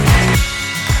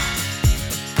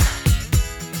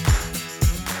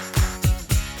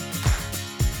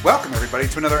Welcome, everybody,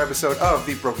 to another episode of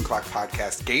the Broken Clock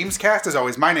Podcast Gamescast. As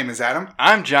always, my name is Adam.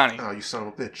 I'm Johnny. Oh, you son of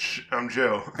a bitch. I'm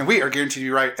Joe. And we are guaranteed to be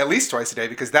right at least twice a day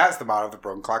because that's the motto of the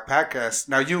Broken Clock Podcast.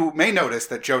 Now, you may notice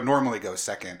that Joe normally goes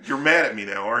second. You're mad at me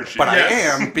now, aren't you? But yes.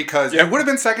 I am because it would have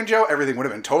been second, Joe. Everything would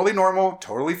have been totally normal,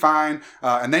 totally fine.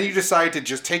 And then you decide to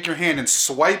just take your hand and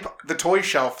swipe the toy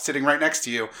shelf sitting right next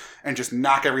to you and just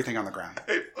knock everything on the ground.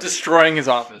 Destroying his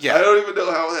office. Yeah. I don't even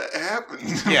know how that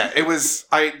happened. Yeah, it was...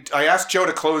 I asked Joe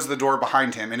to close the door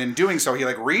behind him, and in doing so, he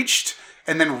reached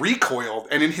and then recoiled,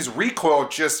 and in his recoil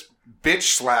just bitch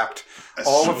slapped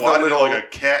all of the little... like a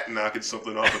cat knocking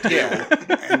something off a table.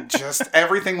 Yeah, and just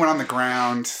everything went on the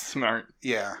ground. Smart.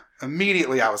 Yeah.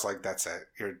 Immediately, I was like, that's it.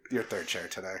 You're third chair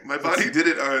today. My body did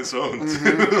it on its own.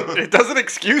 Mm-hmm. It doesn't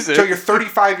excuse it. Joe, you're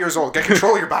 35 years old. Get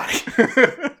control of your body.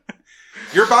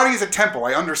 Your body is a temple.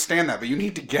 I understand that, but you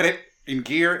need to get it in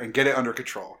gear and get it under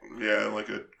control. Yeah, like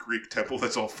a Greek temple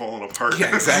that's all falling apart.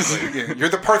 Yeah, exactly. Yeah. You're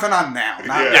the Parthenon now,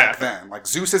 not back then. Like,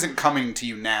 Zeus isn't coming to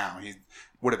you now. He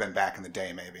would have been back in the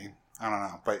day, maybe. I don't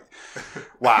know, but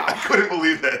wow. I couldn't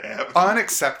believe that happened.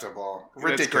 Unacceptable.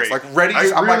 Ridiculous. Great. Like,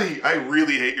 ready. I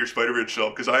really hate your Spider-Man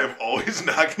shelf because I am always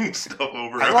knocking stuff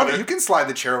over. I love it. You can slide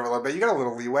the chair over a little bit. You got a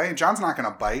little leeway. John's not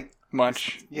going to bite.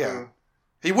 Much. Yeah.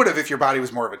 He would have if your body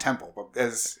was more of a temple, but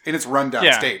as in its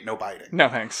rundown state, no biting. No,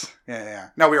 thanks. Yeah.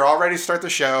 No, we were all ready to start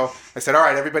the show. I said, all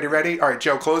right, everybody ready? All right,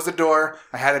 Joe, close the door.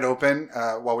 I had it open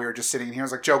while we were just sitting here. I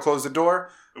was like, Joe, close the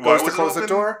door. Goes to close the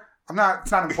door.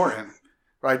 It's not important.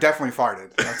 But I definitely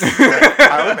farted.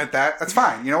 I'll admit that. That's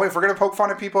fine. You know, if we're going to poke fun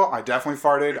at people, I definitely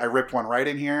farted. I ripped one right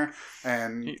in here.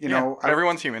 And, you know.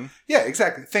 Everyone's human. Yeah,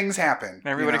 exactly. Things happen.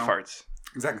 Everybody farts.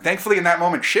 Exactly. Thankfully, in that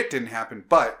moment, shit didn't happen,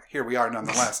 but here we are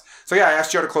nonetheless. So yeah, I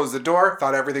asked Joe to close the door,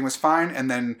 thought everything was fine,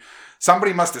 and then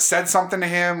somebody must have said something to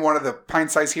him. One of the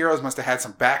pint-sized heroes must have had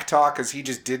some back talk, because he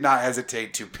just did not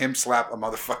hesitate to pimp slap a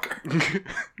motherfucker.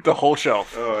 The whole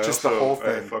shelf. Oh, just the whole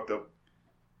thing. I fucked up.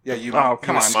 Yeah, you. Oh,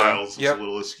 come on. Smiles was a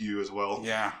little askew as well.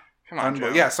 Yeah. Come on,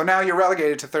 Joe. Yeah, so now you're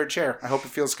relegated to third chair. I hope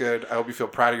it feels good. I hope you feel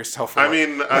proud of yourself for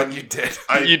what you did.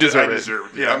 You deserve it. I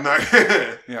deserved it. Yeah. I'm not...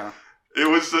 Yeah. It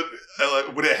was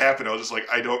when it happened. I was just like,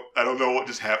 I don't know what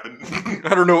just happened.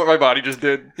 I don't know what my body just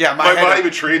did. Yeah, my body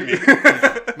betrayed me.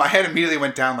 My head immediately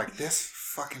went down like, this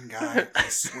fucking guy. I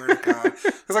swear to God.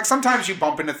 Because sometimes you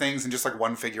bump into things and just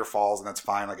one figure falls and that's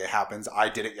fine. Like, it happens. I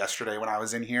did it yesterday when I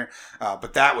was in here,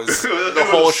 but that was the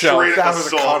whole shelf. That was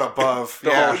a cut above.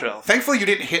 The whole shelf. Thankfully, you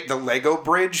didn't hit the Lego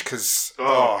bridge because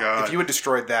God, if you had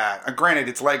destroyed that, granted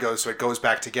it's Lego, so it goes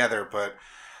back together, but.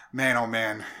 Man, oh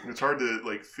man. It's hard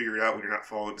to figure it out when you're not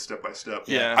following step by step.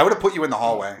 Yeah. I would have put you in the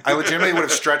hallway. I legitimately would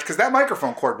have stretched, because that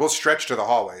microphone cord will stretch to the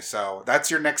hallway. So that's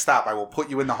your next stop. I will put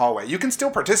you in the hallway. You can still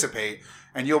participate,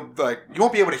 and you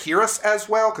won't be able to hear us as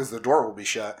well, because the door will be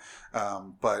shut.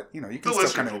 But, you can still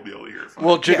kind of... will be able to hear it.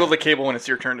 We'll jiggle the cable when it's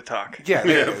your turn to talk. Yeah,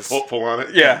 there it is. Pull on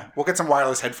it. Yeah. We'll get some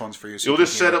wireless headphones for you. So you'll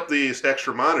just set up the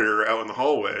extra monitor out in the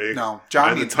hallway. No, John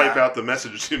and then needs type that. out the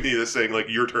message to me that's saying,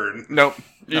 your turn. Nope.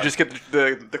 You just get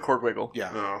the cord wiggle. Yeah.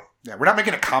 Oh. Yeah, we're not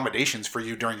making accommodations for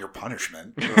you during your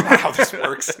punishment. That's not how this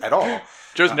works at all.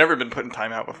 Joe's never been put in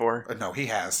timeout before. No, he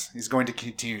has. He's going to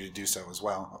continue to do so as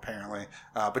well, apparently.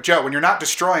 But Joe, when you're not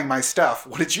destroying my stuff,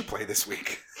 what did you play this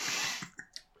week?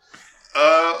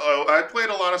 I played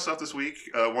a lot of stuff this week.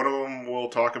 One of them we'll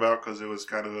talk about because it was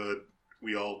kind of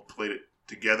we all played it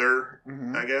together,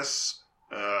 I guess.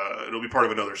 It'll be part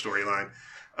of another storyline.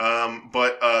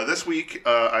 But this week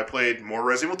I played more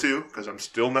Resident Evil 2 because I'm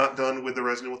still not done with the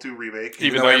Resident Evil 2 remake.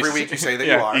 Even though every week you say that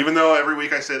you are. Even though every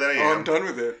week I say that I am. I'm done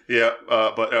with it. Yeah,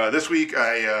 but this week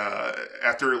I,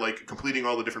 after completing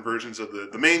all the different versions of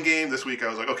the main game, this week I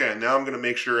was like, okay, now I'm going to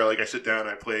make sure I sit down and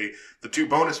I play the 2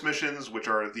 bonus missions, which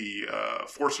are the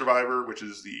Force Survivor, which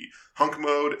is the hunk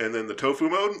mode, and then the tofu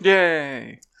mode.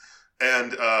 Yay!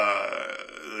 And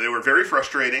they were very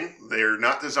frustrating. They are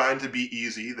not designed to be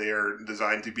easy. They are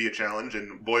designed to be a challenge,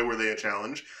 and boy, were they a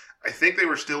challenge. I think they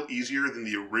were still easier than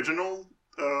the original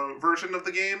version of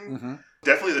the game. Mm-hmm.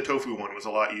 Definitely the tofu one was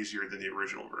a lot easier than the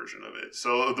original version of it.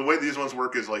 So the way these ones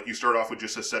work is you start off with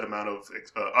just a set amount of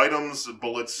items,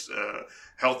 bullets,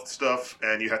 health stuff,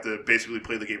 and you have to basically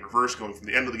play the game reverse, going from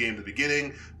the end of the game to the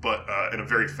beginning, but in a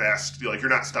very fast, you're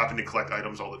not stopping to collect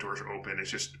items, all the doors are open,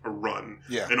 it's just a run.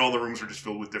 Yeah. And all the rooms are just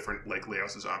filled with different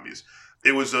layouts of zombies.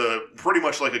 It was pretty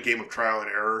much like a game of trial and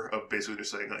error of basically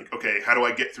just saying, okay, how do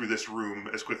I get through this room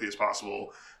as quickly as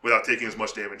possible without taking as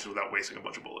much damage, without wasting a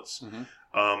bunch of bullets? Mm-hmm.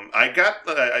 I got,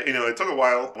 it took a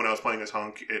while when I was playing as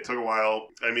Hunk. It took a while.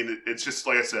 I mean, it's just,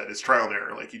 like I said, it's trial and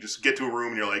error. You just get to a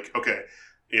room and you're like, okay,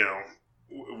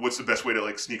 what's the best way to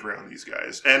like sneak around these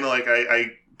guys. And like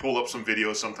I pull up some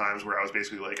videos sometimes where I was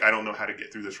basically like, I don't know how to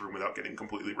get through this room without getting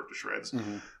completely ripped to shreds.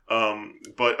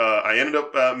 But I ended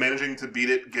up managing to beat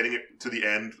it, getting it to the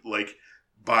end, like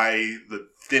by the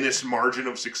thinnest margin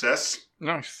of success.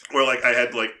 Nice. Where like I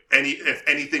had like if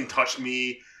anything touched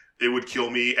me, it would kill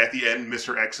me. At the end,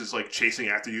 Mr. X is like chasing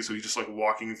after you, so he's just like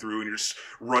walking through, and you're just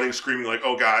running, screaming like,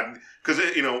 "Oh God!" Because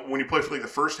when you play for like the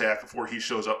first half before he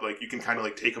shows up, like you can kind of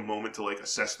like take a moment to like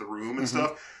assess the room and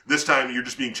stuff. This time, you're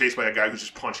just being chased by a guy who's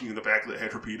just punching you in the back of the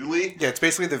head repeatedly. Yeah, it's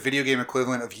basically the video game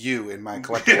equivalent of you in my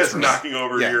collectibles. Yes, knocking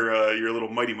over your little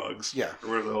mighty mugs. Yeah, or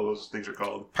whatever the hell those things are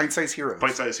called. Pint-sized heroes.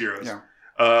 Pint-sized heroes. Yeah.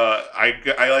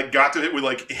 I like got to it with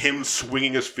like him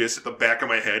swinging his fist at the back of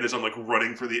my head as I'm like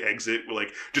running for the exit,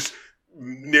 like just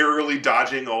narrowly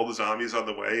dodging all the zombies on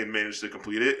the way, and managed to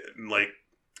complete it. And like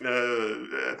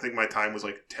I think my time was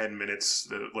like 10 minutes.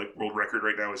 The like world record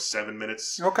right now is 7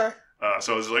 minutes. Okay.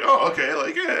 So I was like, oh, okay,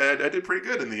 like I did pretty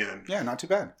good in the end. Yeah, not too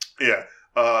bad. Yeah.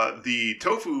 The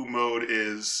tofu mode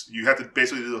is you have to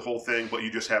basically do the whole thing, but you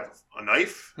just have a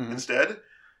knife instead.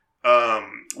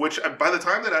 Which by the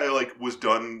time that I like was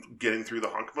done getting through the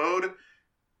hunk mode,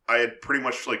 I had pretty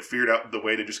much like figured out the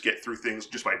way to just get through things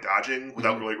just by dodging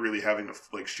without really having to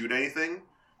like shoot anything.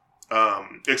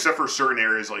 Except for certain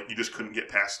areas, like you just couldn't get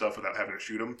past stuff without having to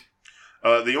shoot them.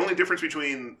 The only difference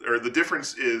the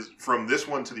difference is from this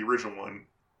one to the original one.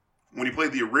 When you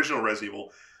played the original Resident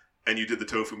Evil and you did the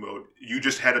tofu mode, you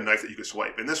just had a knife that you could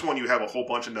swipe. In this one, you have a whole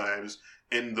bunch of knives.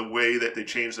 And the way that they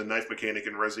changed the knife mechanic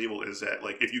in Resident Evil is that,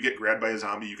 like, if you get grabbed by a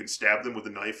zombie, you can stab them with a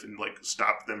knife and, like,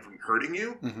 stop them from hurting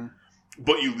you.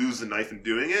 But you lose the knife in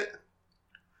doing it.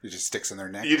 It just sticks in their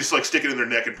neck? You just, like, stick it in their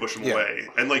neck and push them away.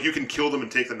 And, like, you can kill them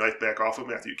and take the knife back off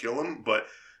them after you kill them, but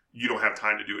you don't have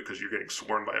time to do it because you're getting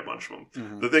swarmed by a bunch of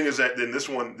them. The thing is that in this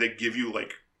one, they give you,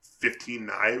 like, 15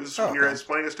 knives when you're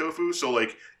playing as Tofu. So,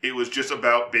 like, it was just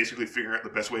about basically figuring out the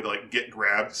best way to, like, get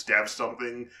grabbed, stab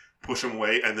something, push them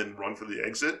away, and then run for the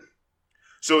exit.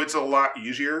 So it's a lot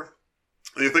easier.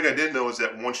 The thing I didn't know is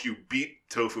that once you beat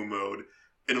Tofu mode,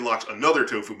 it unlocks another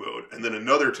Tofu mode, and then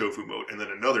another Tofu mode, and then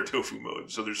another Tofu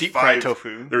mode. So there's deep five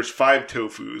tofu. There's 5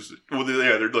 Tofus. Well,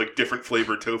 yeah, they're like different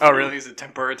flavored tofu. Oh, really? Is it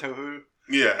tempura tofu?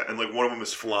 Yeah, and like one of them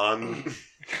is flan.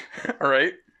 All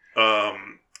right.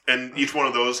 And each one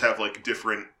of those have like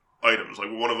different items. Like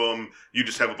one of them, you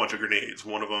just have a bunch of grenades.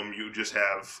 One of them, you just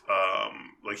have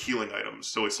like healing items.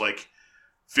 So it's like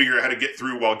figure out how to get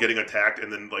through while getting attacked,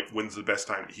 and then like when's the best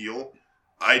time to heal.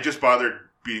 I just bothered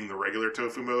beating the regular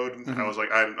tofu mode. I was like,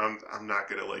 I'm not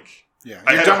gonna like. Yeah,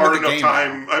 I had a hard enough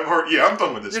time. I'm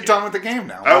done with this. You're done with the game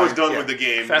now. I was done with the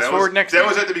game. Fast forward next. That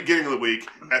was at the beginning of the week.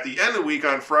 At the end of the week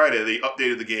on Friday, they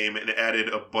updated the game and added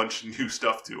a bunch of new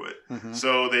stuff to it.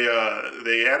 So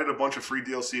they added a bunch of free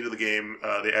DLC to the game.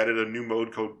 They added a new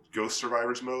mode called Ghost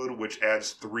Survivors mode, which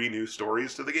adds 3 new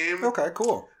stories to the game. Okay,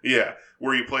 cool. Yeah,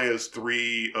 where you play as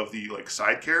 3 of the like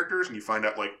side characters, and you find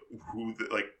out like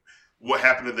what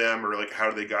happened to them, or like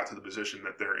how they got to the position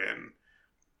that they're in.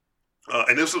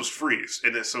 And this was free,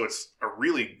 and so it's a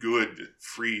really good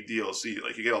free DLC.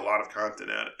 Like you get a lot of content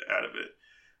out of it,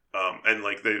 and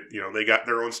like they got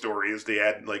their own stories. They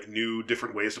add like new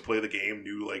different ways to play the game,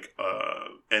 new like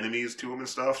enemies to them and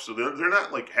stuff. So they're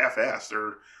not like half-assed.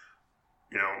 They're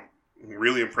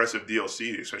really impressive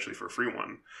DLC, especially for a free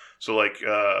one. So like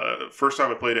first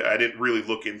time I played it, I didn't really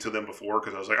look into them before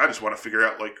because I was like, I just want to figure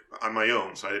out like on my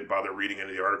own. So I didn't bother reading any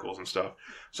of the articles and stuff.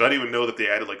 So I didn't even know that they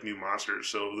added like new monsters.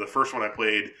 So the first one I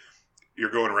played,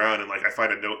 you're going around and like I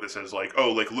find a note that says like,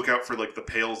 oh, like look out for like the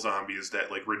pale zombies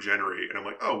that like regenerate. And I'm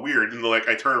like, oh, weird. And like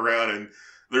I turn around and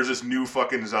there's this new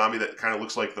fucking zombie that kind of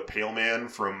looks like the Pale Man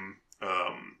from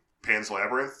Pan's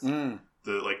Labyrinth.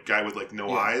 The like guy with like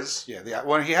no eyes. Yeah,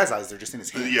 well, he has eyes. They're just in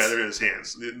his hands. Yeah, they're in his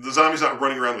hands. The zombie's not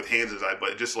running around with hands in his eye,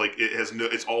 but just like it has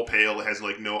it's all pale. It has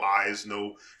like no eyes,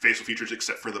 no facial features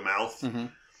except for the mouth.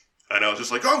 And I was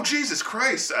just like, oh Jesus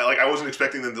Christ! I wasn't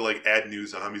expecting them to like add new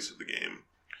zombies to the game.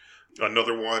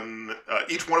 Another one.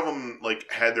 Each one of them like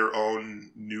had their own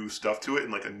new stuff to it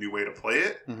and like a new way to play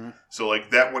it. So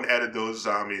like that one added those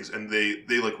zombies, and they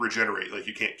like regenerate. Like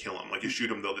you can't kill them. Like you shoot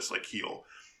them, they'll just like heal.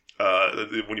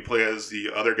 When you play as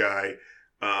the other guy,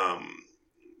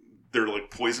 they're like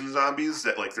poison zombies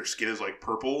that like their skin is like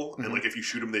purple, and like if you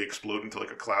shoot them, they explode into like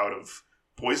a cloud of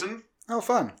poison. Oh,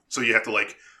 fun! So you have to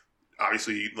like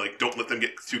obviously like don't let them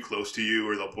get too close to you,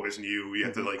 or they'll poison you. You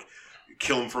have to like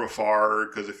kill them from afar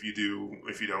because if you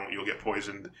don't, you'll get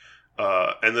poisoned.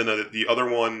 And then the other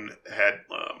one had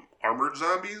armored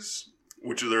zombies,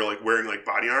 which they're like wearing like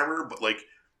body armor, but like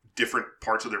different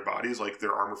parts of their bodies, like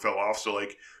their armor fell off. So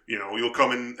like, you'll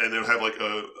come in and they'll have like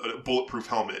a bulletproof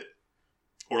helmet,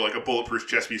 or like a bulletproof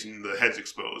chest piece and the head's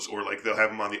exposed, or like they'll have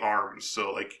them on the arms.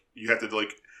 So like you have to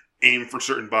like aim for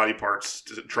certain body parts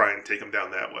to try and take them down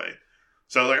that way.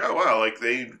 So I was like, oh wow, like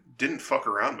they didn't fuck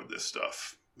around with this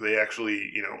stuff. They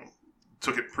actually,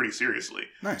 took it pretty seriously.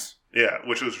 Nice. Yeah,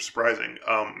 which was surprising.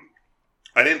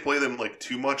 I didn't play them like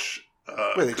too much.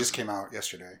 Wait, they just came out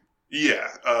yesterday. Yeah.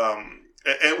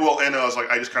 And I was like,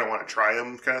 I just kind of want to try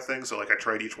them, kind of thing. So like, I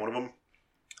tried each one of them.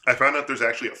 I found out there's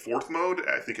actually a fourth mode.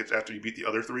 I think it's after you beat the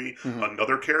other three,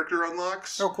 another character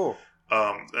unlocks. Oh, cool.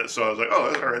 So I was like,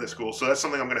 oh, all right, that's cool. So that's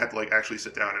something I'm gonna have to like actually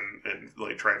sit down and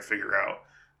like try and figure out.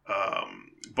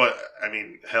 But I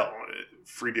mean, hell,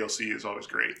 free DLC is always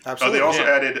great. Absolutely. They also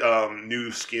added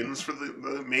new skins for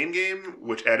the main game,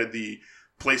 which added the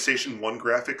PlayStation 1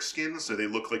 graphics skins, so they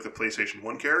look like the PlayStation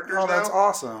 1 characters. Oh, that's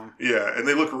awesome. Yeah, and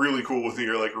they look really cool when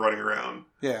you're like running around.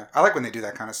 Yeah, I like when they do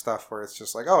that kind of stuff where it's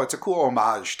just like, oh, it's a cool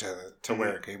homage to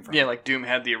where it came from. Yeah, like Doom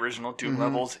had the original Doom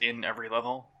levels in every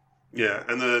level. Yeah,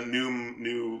 and the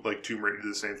new like Tomb Raider did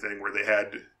the same thing where they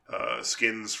had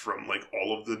skins from like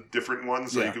all of the different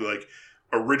ones. So you could be like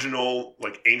original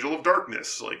like Angel of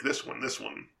Darkness, like this one.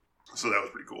 So that was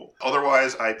pretty cool.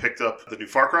 Otherwise, I picked up the new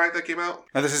Far Cry that came out.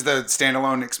 Now, this is the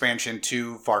standalone expansion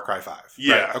to Far Cry 5.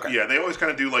 Yeah, right? Okay. Yeah. They always kind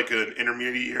of do like an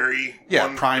intermediary.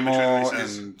 Yeah, Primal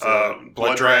and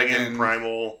Blood Dragon,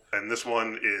 Primal, and this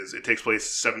one it takes place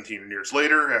 17 years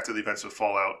later after the events of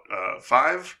Fallout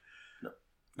 5. Nope,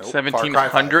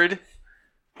 1700.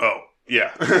 Oh,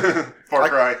 yeah, Far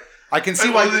Cry. I can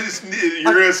see why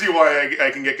you're going to see why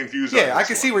I can get confused. Yeah, I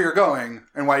can see where you're going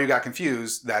and why you got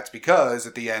confused. That's because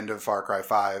at the end of Far Cry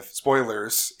 5,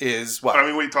 spoilers, is what? I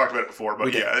mean, we talked about it before,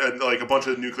 but like a bunch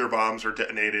of nuclear bombs are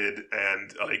detonated,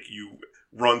 and like you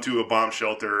run to a bomb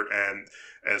shelter, and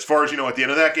as far as you know, at the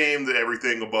end of that game,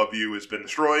 everything above you has been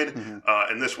destroyed.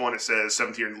 In this one, it says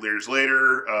 17 years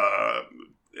later,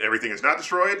 everything is not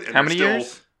destroyed. And how many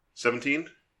years? 17.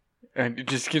 And it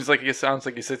just seems like it sounds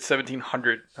like you said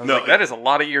 1700. I was like, that is a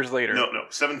lot of years later. No.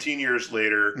 17 years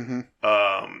later,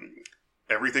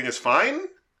 everything is fine,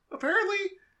 apparently.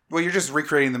 Well, you're just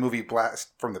recreating the movie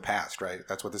Blast from the past, right?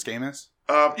 That's what this game is?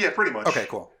 Yeah, pretty much. Okay,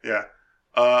 cool. Yeah.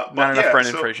 Not enough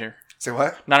Brendan Fraser. Say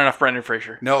what? Not enough Brendan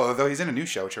Fraser. No, although he's in a new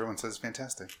show, which everyone says is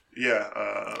fantastic.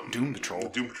 Yeah. Doom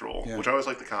Patrol, which I always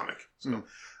like the comic. So.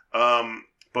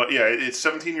 But yeah, it's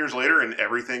 17 years later, and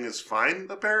everything is fine,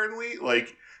 apparently.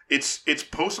 Like... It's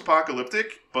post-apocalyptic,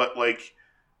 but like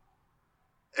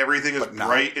everything is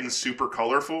bright and super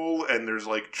colorful, and there's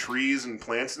like trees and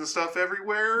plants and stuff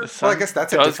everywhere. Well, I guess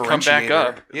that's a differentiator. Come back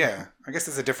up. Yeah, I guess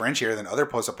it's a differentiator than other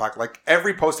post-apocalyptic. Like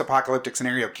every post-apocalyptic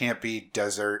scenario can't be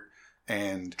desert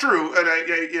and true.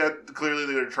 And clearly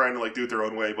they're trying to like do it their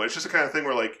own way, but it's just the kind of thing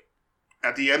where like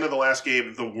at the end of the last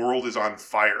game, the world is on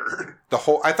fire.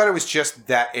 I thought it was just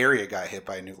that area got hit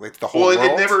by a nuclear. Like the whole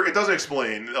world? It doesn't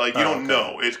explain. Like, you don't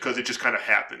know. It's because it just kind of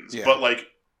happens. Yeah. But, like,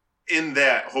 in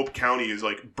that, Hope County is,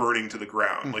 like, burning to the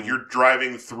ground. Like, you're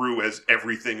driving through as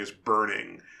everything is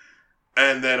burning.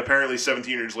 And then, apparently, 17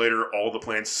 years later, all the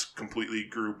plants completely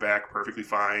grew back perfectly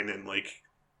fine. And, like,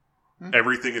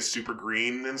 everything is super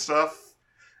green and stuff.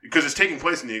 Because it's taking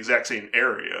place in the exact same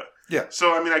area. Yeah.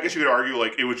 So, I mean, I guess you could argue,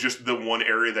 like, it was just the one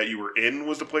area that you were in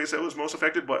was the place that was most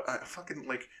affected, but fucking,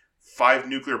 like, 5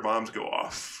 nuclear bombs go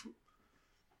off.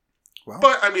 Well,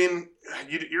 but, I mean,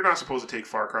 you're not supposed to take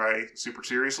Far Cry super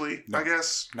seriously, I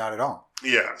guess. Not at all.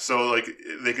 Yeah, so, like,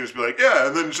 they can just be like, yeah,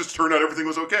 and then it just turned out everything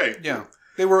was okay. Yeah.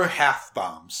 They were half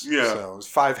bombs. Yeah. So it was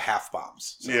 5 half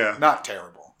bombs. So yeah. Not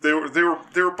terrible. They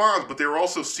were bombs, but they were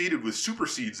also seeded with super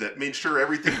seeds that made sure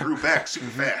everything grew back super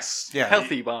fast. Yeah.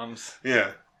 Healthy bombs.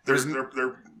 Yeah. They're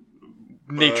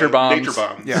nature bombs. Nature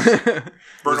bombs. Yeah.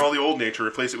 Burn all the old nature,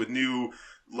 replace it with new,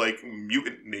 like,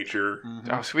 mutant nature.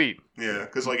 Oh, sweet. Yeah,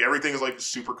 because, like, everything is, like,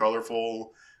 super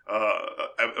colorful.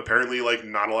 Apparently, like,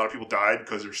 not a lot of people died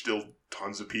because there's still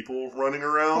tons of people running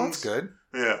around. Well, that's good.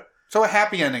 Yeah. So a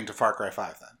happy ending to Far Cry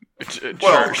 5, then.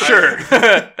 Well, sure.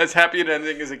 As happy an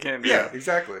ending as it can be. Yeah,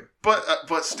 exactly. But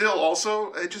still,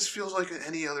 also, it just feels like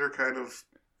any other kind of...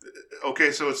 Okay,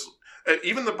 so it's...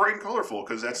 Even the bright and colorful,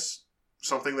 because that's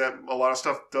something that a lot of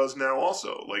stuff does now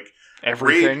also. Like,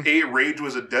 everything. Rage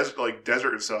was a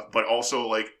desert and stuff, but also,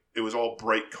 like, it was all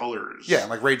bright colors. Yeah,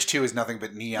 like Rage 2 is nothing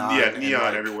but neon. Yeah,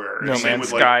 neon everywhere. No Man's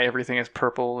Sky, everything is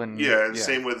purple. And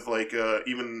same with, like,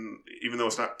 even though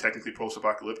it's not technically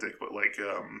post-apocalyptic, but, like,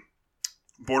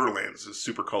 Borderlands is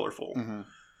super colorful. Mm-hmm.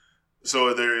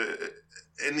 So there...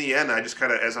 In the end, I just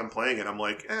kind of, as I'm playing it, I'm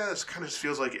like, this kind of just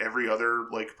feels like every other,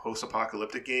 like,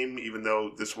 post-apocalyptic game, even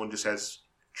though this one just has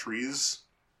trees.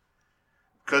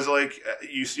 Because, like,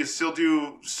 you still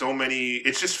do so many...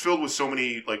 It's just filled with so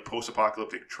many, like,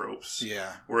 post-apocalyptic tropes.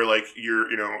 Yeah. Where, like,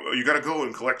 you gotta go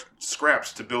and collect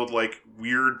scraps to build, like,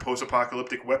 weird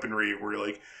post-apocalyptic weaponry where,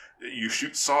 like, you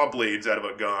shoot saw blades out of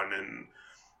a gun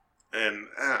and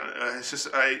it's just...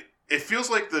 It feels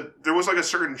like there was, like, a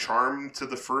certain charm to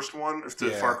the first one, to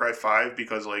Far Cry 5,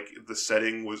 because, like, the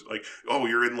setting was, like, oh,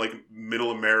 you're in, like,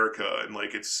 middle America, and,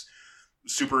 like, it's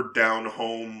super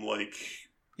down-home, like...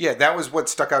 Yeah, that was what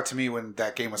stuck out to me when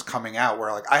that game was coming out,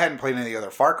 where, like, I hadn't played any of the other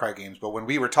Far Cry games, but when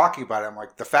we were talking about it, I'm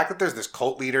like, the fact that there's this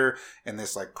cult leader and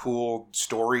this, like, cool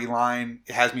storyline,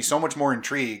 it has me so much more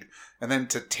intrigued. And then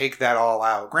to take that all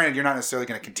out, granted, you're not necessarily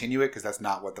going to continue it, because that's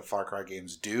not what the Far Cry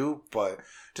games do, but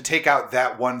to take out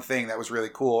that one thing that was really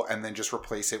cool and then just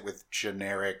replace it with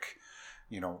generic...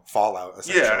 Fallout,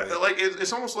 essentially. Yeah, like,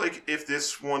 it's almost like if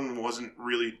this one wasn't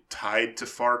really tied to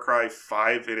Far Cry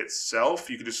 5 in itself,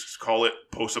 you could just call it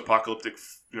post-apocalyptic,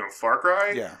 Far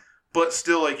Cry. Yeah. But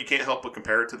still, like, you can't help but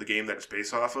compare it to the game that it's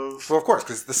based off of. Well, of course,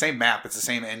 because it's the same map, it's the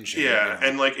same engine. Yeah,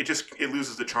 and, like, it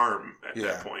loses the charm at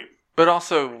that point. But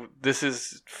also,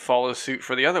 this follows suit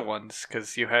for the other ones,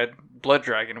 because you had Blood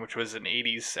Dragon, which was an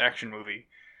 80s action movie.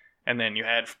 And then you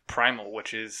had Primal,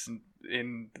 which is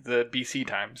in the BC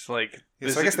times. Like,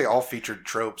 so I guess they all featured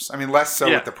tropes. I mean, less so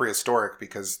with the prehistoric,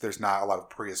 because there's not a lot of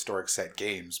prehistoric set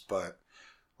games. But,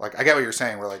 like, I get what you're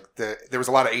saying. Where, like, there was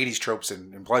a lot of 80s tropes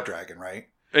in Blood Dragon, right?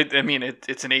 It's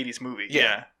an 80s movie.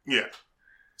 Yeah.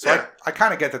 So I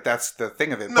kind of get that that's the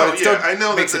thing of it. No, but it still I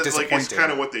know makes that it disappointing. Like, it's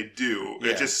kind of what they do.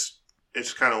 Yeah.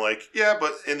 It's kind of like,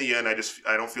 but in the end,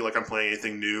 I don't feel like I'm playing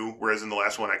anything new. Whereas in the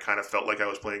last one, I kind of felt like I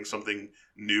was playing something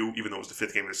new, even though it was the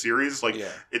 5th game in the series. Like,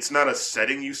 it's not a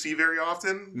setting you see very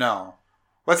often. No.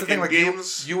 Well, that's the thing. Like,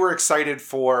 games, you were excited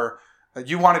for...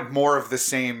 You wanted more of the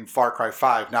same Far Cry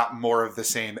 5, not more of the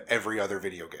same every other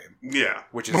video game. Yeah.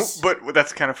 Which is... But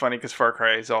that's kind of funny, because Far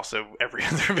Cry is also every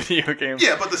other video game.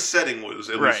 Yeah, but the setting was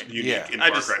at least unique in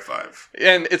Far Cry 5.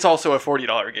 And it's also a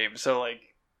 $40 game, so, like...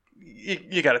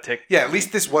 You got to take... Yeah, at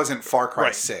least this wasn't Far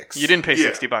Cry 6. You didn't pay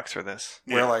 $60 for this.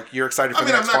 Where, like, you're excited for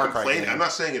the next Far Cry game. I'm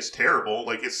not saying it's terrible.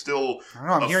 Like, it's still... I don't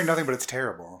know, I'm hearing nothing but it's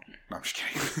terrible. No, I'm just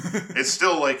kidding. It's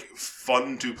still, like,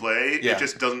 fun to play. Yeah. It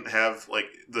just doesn't have, like,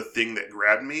 the thing that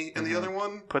grabbed me in the other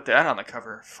one. Put that on the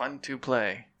cover. Fun to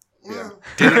play. Yeah.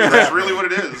 That's really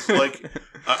what it is. Like,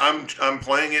 I'm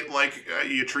playing it like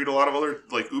you treat a lot of other,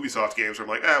 like, Ubisoft games where I'm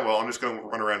like, I'm just going to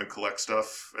run around and collect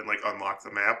stuff and, like, unlock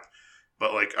the map.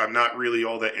 But, like, I'm not really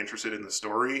all that interested in the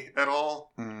story at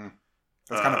all.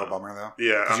 That's kind of a bummer, though.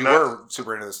 Yeah. Because you were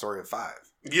super into the story of 5.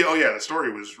 Yeah, the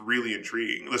story was really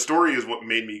intriguing. The story is what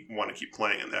made me want to keep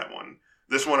playing in that one.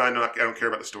 This one, I don't care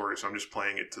about the story, so I'm just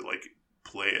playing it to, like,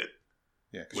 play it.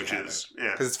 Yeah, because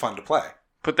it's fun to play.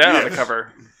 Put that on the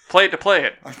cover. Play it to play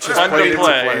it. Just fun to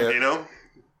play it. You know?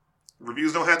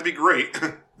 Reviews don't have to be great.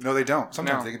 No, they don't.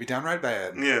 Sometimes they can be downright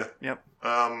bad. Yeah. Yep.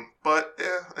 But,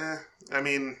 I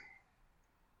mean...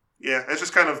 Yeah, it's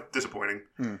just kind of disappointing.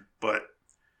 But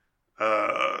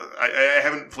I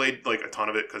haven't played, like, a ton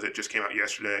of it because it just came out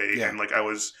yesterday. Yeah. And, like, I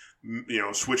was,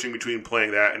 switching between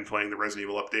playing that and playing the Resident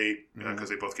Evil update because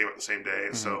they both came out the same day.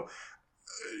 So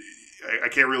I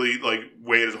can't really, like,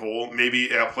 weigh it as a whole.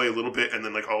 Maybe I'll play a little bit and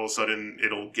then, like, all of a sudden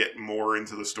it'll get more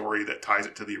into the story that ties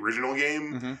it to the original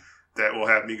game. That will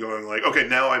have me going, like, okay,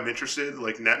 now I'm interested.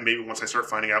 Like, maybe once I start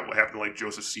finding out what happened to, like,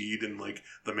 Joseph Seed and, like,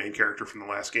 the main character from the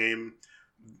last game...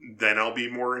 then I'll be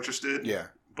more interested. Yeah.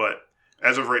 But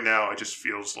as of right now, it just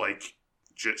feels like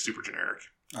super generic.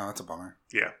 Oh, that's a bummer.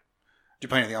 Yeah. Did you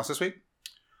play anything else this week?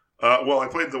 Well, I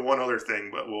played the one other thing,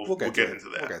 but we'll get into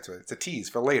that. We'll get to it. It's a tease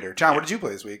for later. John, what did you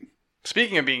play this week?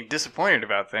 Speaking of being disappointed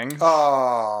about things.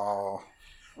 Oh.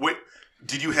 Wait.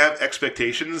 Did you have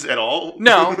expectations at all?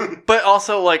 No, but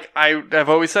also, like, I've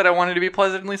always said I wanted to be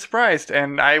pleasantly surprised,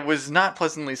 and I was not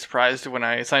pleasantly surprised when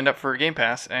I signed up for Game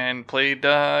Pass and played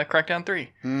Crackdown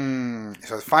 3.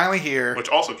 So it's finally here. Which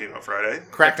also came out Friday.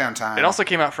 Crackdown time. It also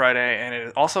came out Friday, and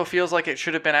it also feels like it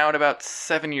should have been out about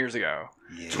 7 years ago.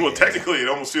 Yeah. Well, technically, it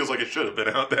almost feels like it should have been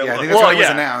out that long. I think that's when it was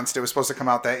announced. It was supposed to come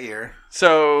out that year.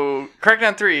 So,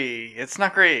 Crackdown 3, it's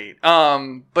not great.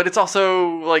 But it's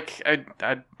also, like,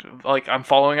 I'm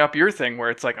following up your thing where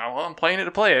it's like, oh, well, I'm playing it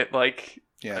to play it. Like,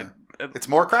 it's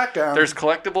more Crackdown. There's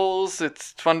collectibles.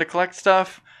 It's fun to collect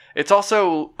stuff. It's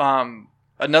also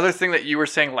another thing that you were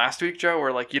saying last week, Joe,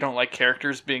 where, like, you don't like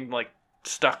characters being, like,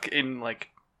 stuck in, like,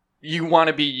 you want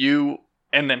to be you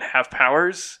and then have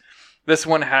powers. This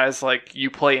one has, like, you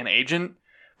play an agent,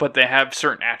 but they have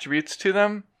certain attributes to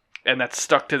them. and that's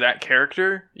stuck to that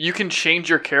character, you can change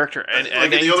your character at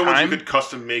like any the other time. ones, you could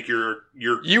custom make your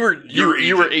you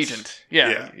were agent.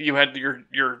 Yeah. You had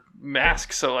your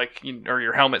mask, so like or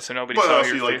your helmet, so nobody saw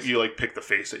your face. You pick the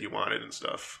face that you wanted and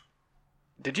stuff.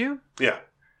 Did you? Yeah.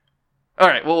 All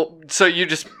right. Well, so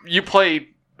you play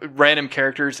random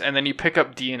characters, and then you pick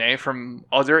up DNA from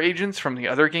other agents from the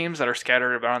other games that are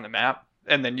scattered about on the map,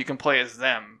 and then you can play as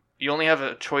them. You only have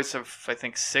a choice of, I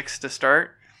think, 6 to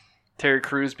start. Terry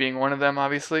Crews being one of them,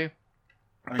 obviously.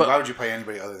 I mean, why would you play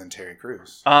anybody other than Terry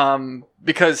Crews?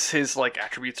 Because his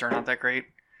attributes are not that great.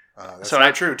 That's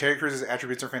not true. Terry Crews'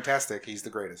 attributes are fantastic. He's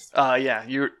the greatest. Yeah,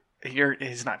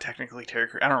 he's not technically Terry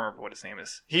Crews. I don't remember what his name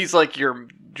is. He's like you're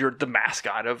the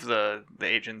mascot of the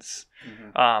agents.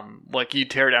 Mm-hmm. Like you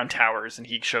tear down towers and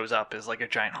he shows up as like a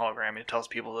giant hologram and tells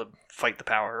people to fight the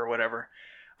power or whatever.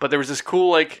 But there was this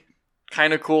cool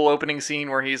kind of cool opening scene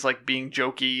where he's like being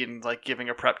jokey and like giving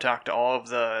a prep talk to all of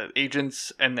the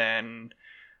agents, and then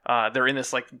they're in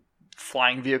this like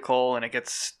flying vehicle and it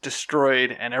gets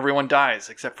destroyed and everyone dies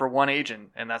except for one agent,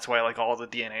 and that's why like all the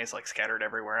DNA is like scattered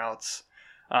everywhere else.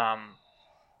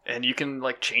 And you can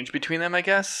like change between them, I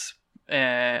guess.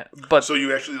 But so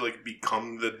you actually like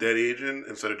become the dead agent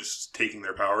instead of just taking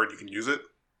their power and you can use it?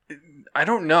 I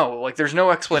don't know. Like there's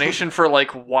no explanation for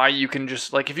like why you can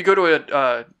just like if you go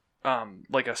to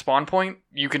a spawn point,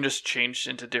 you can just change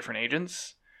into different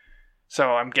agents.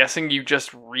 So I'm guessing you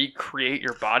just recreate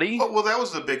your body. Well, that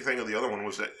was the big thing of the other one,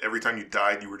 was that every time you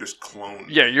died, you were just cloned.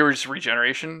 Yeah, you were just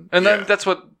regeneration. And then that's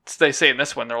what they say in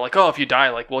this one. They're like, oh, if you die,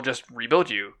 like, we'll just rebuild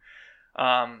you.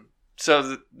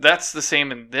 So that's the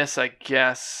same in this, I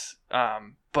guess.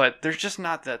 But there's just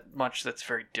not that much that's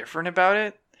very different about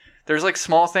it. There's like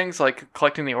small things like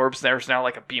collecting the orbs. There's now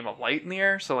like a beam of light in the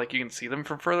air, so like you can see them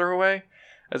from further away,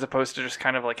 as opposed to just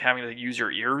kind of like having to use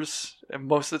your ears. And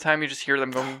most of the time, you just hear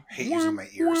them going. I hate using my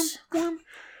ears.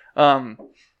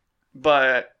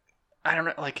 But I don't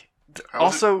know. Like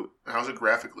how's it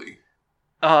graphically?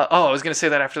 I was gonna say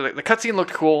that after the cutscene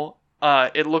looked cool.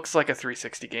 It looks like a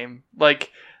 360 game. Like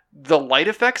the light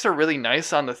effects are really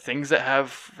nice on the things that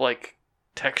have like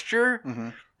texture. Mm-hmm.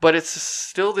 But it's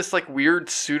still this like weird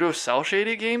pseudo cell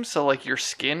shaded game, so like your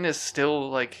skin is still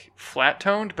like flat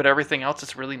toned, but everything else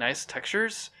is really nice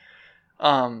textures.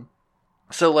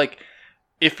 So like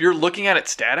if you're looking at it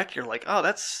static, you're like, oh,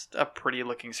 that's a pretty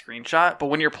looking screenshot.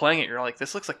 But when you're playing it, you're like,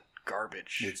 this looks like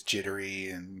garbage. It's jittery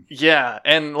and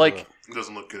like it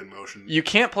doesn't look good in motion. You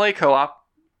can't play co-op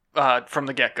from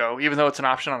the get go, even though it's an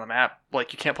option on the map.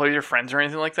 Like you can't play with your friends or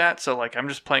anything like that. So like I'm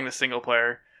just playing the single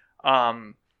player.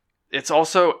 It's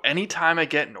also, anytime I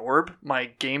get an orb, my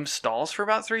game stalls for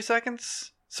about 3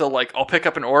 seconds. So, like, I'll pick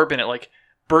up an orb and it, like,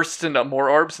 bursts into more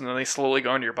orbs and then they slowly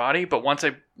go into your body. But once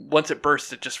it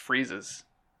bursts, it just freezes.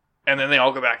 And then they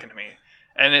all go back into me.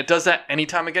 And it does that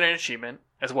anytime I get an achievement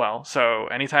as well. So,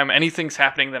 anytime anything's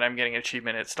happening that I'm getting an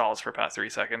achievement, it stalls for about 3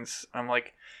 seconds. I'm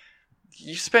like,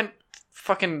 you spent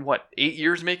fucking 8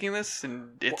 years making this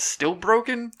and it's still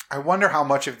broken? I wonder how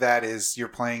much of that is you're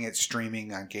playing it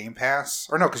streaming on Game Pass,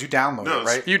 or no, because you download it,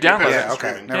 right? You download it. Yeah,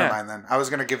 okay, never mind then. I was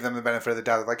going to give them the benefit of the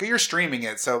doubt, like, you're streaming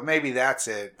it, so maybe that's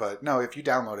it. But no, if you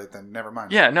download it, then never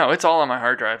mind. Yeah, no, it's all on my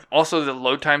hard drive. Also, the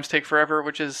load times take forever,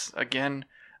 which is, again,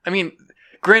 I mean,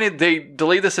 granted, they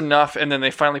delayed this enough, and then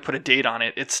they finally put a date on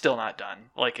it. It's still not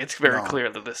done. Like, it's very clear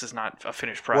that this is not a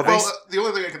finished product. Well, the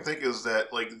only thing I can think is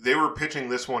that, like, they were pitching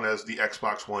this one as the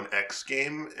Xbox One X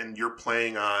game, and you're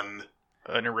playing on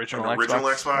an original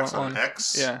Xbox on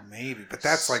X. Yeah, maybe, but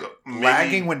that's like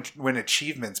lagging when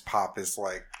achievements pop is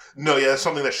like. No, yeah, that's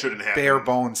something that shouldn't happen. Bare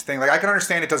bones thing. Like, I can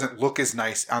understand it doesn't look as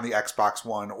nice on the Xbox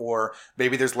One, or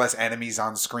maybe there's less enemies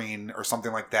on screen or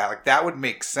something like that. Like, that would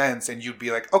make sense, and you'd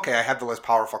be like, okay, I have the less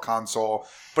powerful console,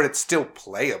 but it's still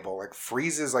playable. Like,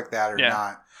 freezes like that are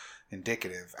not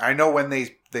indicative. I know when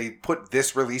they put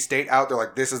this release date out, they're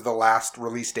like, this is the last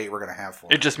release date we're going to have for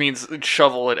it. It just means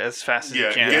shovel it as fast as you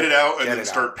can. Get it out and then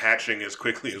start patching as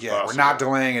quickly as possible. We're not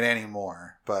delaying it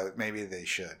anymore, but maybe they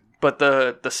should. But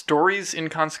the story's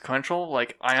inconsequential.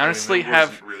 Like, I honestly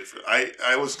have... Really,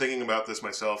 I was thinking about this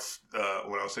myself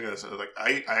when I was thinking of this. I was like,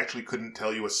 I actually couldn't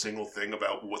tell you a single thing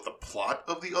about what the plot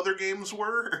of the other games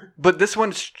were. But this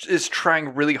one is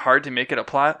trying really hard to make it a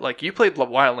plot. Like, you played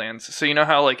Wildlands, so you know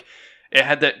how, like, it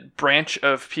had that branch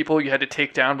of people you had to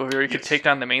take down before you could take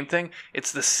down the main thing.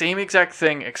 It's the same exact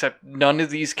thing, except none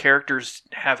of these characters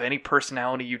have any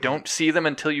personality. You don't see them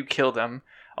until you kill them.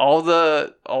 All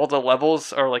the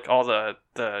levels, or like all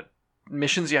the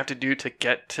missions you have to do to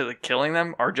get to the killing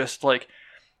them, are just like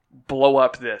blow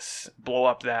up this, blow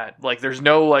up that. Like, there's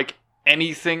no like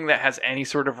anything that has any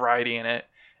sort of variety in it.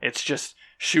 It's just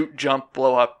shoot, jump,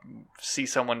 blow up, see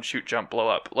someone shoot, jump, blow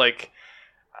up. Like,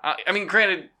 I mean,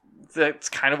 granted, that's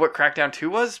kind of what Crackdown 2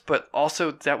 was, but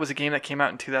also that was a game that came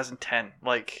out in 2010.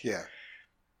 Like, yeah.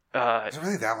 Was it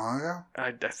really that long ago?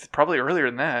 Probably earlier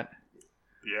than that.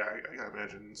 Yeah, I gotta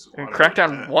imagine.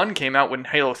 Crackdown 1 came out when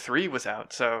Halo 3 was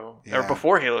out, so or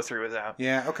before Halo 3 was out.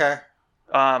 Yeah, okay.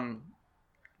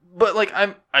 But like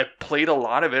I played a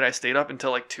lot of it. I stayed up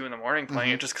until like 2 a.m.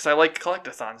 playing it just because I like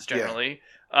collectathons generally.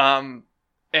 Yeah.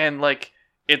 And like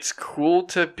it's cool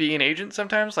to be an agent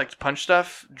sometimes, like to punch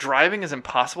stuff. Driving is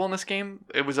impossible in this game.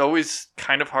 It was always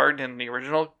kind of hard in the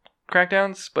original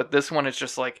Crackdowns, but this one is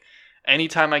just like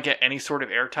anytime I get any sort of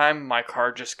airtime, my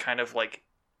car just kind of like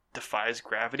defies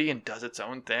gravity and does its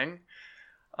own thing.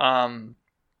 And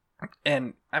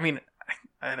I mean,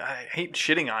 I hate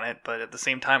shitting on it, but at the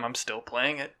same time, I'm still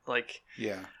playing it. Like,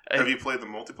 yeah. Have you played the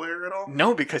multiplayer at all?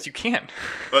 No, because you can't.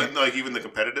 But like even the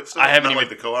competitive stuff. I haven't not even, like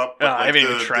the co-op. But I haven't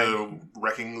even tried the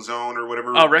wrecking zone or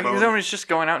whatever. Oh, wrecking zone is just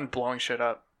going out and blowing shit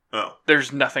up. Oh,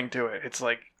 there's nothing to it. It's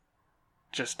like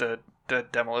just a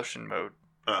demolition mode.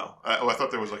 Oh, I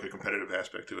thought there was like a competitive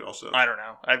aspect to it also. I don't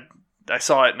know. I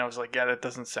saw it and I was like, yeah, that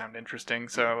doesn't sound interesting.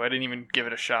 So I didn't even give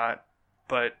it a shot.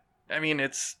 But I mean,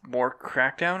 it's more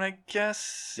Crackdown, I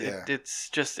guess. Yeah. It's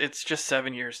just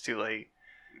 7 years too late.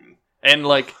 And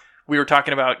like we were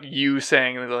talking about you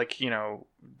saying like, you know,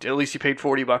 at least you paid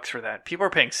 $40 for that. People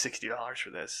are paying $60 for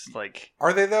this. Like,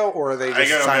 are they though, or are they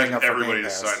just signing up for everybody Game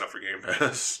Pass? Everybody sign up for Game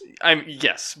Pass.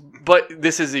 Yes, but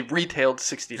this is a retailed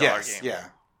 $60 game.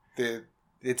 Yeah.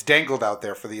 It's dangled out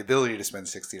there for the ability to spend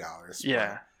 $60.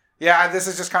 Yeah. Yeah, this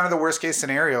is just kind of the worst case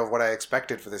scenario of what I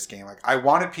expected for this game. Like, I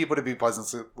wanted people to be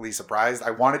pleasantly surprised.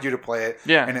 I wanted you to play it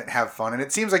and have fun. And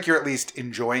it seems like you're at least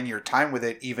enjoying your time with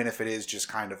it, even if it is just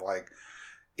kind of like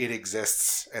it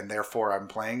exists and therefore I'm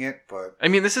playing it. But I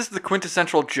mean, this is the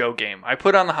quintessential Joe game. I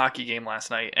put on the hockey game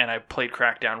last night and I played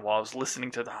Crackdown while I was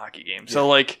listening to the hockey game. So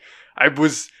like I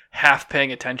was half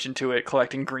paying attention to it,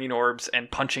 collecting green orbs and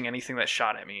punching anything that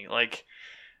shot at me. Like,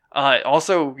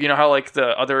 also, you know how like the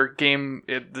other game,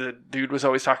 the dude was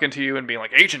always talking to you and being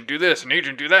like, agent, do this and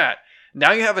agent, do that.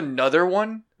 Now you have another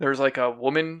one. There's like a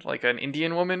woman, like an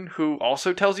Indian woman who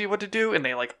also tells you what to do and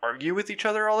they like argue with each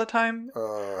other all the time.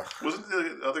 Wasn't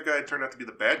the other guy turned out to be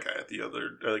the bad guy at the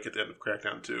end of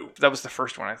Crackdown 2? That was the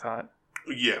first one, I thought.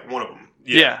 Yeah, one of them.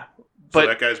 Yeah. But so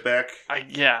that guy's back? I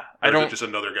don't... Is it just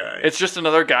another guy? It's just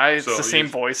another guy. It's the same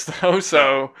voice though.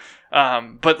 So,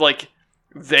 but like,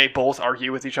 they both argue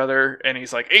with each other and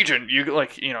he's like, agent, you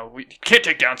like, you know, we can't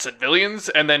take down civilians.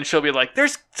 And then she'll be like,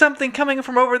 there's something coming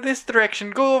from over this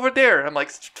direction, go over there. I'm like,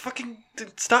 fucking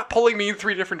stop pulling me in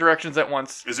 3 different directions at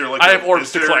once. Is there like I have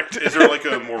orbs to collect. Is there like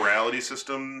a morality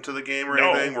system to the game or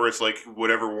anything where it's like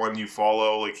whatever one you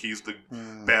follow, like he's the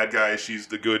bad guy, she's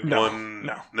the good one?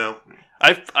 No.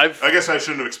 I guess I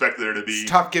shouldn't have expected there to be.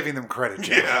 Stop giving them credit,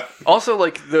 Jeff. Yeah. Also,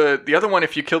 like the other one,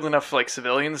 if you killed enough like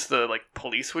civilians, the like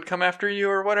police would come after you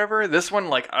or whatever. This one,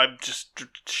 like I'm just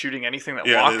shooting anything that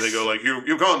walks. Yeah, they go like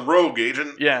you've gone rogue,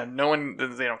 agent. Yeah, no one.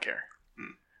 They don't care.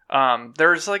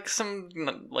 There's like some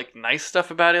like nice stuff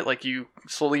about it. Like you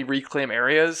slowly reclaim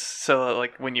areas. So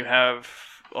like when you have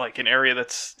like an area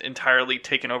that's entirely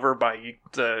taken over by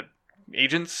the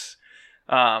agents,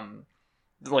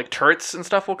 like turrets and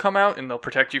stuff will come out and they'll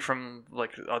protect you from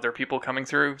like other people coming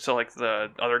through. So like the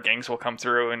other gangs will come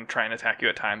through and try and attack you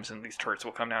at times and these turrets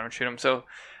will come down and shoot them. So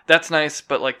that's nice,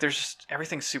 but like there's just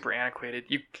everything's super antiquated.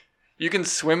 You can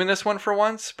swim in this one for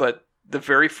once, but the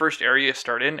very first area you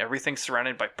start in, everything's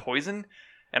surrounded by poison.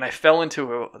 And I fell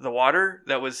into the water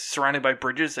that was surrounded by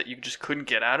bridges that you just couldn't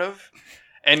get out of.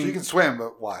 And so you can swim,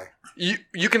 but why?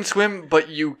 You can swim, but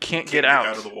you can't get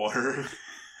out of the water.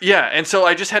 Yeah, and so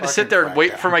I just had to sit there and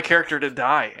wait for my character to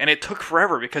die, and it took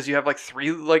forever because you have like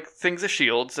 3 like things of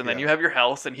shields, and then you have your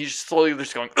health, and he's slowly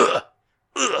just going ugh,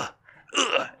 ugh,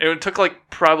 ugh. And it took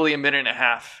like probably a minute and a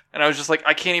half, and I was just like,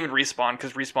 I can't even respawn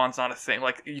because respawn's not a thing.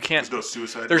 Like you can't. There's no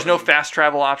suicide. There's no fast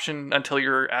travel option until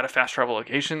you're at a fast travel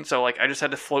location. So like I just had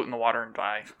to float in the water and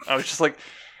die. I was just like,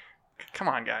 come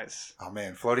on, guys. Oh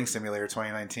man, Floating Simulator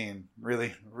 2019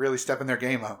 really stepping their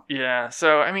game up. Yeah.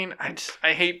 So I mean,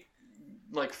 I hate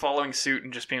like following suit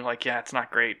and just being like, yeah, it's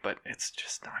not great, but it's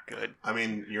just not good. I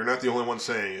mean, you're not the only one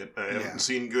saying it. I haven't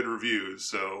seen good reviews,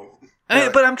 so.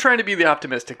 But I'm trying to be the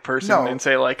optimistic person and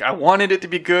say like, I wanted it to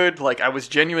be good. Like I was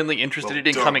genuinely interested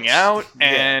in coming out,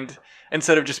 and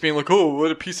instead of just being like, oh,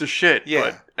 what a piece of shit. Yeah.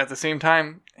 But at the same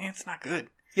time, it's not good.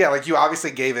 Yeah, like you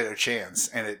obviously gave it a chance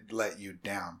and it let you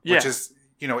down, which is,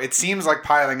 you know, it seems like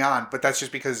piling on, but that's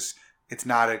just because it's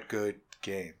not a good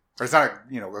game. Or it's not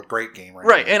a great game,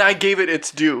 right? And I gave it its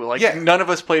due. Like, none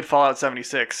of us played Fallout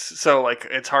 76, so like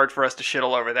it's hard for us to shit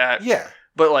all over that. Yeah,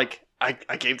 but like I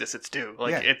gave this its due.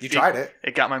 Like, you tried it.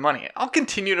 It got my money. I'll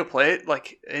continue to play it.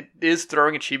 Like, it is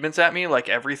throwing achievements at me. Like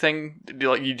everything,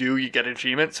 like you get an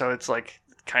achievement. So it's like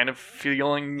kind of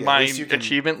feeling my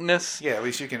achievementness. Yeah, at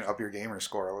least you can up your gamer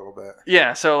score a little bit.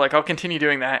 Yeah, so like I'll continue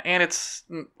doing that, and it's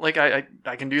like I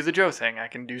can do the Joe thing. I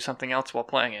can do something else while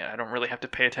playing it. I don't really have to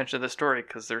pay attention to the story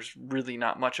because there's really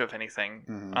not much of anything.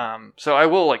 Mm-hmm. So I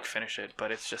will like finish it,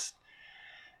 but it's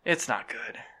not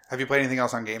good. Have you played anything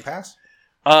else on Game Pass?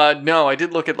 No, I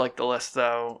did look at like the list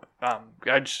though.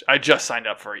 I just signed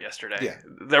up for it yesterday. Yeah,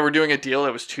 they were doing a deal.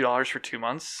 It was $2 for 2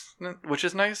 months, which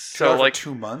is nice. So like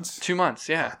 2 months. 2 months,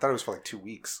 yeah. Oh, I thought it was for like 2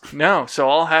 weeks. No, so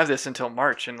I'll have this until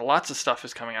March, and lots of stuff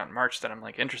is coming out in March that I'm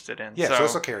like interested in. Yeah, so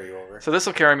this will carry you over. So this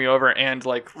will carry me over, and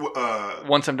like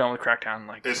once I'm done with Crackdown,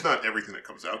 like it's not everything that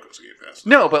comes out goes to Game Pass.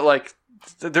 No, but like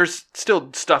there's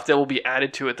still stuff that will be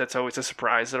added to it that's always a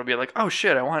surprise. That'll be like, oh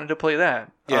shit, I wanted to play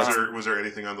that. Yeah. Was there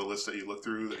anything on the list that you looked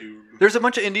through that you? There's a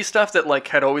bunch of indie stuff that like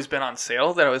had always been on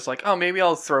sale that I was like, oh, maybe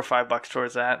I'll throw $5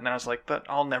 towards that, and then I was like, but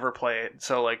I'll never play it.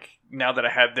 So like now that I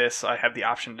have this, I have the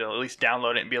option to at least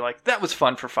download it and be like, that was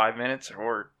fun for 5 minutes,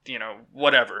 or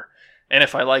whatever. And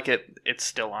if I like it, it's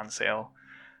still on sale.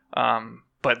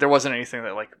 But there wasn't anything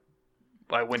that like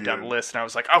I went down the list and I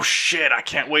was like, oh shit, I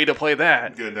can't wait to play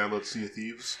that. You gonna download Sea of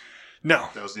Thieves? No.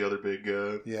 That was the other big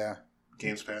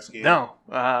Games Pass game. No.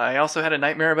 I also had a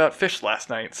nightmare about fish last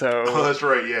night, so... Oh, that's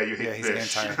right, yeah, you hate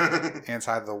fish. He's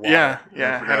anti the water.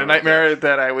 Yeah. I had a nightmare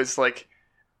that I was like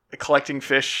collecting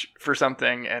fish for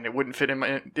something and it wouldn't fit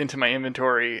into my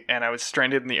inventory, and I was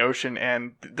stranded in the ocean,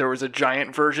 and there was a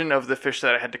giant version of the fish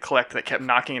that I had to collect that kept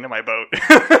knocking into my boat.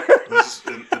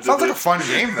 Sounds like a fun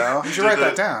game, though. You should write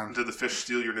that down. Did the fish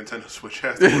steal your Nintendo Switch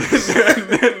afterwards?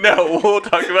 No, we'll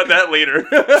talk about that later.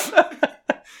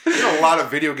 You had a lot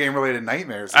of video game related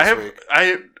nightmares this week.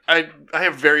 I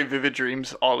have very vivid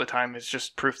dreams all the time. It's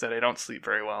just proof that I don't sleep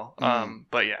very well.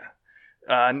 But yeah,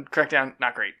 Crackdown,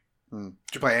 not great. Did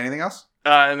you play anything else?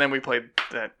 And then we played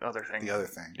that other thing. The other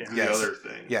thing. Yeah. The other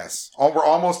thing. Yes. We're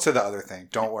almost to the other thing.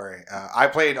 Don't worry. I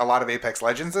played a lot of Apex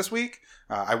Legends this week.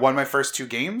 I won my first 2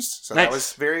 games, so nice. That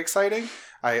was very exciting.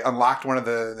 I unlocked one of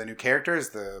the new characters,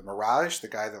 the Mirage, the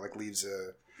guy that like leaves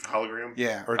a hologram.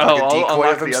 Yeah, or like a decoy I'll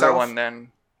unlock of himself. The other one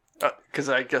then, because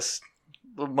I guess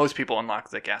most people unlock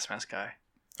the gas mask guy.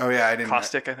 Oh yeah, I didn't.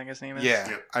 Caustic, I think his name is. Yeah,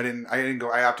 yep. I didn't go.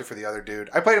 I opted for the other dude.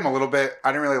 I played him a little bit.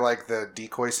 I didn't really like the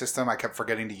decoy system. I kept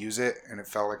forgetting to use it, and it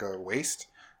felt like a waste.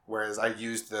 Whereas I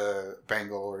used the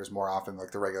Bangalores more often,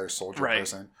 like the regular soldier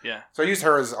person. Yeah. So I used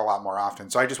hers a lot more often.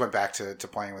 So I just went back to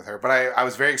playing with her. But I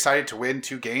was very excited to win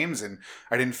 2 games, and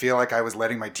I didn't feel like I was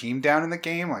letting my team down in the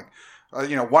game. Like,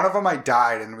 one of them I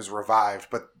died and was revived,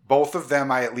 but both of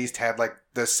them I at least had like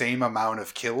the same amount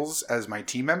of kills as my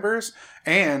team members.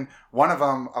 And one of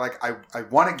them, like I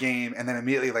won a game and then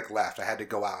immediately like left. I had to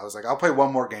go out. I was like, I'll play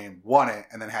one more game, won it,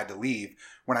 and then had to leave.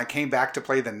 When I came back to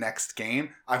play the next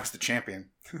game, I was the champion.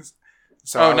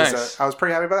 So nice. I was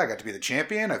pretty happy about that. I got to be the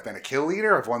champion. I've been a kill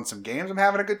leader. I've won some games. I'm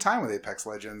having a good time with Apex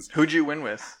Legends. Who'd you win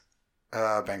with?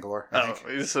 Bangalore. I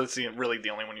think. So it's really the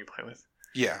only one you play with?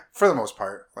 Yeah, for the most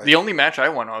part. Like, the only match I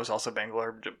won, I was also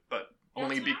Bangalore, but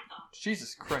only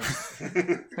Jesus Christ.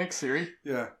 Thanks, Siri.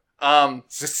 Yeah.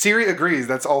 Siri agrees.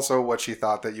 That's also what she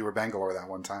thought, that you were Bangalore that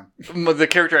one time. The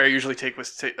character I usually take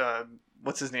was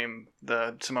what's his name,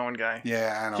 the Samoan guy.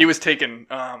 Yeah, I know. He was taken,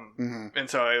 and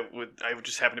so I would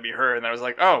just happen to be her, and I was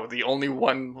like, oh, the only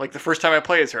one, like the first time I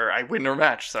play as her, I win her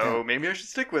match, so maybe I should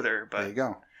stick with her. But there you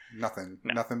go. Nothing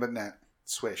but net.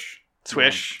 Swish.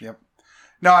 Yep.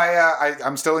 No,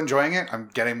 I'm still enjoying it.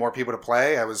 I'm getting more people to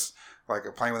play. I was like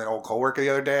playing with an old coworker the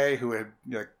other day who had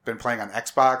been playing on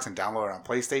Xbox and downloaded on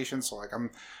PlayStation. So like I'm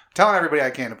telling everybody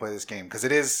I can to play this game because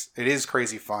it is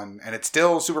crazy fun, and it's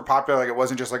still super popular. Like it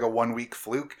wasn't just like a 1 week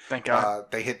fluke. Thank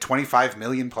God. They hit 25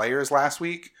 million players last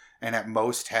week, and at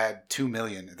most had 2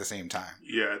 million at the same time.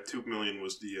 Yeah, 2 million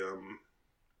was the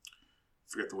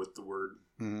forget what the word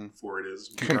for it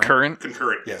is. Concurrent.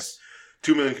 Yes.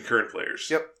 2 million concurrent players.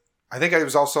 Yep. I think it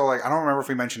was also like, I don't remember if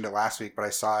we mentioned it last week, but I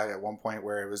saw it at one point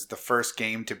where it was the first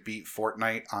game to beat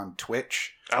Fortnite on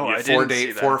Twitch. Oh, I didn't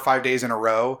see that. 4 or 5 days in a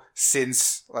row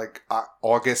since like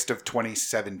August of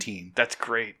 2017. That's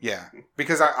great. Yeah.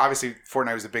 Because obviously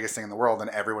Fortnite was the biggest thing in the world and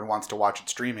everyone wants to watch it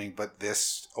streaming, but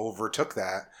this overtook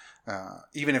that,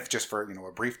 even if just for,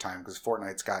 a brief time, because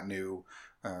Fortnite's got new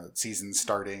seasons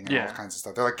starting and all kinds of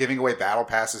stuff. They're like giving away battle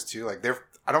passes too. Like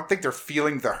I don't think they're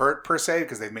feeling the hurt per se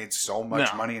because they've made so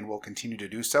much money and will continue to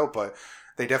do so, but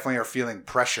they definitely are feeling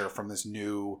pressure from this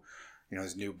new,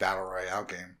 his new battle royale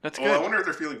game. That's good. Well, I wonder if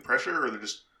they're feeling pressure or they're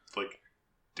just like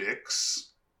dicks.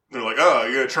 They're like, oh,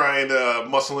 you're going to try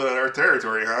and muscle in on our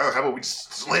territory, huh? How about we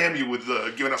just slam you with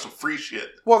giving us some free shit?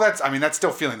 Well, that's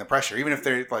still feeling the pressure. Even if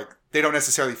they're like, they don't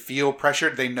necessarily feel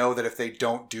pressured, they know that if they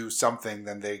don't do something,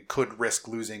 then they could risk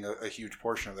losing a huge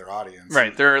portion of their audience.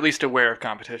 Right. They're at least aware of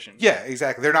competition. Yeah,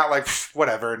 exactly. They're not like,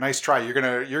 whatever, nice try.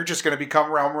 You're just gonna become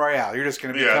Realm Royale. You're just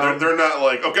gonna become... Yeah, they're not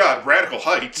like, oh god, radical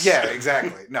heights. Yeah,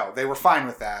 exactly. No, they were fine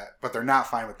with that, but they're not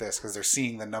fine with this because they're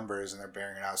seeing the numbers and they're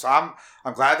bearing it out. So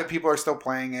I'm glad that people are still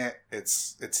playing it.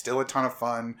 It's still a ton of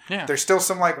fun. Yeah. There's still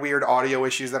some like weird audio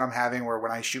issues that I'm having where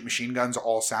when I shoot machine guns,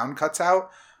 all sound cuts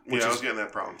out. Yeah, I was getting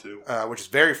that problem too. Which is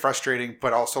very frustrating,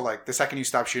 but also like the second you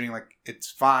stop shooting, like it's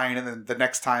fine, and then the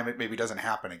next time it maybe doesn't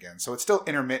happen again. So it's still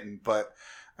intermittent, but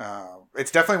it's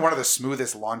definitely one of the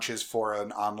smoothest launches for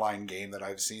an online game that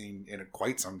I've seen in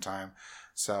quite some time.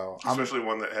 So especially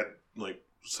one that had like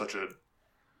such a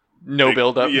no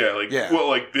build up. Yeah,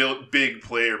 big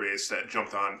player base that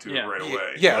jumped onto it right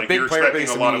away. Yeah, like, big you're player expecting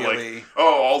base a lot of immediately. like,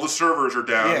 oh, all the servers are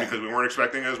down because we weren't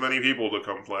expecting as many people to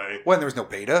come play. When there was no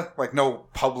beta, like no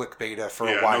public beta for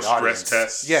a wide no audience. stress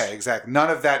tests. Yeah, exactly. None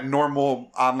of that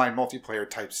normal online multiplayer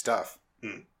type stuff.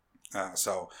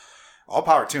 So all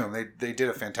power to them. They did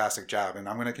a fantastic job, and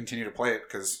I'm going to continue to play it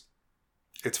because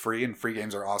it's free and free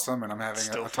games are awesome, and I'm having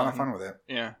a ton of fun with it.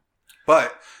 Yeah.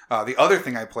 But the other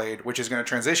thing I played, which is going to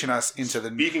transition us into the...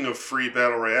 Speaking of free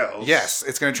battle royales. Yes,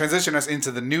 it's going to transition us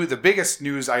into the biggest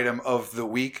news item of the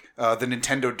week, the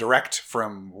Nintendo Direct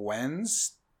from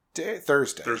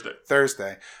Thursday.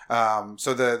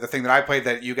 So the thing that I played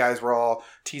that you guys were all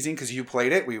teasing because you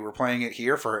played it, we were playing it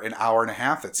here for an hour and a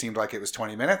half. That seemed like it was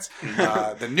 20 minutes.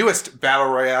 The newest battle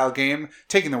royale game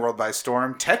taking the world by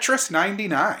storm, Tetris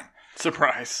 99.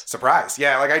 Surprise.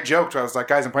 Yeah, like I joked. I was like,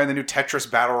 guys, I'm playing the new Tetris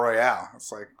Battle Royale.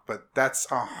 It's like, but that's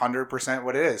 100%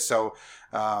 what it is. So,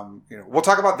 we'll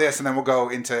talk about this and then we'll go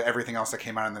into everything else that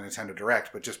came out in the Nintendo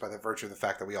Direct. But just by the virtue of the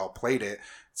fact that we all played it, it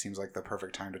seems like the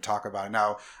perfect time to talk about it.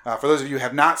 Now, for those of you who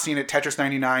have not seen it, Tetris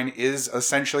 99 is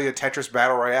essentially a Tetris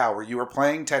Battle Royale where you are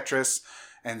playing Tetris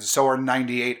and so are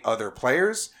 98 other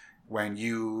players.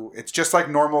 It's just like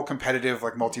normal competitive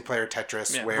like multiplayer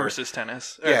Tetris where versus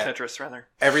tennis or Tetris rather.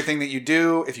 Everything that you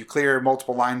do, if you clear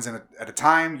multiple lines at a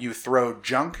time, you throw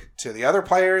junk to the other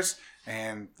players,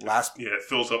 and it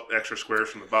fills up extra squares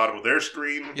from the bottom of their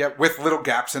screen. Yep, with little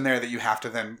gaps in there that you have to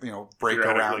then break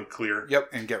around, clear. Yep,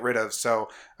 and get rid of. So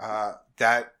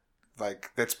that's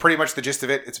pretty much the gist of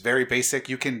it. It's very basic.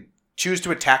 You can choose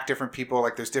to attack different people.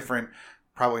 Like there's different,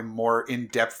 probably more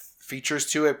in-depth features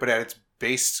to it, but at its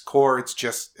base core, it's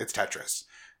Tetris,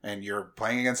 and you're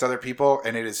playing against other people,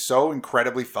 and it is so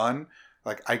incredibly fun.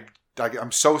 Like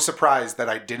I'm so surprised that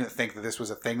I didn't think that this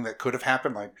was a thing that could have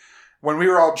happened. Like when we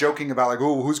were all joking about like,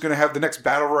 oh, who's going to have the next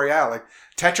battle royale? Like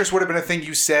Tetris would have been a thing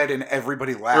you said, and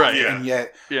everybody laughed. Right, yeah. And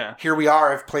yet, here we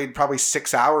are. I've played probably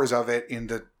 6 hours of it in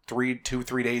the 3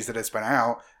 days that it's been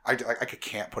out. I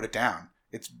can't put it down.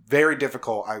 It's very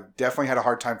difficult. I definitely had a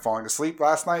hard time falling asleep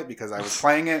last night because I was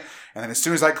playing it, and then as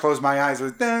soon as I closed my eyes, it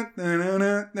was and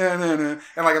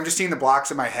like I'm just seeing the blocks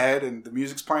in my head, and the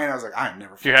music's playing. I was like, I'm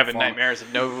never. You're having nightmares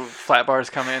of no flat bars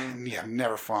come in. Yeah, I'm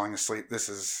never falling asleep. This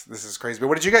is crazy. But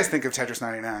what did you guys think of Tetris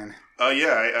 99?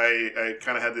 I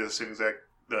kind of had the same exact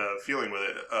feeling with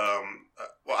it.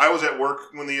 Well, I was at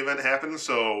work when the event happened,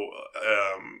 so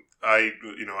I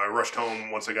rushed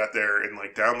home once I got there and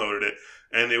like downloaded it.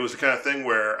 And it was the kind of thing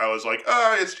where I was like,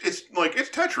 it's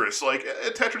Tetris. Like,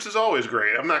 Tetris is always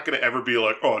great. I'm not going to ever be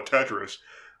like, oh, Tetris.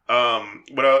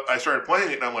 But I started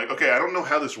playing it, and I'm like, okay, I don't know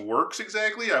how this works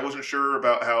exactly. I wasn't sure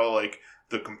about how, like,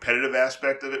 the competitive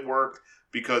aspect of it worked,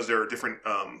 because there are different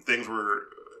things where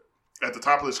at the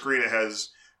top of the screen it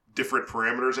has different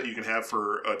parameters that you can have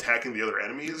for attacking the other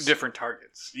enemies. Different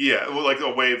targets. Yeah, well, like a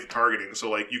way of targeting. So,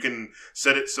 like, you can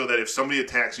set it so that if somebody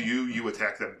attacks you, you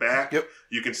attack them back. Yep.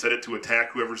 You can set it to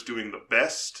attack whoever's doing the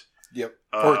best. Yep.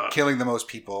 Or killing the most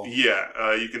people.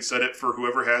 Yeah. You can set it for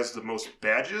whoever has the most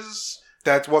badges.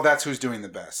 That's who's doing the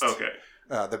best. Okay.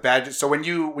 The badges. So when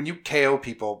you KO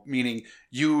people, meaning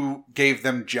you gave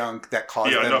them junk that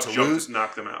caused them to lose,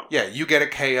 knock them out. Yeah, you get a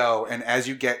KO, and as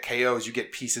you get KOs, you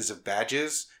get pieces of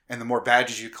badges. And the more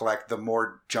badges you collect, the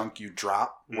more junk you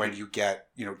drop when you get,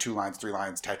 2 lines, 3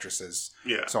 lines, Tetrises,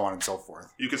 so on and so forth.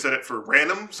 You can set it for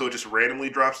random, so it just randomly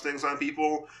drops things on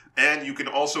people. And you can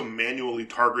also manually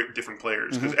target different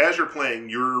players. Because as you're playing,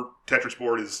 your Tetris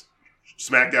board is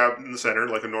smacked out in the center,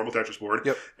 like a normal Tetris board.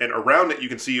 Yep. And around it, you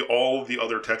can see all of the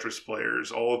other Tetris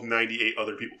players, all of 98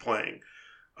 other people playing.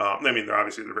 I mean,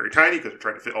 they're very tiny because they're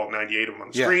trying to fit all 98 of them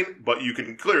on the screen, but you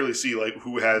can clearly see like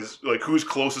who's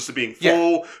closest to being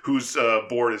full, whose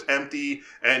board is empty,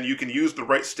 and you can use the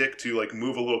right stick to like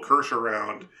move a little cursor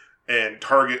around and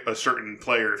target a certain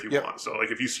player if you want. So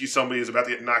like if you see somebody is about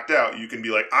to get knocked out, you can be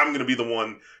like, I'm going to be the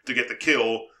one to get the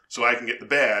kill so I can get the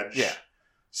badge. Yeah.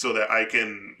 So that I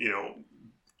can,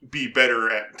 be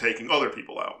better at taking other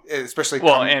people out. Especially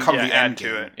come the end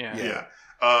to it. Yeah.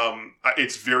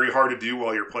 It's very hard to do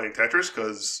while you're playing Tetris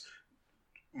because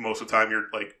most of the time you're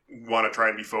like want to try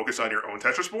and be focused on your own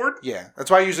Tetris board. Yeah,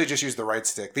 that's why I usually just use the right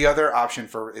stick. The other option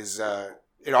is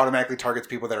it automatically targets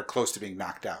people that are close to being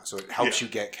knocked out, so it helps you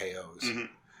get KOs. Mm-hmm.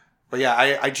 But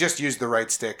yeah, I just use the right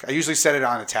stick. I usually set it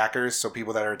on attackers, so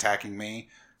people that are attacking me.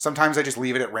 Sometimes I just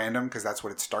leave it at random because that's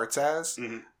what it starts as.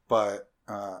 Mm-hmm. But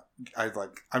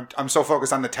I'm so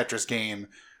focused on the Tetris game.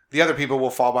 The other people will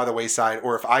fall by the wayside,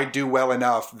 or if I do well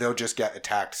enough, they'll just get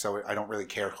attacked, so I don't really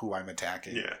care who I'm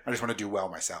attacking. Yeah. I just want to do well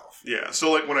myself. Yeah,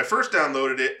 so like when I first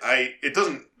downloaded it,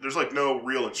 there's like no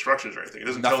real instructions or anything. It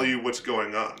doesn't tell you what's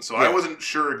going on. So I wasn't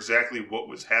sure exactly what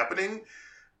was happening.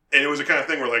 And it was the kind of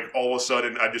thing where like all of a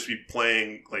sudden I'd just be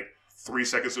playing like 3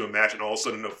 seconds of a match and all of a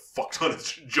sudden a fuck ton of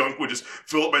junk would just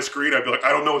fill up my screen. I'd be like, I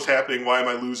don't know what's happening. Why am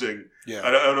I losing? Yeah.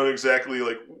 I don't know exactly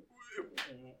like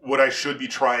what I should be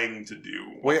trying to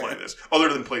do while playing this,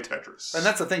 other than play Tetris. And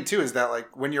that's the thing, too, is that,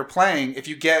 like, when you're playing, if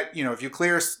you get, if you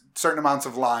clear certain amounts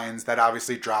of lines, that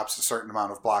obviously drops a certain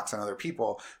amount of blocks on other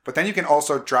people. But then you can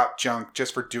also drop junk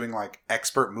just for doing, like,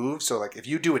 expert moves. So, like, if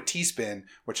you do a T-spin,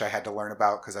 which I had to learn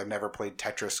about because I've never played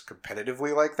Tetris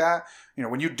competitively like that,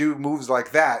 when you do moves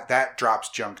like that, that drops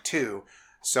junk, too.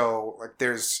 So, like,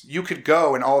 you could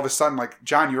go and all of a sudden, like,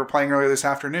 John, you were playing earlier this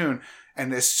afternoon,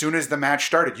 and as soon as the match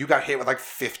started, you got hit with like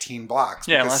 15 blocks.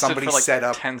 Yeah, because somebody for like set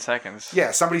up 10 seconds.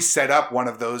 Yeah, somebody set up one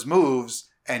of those moves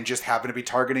and just happened to be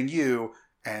targeting you.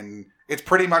 And it's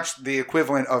pretty much the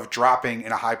equivalent of dropping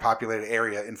in a high populated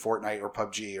area in Fortnite or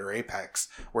PUBG or Apex,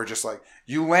 where just like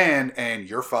you land and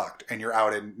you're fucked and you're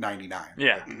out in 99.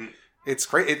 Yeah, like, it's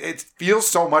great. It feels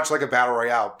so much like a battle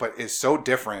royale, but is so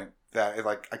different that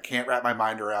I can't wrap my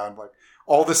mind around like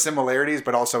all the similarities,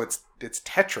 but also it's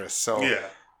Tetris. So yeah.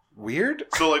 Weird.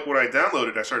 So, like, when I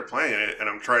downloaded, I started playing it, and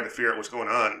I'm trying to figure out what's going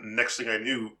on. Next thing I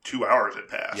knew, 2 hours had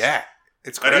passed. Yeah,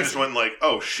 it's crazy. And I just went like,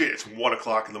 "Oh shit, it's 1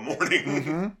 o'clock in the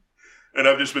morning," and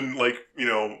I've just been like, in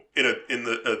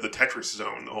the Tetris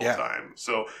zone the whole time.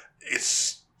 So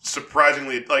it's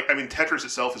surprisingly Tetris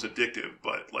itself is addictive,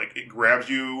 but like it grabs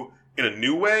you in a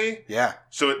new way. Yeah.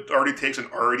 So it already takes an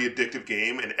already addictive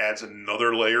game and adds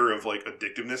another layer of like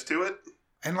addictiveness to it.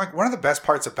 And like one of the best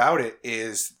parts about it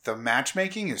is the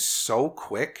matchmaking is so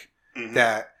quick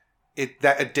that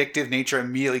that addictive nature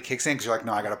immediately kicks in because you're like,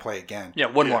 no, I got to play again. Yeah,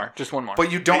 just one more.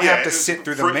 But you don't have to sit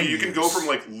through the menus. You can go from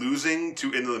like losing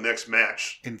to into the next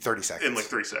match in 30 seconds. In like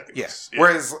 30 seconds. Yes. Yeah.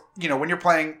 Whereas, when you're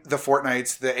playing the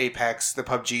Fortnites, the Apex, the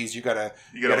PUBGs, you gotta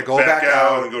go back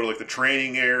out and go to like the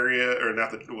training area, or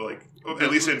not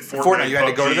at least in Fortnite you had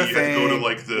to go to the thing, you had to go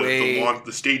to like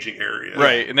the staging area,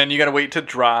 right? And then you got to wait to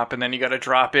drop, and then you got to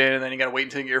drop in, and then you got to wait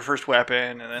until you get your first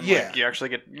weapon, and then you actually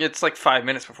get. It's like 5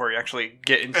 minutes before you actually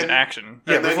get into action.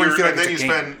 Yeah, before you feel like it's a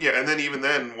game. And then even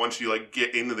then, once you like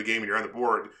get into the game and you're on the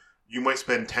board, you might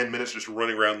spend 10 minutes just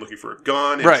running around looking for a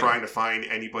gun and trying to find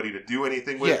anybody to do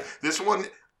anything with. Yeah. This one,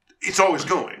 it's always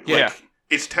going. Yeah,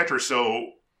 it's Tetris, so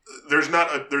there's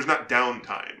not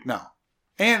downtime. No.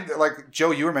 And like Joe,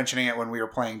 you were mentioning it when we were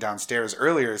playing downstairs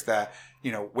earlier, is that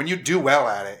when you do well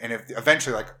at it, and if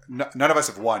eventually like none of us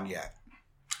have won yet,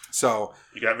 so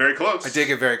you got very close. I did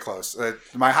get very close.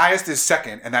 My highest is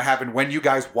second, and that happened when you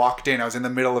guys walked in. I was in the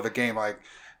middle of a game, like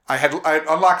I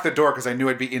unlocked the door because I knew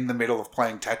I'd be in the middle of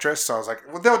playing Tetris. So I was like,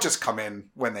 well, they'll just come in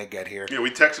when they get here. Yeah, we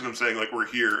texted them saying like we're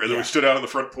here, and then we stood out on the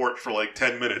front porch for like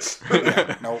 10 minutes.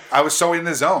 No, I was so in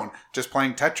the zone just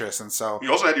playing Tetris, and so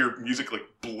you also had your music like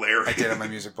blaring. I did have my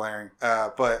music blaring,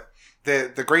 but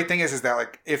the great thing is that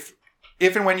like if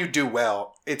and when you do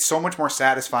well, it's so much more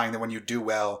satisfying than when you do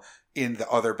well in the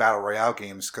other battle royale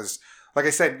games. Because like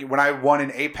I said, when I won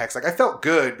in Apex, like I felt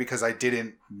good because I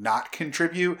didn't not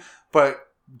contribute, but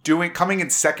coming in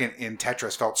second in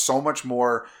Tetris felt so much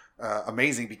more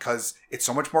amazing because it's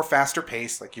so much more faster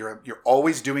paced. Like you're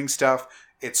always doing stuff.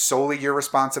 It's solely your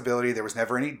responsibility. There was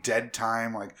never any dead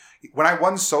time. Like when I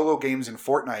won solo games in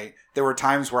Fortnite, there were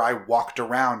times where I walked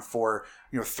around for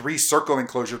 3 circle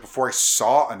enclosures before I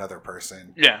saw another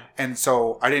person. Yeah. And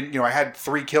so I didn't, I had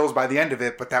 3 kills by the end of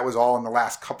it, but that was all in the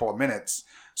last couple of minutes.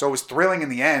 So it was thrilling in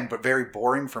the end, but very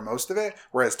boring for most of it.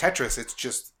 Whereas Tetris,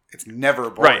 It's never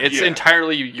boring. Right. It's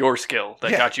entirely your skill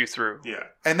that got you through. Yeah.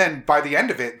 And then by the end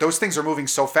of it, those things are moving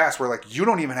so fast where like you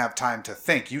don't even have time to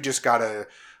think. You just gotta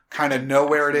kind of know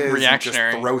where it is and just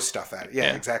throw stuff at it.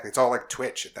 Yeah, exactly. It's all like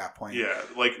Twitch at that point. Yeah,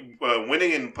 like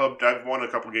winning in PUBG. I've won a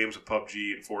couple games of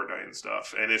PUBG and Fortnite and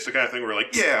stuff, and it's the kind of thing where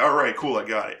like, yeah, all right, cool, I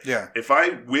got it. Yeah. If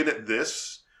I win at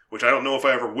this, which I don't know if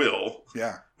I ever will.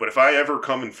 Yeah. But if I ever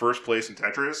come in first place in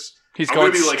Tetris, he's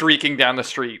going streaking down the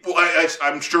street. Well,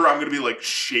 I'm sure I'm going to be like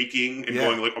shaking and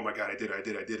going like, oh my god, I did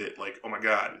it. Like, oh my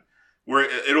god. Where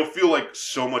it'll feel like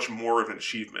so much more of an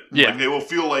achievement. Yeah. Like, it will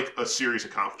feel like a serious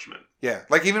accomplishment. Yeah.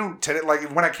 Like even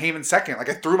like when I came in second, like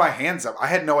I threw my hands up. I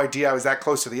had no idea I was that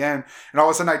close to the end. And all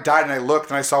of a sudden I died and I looked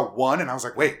and I saw 1 and I was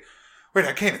like, wait,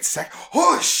 I came in second.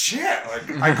 Holy shit.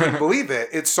 Like I couldn't believe it.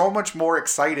 It's so much more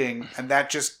exciting and that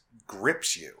just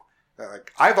grips you.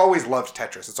 Like I've always loved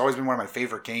Tetris. It's always been one of my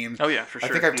favorite games. Oh yeah, for sure.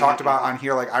 I think I've talked about on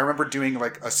here, like I remember doing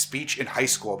like a speech in high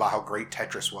school about how great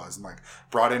Tetris was and like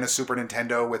brought in a Super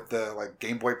Nintendo with the like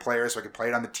Game Boy player so I could play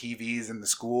it on the TVs in the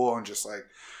school and just like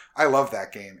I love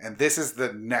that game. And this is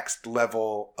the next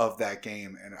level of that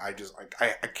game and I just like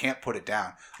I can't put it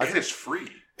down. And it's free.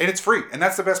 And it's free. And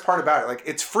that's the best part about it. Like,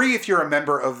 it's free if you're a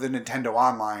member of the Nintendo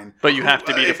Online. But you have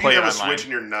to be to play online. If you have a Switch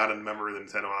and you're not a member of the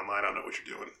Nintendo Online, I don't know what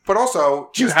you're doing. But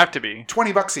also, you have to be.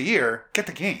 $20 a year, get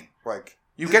the game. Like,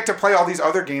 you get to play all these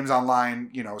other games online,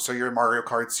 you know, so your Mario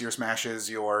Karts, your Smashes,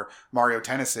 your Mario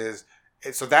Tennises.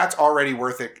 So that's already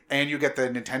worth it. And you get the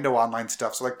Nintendo Online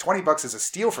stuff. So, like, $20 is a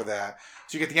steal for that.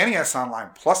 So you get the NES Online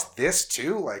plus this,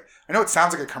 too. Like, I know it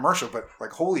sounds like a commercial, but,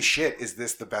 like, holy shit, is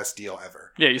this the best deal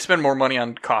ever? Yeah, you spend more money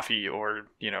on coffee or,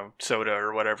 you know, soda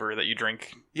or whatever that you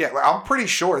drink. Yeah, like, I'm pretty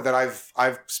sure that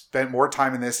I've spent more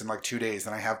time in this in, like, 2 days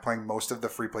than I have playing most of the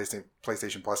free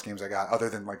PlayStation Plus games I got, other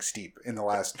than, like, Steep in the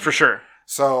last For sure.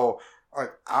 So,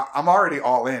 like, I'm already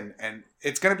all in, and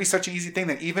it's going to be such an easy thing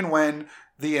that even when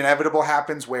the inevitable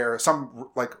happens where some,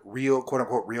 like, real,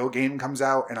 quote-unquote, real game comes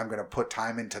out and I'm going to put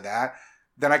time into that,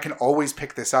 then I can always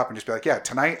pick this up and just be like, yeah,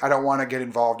 tonight I don't want to get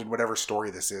involved in whatever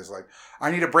story this is. Like, I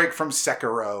need a break from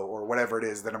Sekiro or whatever it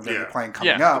is that I'm going to be playing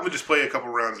coming up. I'm going to just play a couple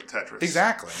rounds of Tetris.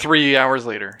 Exactly. 3 hours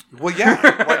later. Well,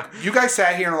 yeah. Like, you guys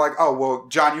sat here and were like, oh, well,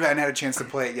 John, you hadn't had a chance to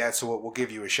play it yet, so we'll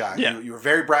give you a shot. Yeah. You were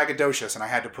very braggadocious, and I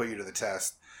had to put you to the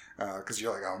test because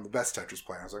you're like, oh, I'm the best Tetris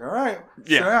player. I was like, all right,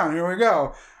 sit down, here we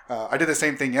go. I did the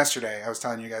same thing yesterday. I was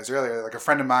telling you guys earlier, like a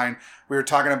friend of mine, we were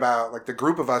talking about, like the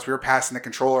group of us, we were passing the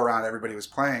controller around, everybody was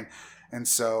playing. And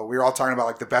so we were all talking about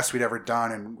like the best we'd ever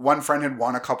done. And one friend had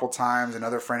won a couple times.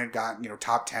 Another friend had gotten,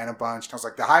 top 10 a bunch. And I was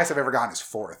like, the highest I've ever gotten is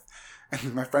 4th.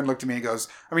 And my friend looked at me and goes,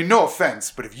 I mean, no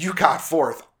offense, but if you got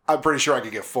 4th, I'm pretty sure I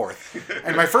could get 4th.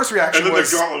 And my first reaction and then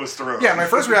was... the gauntlet was thrown. Yeah, my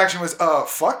first reaction was,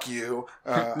 fuck you.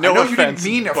 No I know offense, you didn't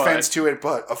mean but... offense to it,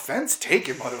 but offense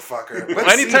taken, motherfucker.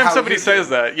 Anytime somebody says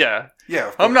that, yeah.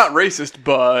 I'm not racist,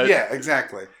 but... Yeah,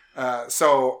 exactly.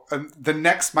 So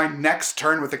my next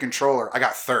turn with the controller, I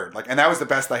got 3rd. Like, and that was the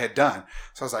best I had done.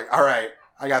 So I was like, all right,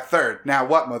 I got 3rd. Now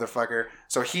what, motherfucker?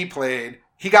 So he played...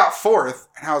 He got 4th,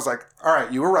 and I was like, all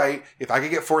right, you were right. If I could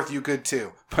get 4th, you could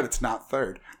too. But it's not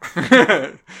 3rd.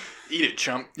 Eat it,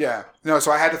 chump. Yeah. No,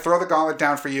 so I had to throw the gauntlet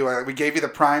down for you. We gave you the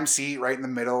prime seat right in the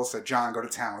middle. Said, John, go to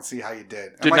town. Let's see how you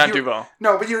did. Did not do well.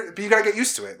 No, but you got to get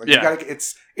used to it. Like, you gotta get,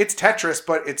 it's Tetris,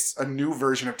 but it's a new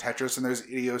version of Tetris, and there's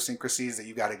idiosyncrasies that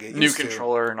you got to get used to. New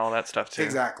controller and all that stuff, too.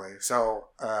 Exactly. So,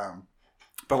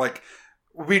 but like...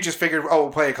 We just figured, we'll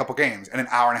play a couple games, and an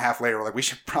hour and a half later, we're like, we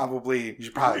should probably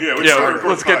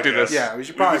let's get through this. Yeah, we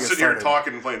should probably get sitting here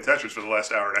talking and playing Tetris for the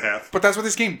last hour and a half. But that's what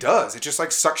this game does. It just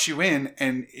like sucks you in,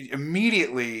 and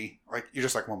immediately, like you're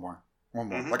just like one more.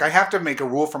 Mm-hmm. Like I have to make a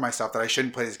rule for myself that I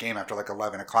shouldn't play this game after like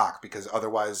 11 o'clock because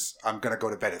otherwise I'm gonna go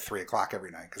to bed at 3 o'clock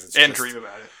every night because it's dream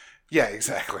about it. Yeah,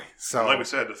 exactly. So, and like we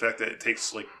said, the fact that it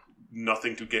takes like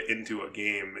nothing to get into a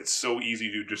game, it's so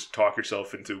easy to just talk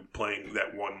yourself into playing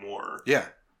that one more. Yeah.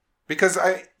 Because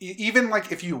even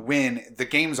like if you win, the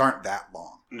games aren't that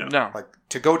long. No. Like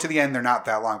to go to the end, they're not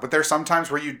that long. But there's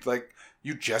sometimes where you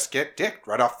just get dicked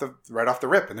right off the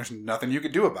rip, and there's nothing you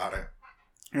can do about it.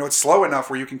 It's slow enough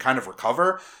where you can kind of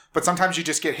recover, but sometimes you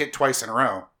just get hit twice in a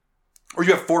row, or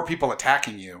you have 4 people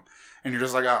attacking you, and you're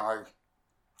just like, all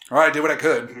right, I did what I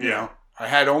could. Yeah. I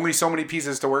had only so many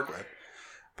pieces to work with.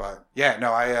 But yeah,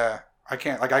 no, I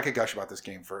can't. Like I could gush about this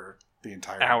game for the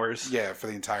entire hours. Yeah, for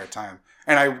the entire time.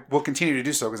 And I will continue to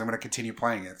do so because I'm going to continue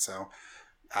playing it. So,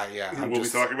 we'll be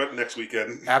talking about it next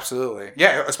weekend. Absolutely.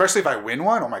 Yeah, especially if I win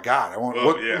one. Oh, my God.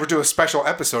 We'll do a special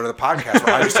episode of the podcast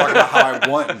where I just talk about how I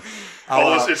won.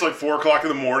 It's like 4 o'clock in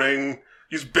the morning.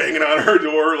 He's banging on our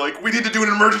door like, we need to do an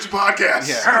emergency podcast.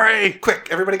 Yeah. Hurry! Quick,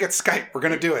 everybody get Skype. We're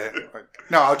going to do it. Like,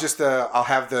 no, I'll just, I'll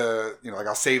have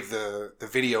I'll save the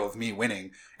video of me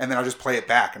winning, and then I'll just play it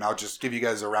back, and I'll just give you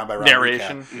guys a round-by-round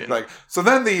narration. recap. Like, so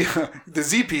then the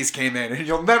Z piece came in, and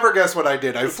you'll never guess what I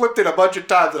did. I flipped it a bunch of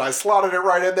times, and I slotted it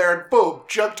right in there, and boom,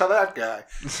 jumped to that guy.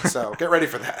 So get ready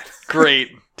for that.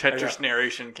 Great. Tetris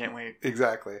narration. Can't wait.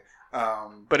 Exactly.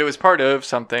 But it was part of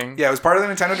something. Yeah, it was part of the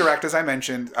Nintendo Direct, as I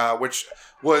mentioned, which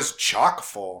was chock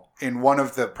full in one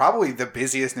of probably the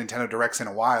busiest Nintendo Directs in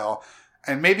a while.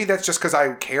 And maybe that's just because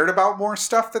I cared about more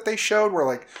stuff that they showed, where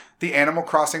like the Animal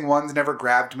Crossing ones never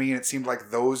grabbed me, and it seemed like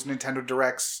those Nintendo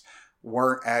Directs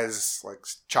weren't as like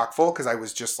chock full because I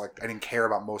was just like, I didn't care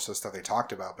about most of the stuff they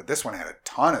talked about. But this one had a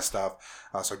ton of stuff.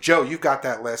 So Joe, you've got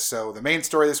that list. So the main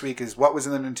story this week is what was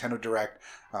in the Nintendo Direct.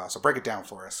 So break it down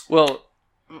for us. Well,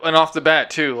 and off the bat,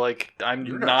 too, like, I'm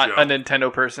You're not not a Joe.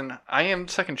 Nintendo person. I am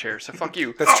second chair, so fuck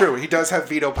you. That's true. He does have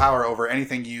veto power over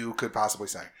anything you could possibly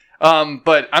say.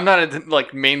 But I'm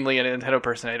not, mainly a Nintendo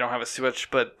person. I don't have a Switch,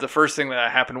 but the first thing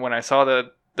that happened when I saw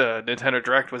the Nintendo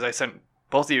Direct was I sent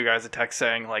both of you guys a text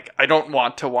saying, like, I don't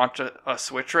want to watch a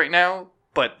Switch right now,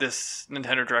 but this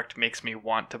Nintendo Direct makes me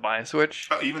want to buy a Switch.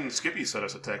 Even Skippy sent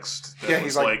us a text. That Yeah,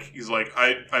 was he's like,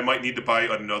 I might need to buy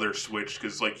another Switch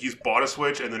because like he's bought a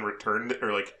Switch and then returned it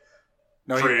or like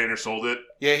traded in or sold it.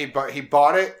 Yeah, he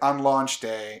bought it on launch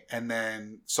day and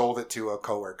then sold it to a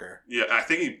coworker. Yeah, I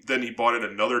think he bought it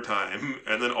another time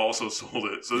and then also sold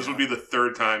it. So this would be the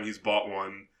third time he's bought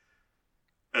one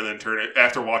and then turn it.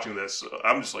 After watching this,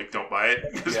 I'm just like, don't buy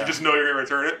it because you just know you're gonna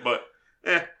return it. But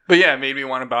But yeah, it made me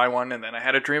want to buy one, and then I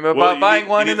had a dream about buying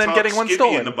one and then getting one Skippy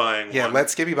stolen. into buying Yeah, one. let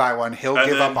Skippy buy one. He'll And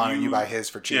give then up on it and you buy his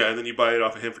for cheap. Yeah, and then you buy it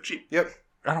off of him for cheap. Yep.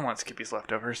 I don't want Skippy's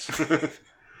leftovers.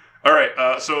 All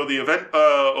right, so the event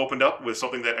opened up with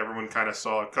something that everyone kind of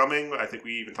saw coming. I think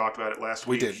we even talked about it last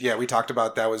week. We did. Yeah, we talked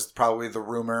about that was probably the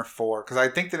rumor for... Because I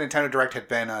think the Nintendo Direct had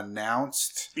been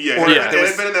announced. Yeah, Or it there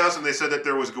had been announced, and they said that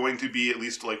there was going to be at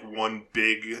least like one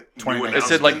big new 2019. It announcement.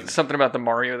 said like something about the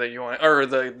Mario that you want, or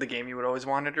the game you would always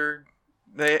wanted, or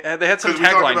they had some 'Cause we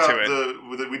talked tagline about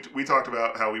to it. we talked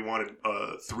about how we wanted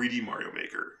 3D Mario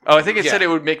Maker. Oh, I think it Yeah. said it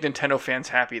would make Nintendo fans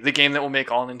happy. The game that will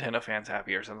make all Nintendo fans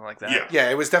happy, or something like that. Yeah. Yeah,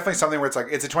 it was definitely something where it's like,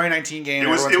 it's a 2019 game. It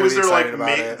was everyone's their gonna be like excited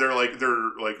about it.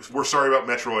 they're like we're sorry about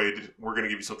Metroid. We're going to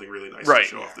give you something really nice Right. to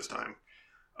show off this time.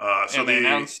 So And they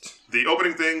announced the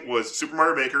opening thing was Super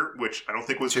Mario Maker, which I don't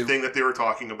think was the 2. thing that they were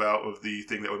talking about of the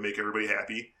thing that would make everybody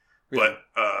happy. Yeah.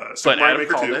 But Super but Mario Adam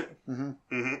Maker called 2. it.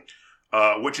 Mm-hmm.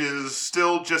 Which is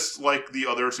still just like the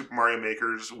other Super Mario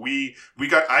Makers.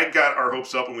 I got our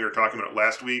hopes up when we were talking about it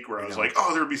last week, where I was like,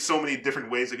 oh, there would be so many different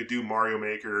ways they could do Mario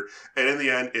Maker, and in the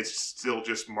end, it's still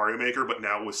just Mario Maker, but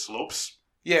now with slopes.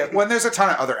 Yeah, when there's a ton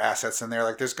of other assets in there,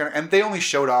 like and they only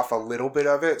showed off a little bit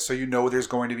of it, so you know there's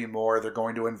going to be more. They're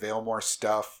going to unveil more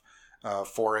stuff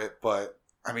for it, but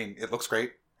I mean, it looks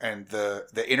great, and the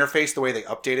interface, the way they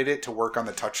updated it to work on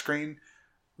the touchscreen,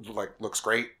 like looks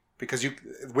great. Because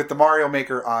with the Mario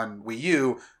Maker on Wii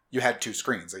U, you had 2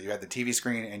 screens. Like you had the TV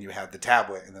screen and you had the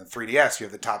tablet. And then 3DS, you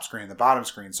have the top screen and the bottom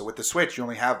screen. So with the Switch, you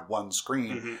only have 1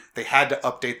 screen. Mm-hmm. They had to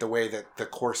update the way that the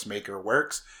Course Maker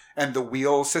works. And the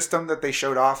wheel system that they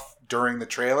showed off during the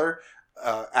trailer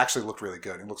actually looked really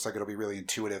good. It looks like it'll be really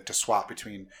intuitive to swap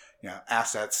between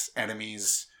assets,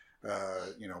 enemies,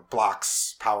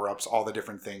 blocks, power-ups, all the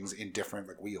different things in different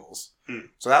wheels.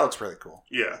 So that looks really cool.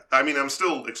 Yeah, I mean, I'm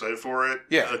still excited for it.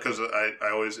 Yeah. Because I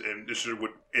always am interested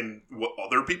in what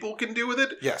other people can do with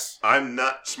it. Yes. I'm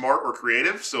not smart or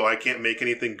creative, so I can't make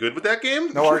anything good with that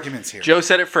game. No arguments here. Joe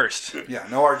said it first. Yeah,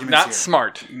 no arguments Not here.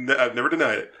 smart. I've never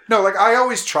denied it. No, I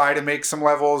always try to make some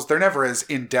levels. They're never as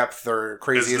in-depth or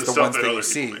crazy It's as the the stuff ones that that other you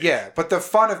see. people make. Yeah, but the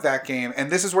fun of that game, and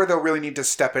this is where they'll really need to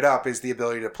step it up, is the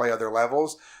ability to play other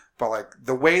levels. But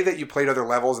the way that you played other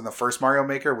levels in the first Mario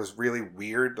Maker was really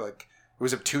weird. It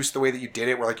was obtuse the way that you did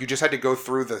it, where you just had to go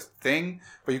through the thing,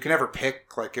 but you can never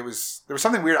pick. There was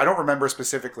something weird. I don't remember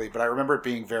specifically, but I remember it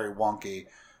being very wonky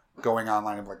going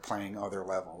online and playing other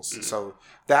levels. So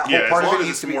that whole part of it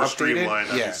needs to be more updated.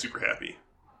 streamlined, I'd Yeah, be super happy.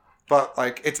 but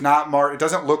it's not It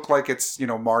doesn't look like it's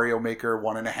Mario Maker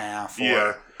 1.5.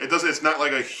 Yeah, it doesn't. It's not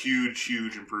like a huge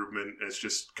improvement. It's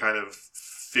just kind of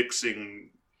fixing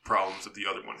problems that the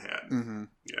other one had. Mm-hmm.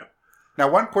 Yeah. Now,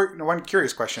 one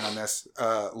curious question on this: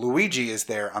 Luigi is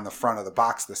there on the front of the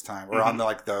box this time, or on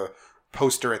the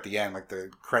poster at the end,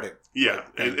 the credit. Yeah,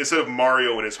 instead of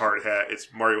Mario in his hard hat, it's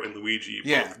Mario and Luigi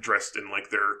both dressed in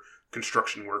their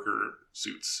construction worker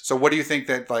suits. So, what do you think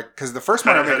that because the first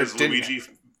Kind Mario of had Maker his didn't?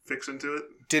 Luigi fix into it.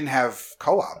 Didn't have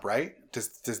co-op, right?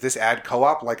 Does this add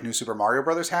co-op like New Super Mario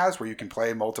Brothers has, where you can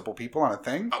play multiple people on a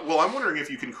thing? Well, I'm wondering if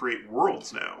you can create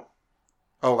worlds now.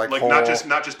 Oh, like not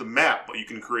just the map, but you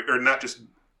can create, or not just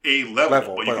a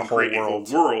level but you can create a whole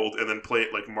world and then play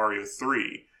it like Mario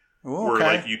 3, where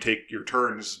like you take your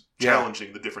turns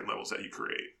challenging the different levels that you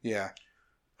create. Yeah.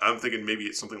 I'm thinking maybe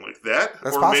it's something like that.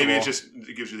 That's or possible. maybe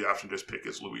it gives you the option to just pick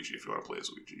as Luigi if you want to play as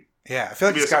Luigi. Yeah, I feel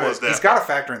like he's got to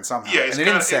factor in somehow. Yeah, and they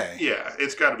didn't say. Yeah,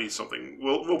 it's got to be something.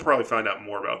 We'll probably find out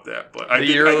more about that. But I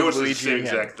noticed the same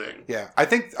exact thing. Yeah, I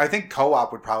think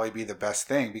co-op would probably be the best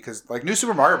thing because like New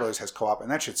Super Mario Bros. Has co-op and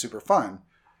that shit's super fun.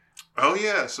 Oh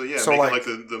yeah, so make like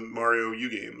the Mario U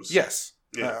games. Yes.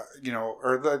 Yeah.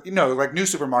 Like New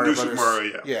Super Mario Brothers. New Super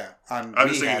Mario, yeah. Yeah. I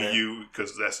was thinking the U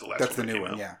because that's the last one. That's the new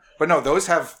one, yeah. But no, those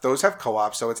have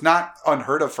co-op, so it's not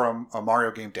unheard of from a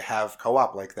Mario game to have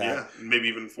co-op like that. Yeah, maybe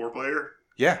even 4-player.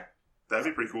 Yeah. That'd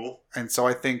be pretty cool. And so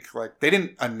I think like they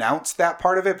didn't announce that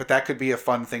part of it, but that could be a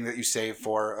fun thing that you save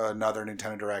for another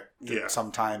Nintendo Direct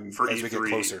sometime for as E3. we get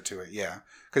closer to it. Yeah.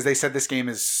 Because they said this game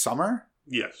is summer?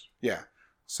 Yes. Yeah.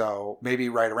 So maybe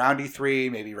right around E3,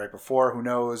 maybe right before, who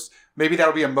knows? Maybe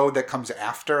that'll be a mode that comes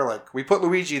after. Like, we put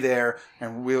Luigi there,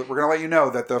 and we're going to let you know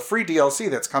that the free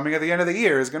DLC that's coming at the end of the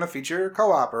year is going to feature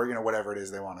co-op or, whatever it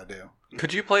is they want to do.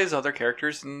 Could you play as other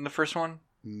characters in the first one?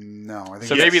 No. I think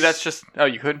so maybe that's just... Oh,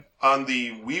 you could? On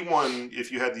the Wii one,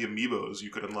 if you had the amiibos,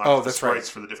 you could unlock the sprites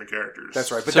for the different characters. That's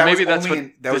right. But so maybe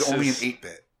that was only an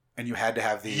 8-bit. And you had to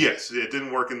have the... Yes, it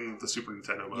didn't work in the Super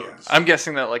Nintendo mode. Yeah. I'm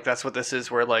guessing that like that's what this is,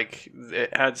 where like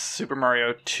it has Super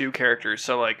Mario 2 characters,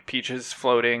 so like Peach is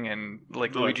floating and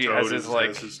like Luigi has his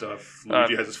stuff.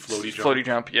 Luigi has his floaty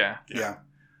jump. Yeah.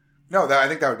 No, I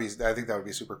think that would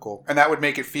be super cool, and that would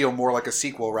make it feel more like a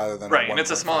sequel rather than right. And it's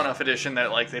a small enough edition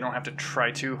that like they don't have to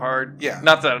try too hard. Yeah.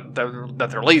 Not that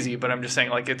they're lazy, but I'm just saying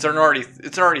like it's already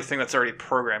thing that's already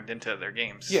programmed into their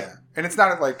games. Yeah, and it's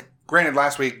not like. Granted,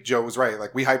 last week Joe was right.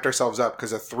 Like we hyped ourselves up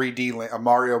because a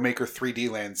Mario Maker 3D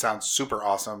land sounds super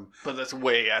awesome. But that's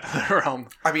way out of the realm.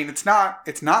 I mean, it's not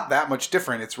that much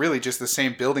different. It's really just the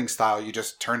same building style. You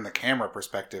just turn the camera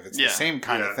perspective. It's the same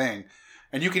kind of thing.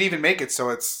 And you can even make it so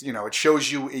it's it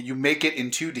shows you make it in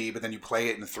 2D, but then you play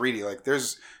it in 3D. Like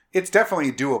it's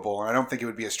definitely doable, and I don't think it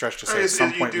would be a stretch to say at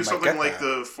some point you do something like that.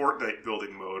 the Fortnite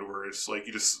building mode, where it's like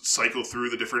you just cycle through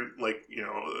the different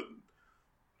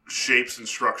shapes and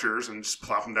structures and just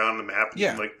plop them down on the map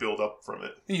and like build up from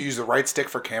it. You use the right stick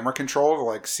for camera control to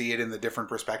like see it in the different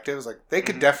perspectives. Like they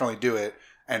could definitely do it,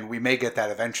 and we may get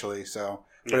that eventually. So,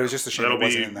 but it was just a shame. That'll it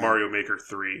wasn't be in that. Mario Maker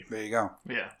 3. There you go.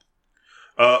 Yeah.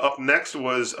 Up next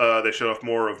was they showed off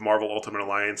more of Marvel Ultimate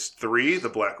Alliance 3: The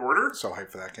Black Order. So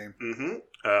hyped for that game. Mm-hmm.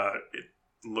 It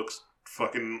looks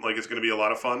fucking like it's going to be a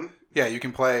lot of fun. Yeah, you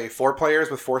can play 4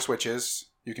 players with 4 switches.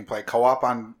 You can play co-op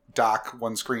on dock,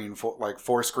 one screen,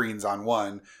 4 screens on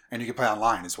one, and you can play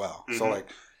online as well. Mm-hmm. So like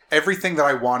everything that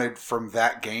I wanted from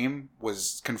that game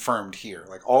was confirmed here.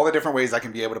 Like all the different ways I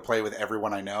can be able to play with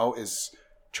everyone I know is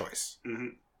choice.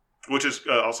 Mm-hmm. Which is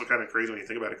also kind of crazy when you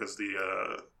think about it, because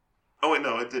the oh wait,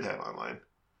 no, it did have online.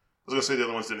 I was gonna say the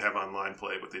other ones didn't have online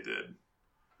play, but they did.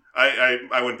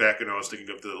 I went back and I was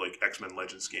thinking of the like X-Men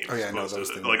Legends games. Oh yeah, no,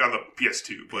 like on the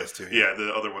PS2. But PS2, yeah,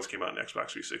 the other ones came out on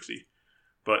Xbox 360.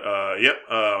 But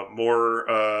more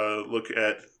look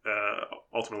at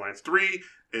Ultimate Alliance 3.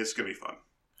 It's gonna be fun.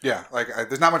 Yeah, like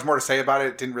there's not much more to say about it.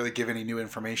 It didn't really give any new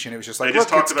information. It was just like, they just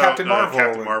talked about Captain Marvel.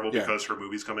 Captain Marvel because her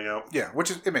movie's coming out. Yeah,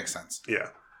 it makes sense. Yeah.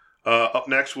 Up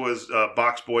next was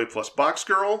Box Boy plus Box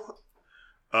Girl.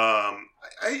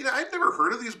 I'd never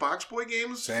heard of these Box Boy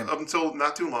games up until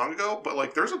not too long ago, but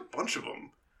like there's a bunch of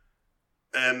them,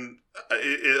 and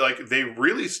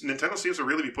Nintendo seems to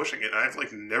really be pushing it. And I've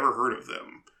like never heard of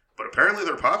them, but apparently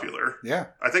they're popular. Yeah,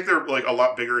 I think they're like a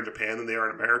lot bigger in Japan than they are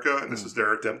in America, and this is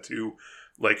their attempt to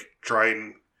like try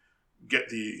and get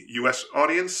the U.S.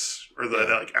 audience or the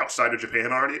like outside of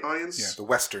Japan audience. Yeah, the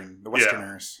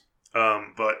Westerners.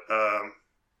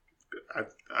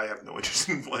 I have no interest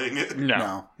in playing it.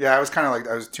 No. Yeah, I was kind of like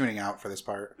I was tuning out for this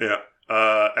part. Yeah.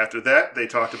 After that, they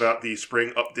talked about the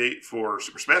spring update for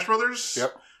Super Smash Brothers.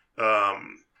 Yep.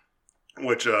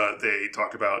 Which they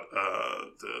talked about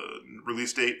the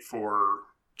release date for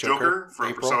Joker from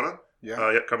April. Persona.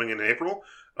 Yeah. Coming in April,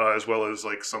 as well as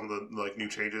like some of the like new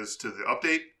changes to the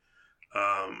update.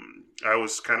 I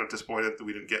was kind of disappointed that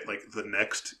we didn't get like the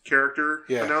next character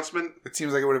announcement. It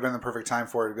seems like it would have been the perfect time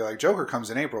for it to be like Joker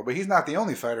comes in April, but he's not the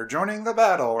only fighter joining the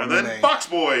battle. And then Box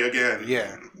Boy again.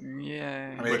 Yeah.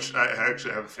 Yeah. I mean, which I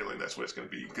actually have a feeling that's what it's going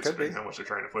to be, considering how much they're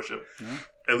trying to push it. Mm-hmm.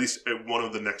 At least one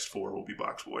of the next 4 will be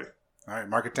Box Boy. All right,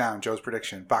 mark it down. Joe's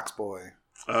prediction: Box Boy.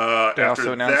 They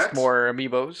also announced more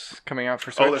amiibos coming out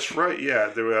for Switch. Oh, that's right.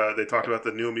 Yeah, they talked about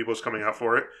the new amiibos coming out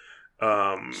for it.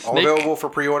 All available for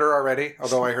pre-order already.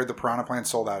 Although I heard the Piranha Plant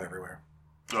sold out everywhere.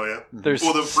 Oh yeah. There's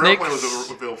the Piranha Plant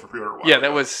was available for pre-order. Yeah,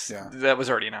 that was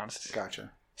already announced.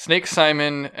 Gotcha. Snake,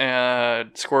 Simon,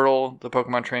 Squirtle, the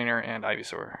Pokemon Trainer, and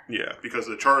Ivysaur. Yeah, because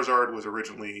the Charizard was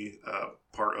originally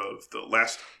part of the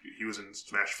last. He was in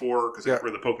Smash 4 because they were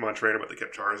the Pokemon Trainer, but they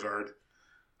kept Charizard.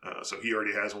 So he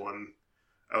already has one.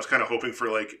 I was kind of hoping for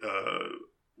like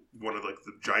one of like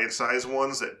the giant size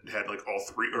ones that had like all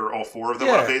three or all four of them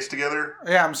on a base together.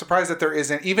 Yeah, I'm surprised that there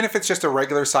isn't, even if it's just a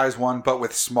regular size one, but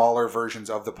with smaller versions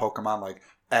of the Pokemon, like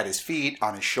at his feet,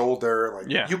 on his shoulder.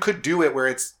 Like you could do it where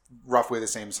it's roughly the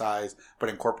same size, but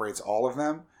incorporates all of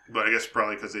them. But I guess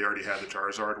probably because they already had the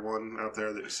Charizard one out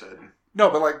there, they just said. No,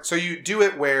 but like, so you do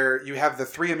it where you have the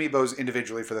 3 amiibos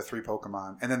individually for the 3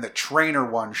 Pokemon, and then the trainer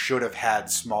one should have had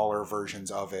smaller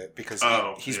versions of it because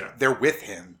they're with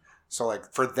him. So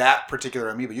like for that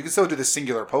particular amiibo, you can still do the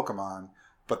singular Pokemon,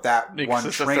 but that one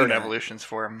trainer third evolutions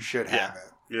for him should have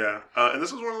it. Yeah, and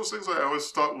this is one of those things I always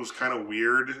thought was kind of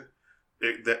weird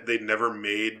that they never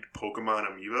made Pokemon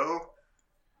amiibo.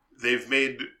 They've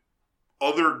made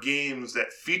other games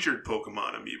that featured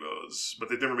Pokemon amiibos, but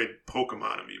they've never made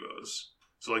Pokemon amiibos.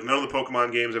 So, like, none of the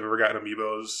Pokemon games have ever gotten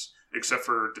amiibos, except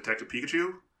for Detective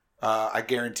Pikachu. I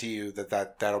guarantee you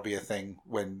that'll be a thing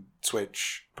when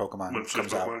Switch Pokemon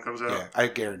comes out. Yeah, I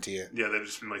guarantee it. Yeah, they've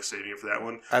just been, like, saving it for that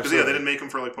one. Absolutely. Because, they didn't make them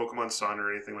for, like, Pokemon Sun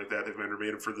or anything like that. They've never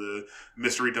made them for the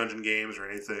Mystery Dungeon games or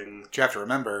anything. But you have to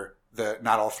remember that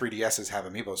not all 3DSs have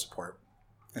amiibo support.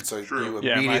 And so you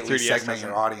immediately segment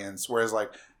your audience, whereas,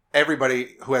 like,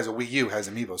 everybody who has a Wii U has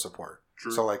amiibo support.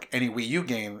 True. So, like, any Wii U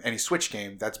game, any Switch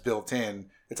game that's built in,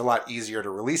 it's a lot easier to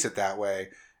release it that way.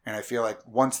 And I feel like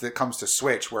once it comes to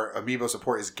Switch, where amiibo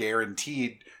support is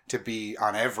guaranteed to be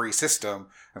on every system,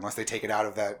 unless they take it out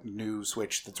of that new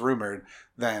Switch that's rumored,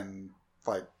 then,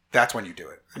 like, that's when you do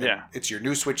it. And it's your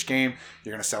new Switch game.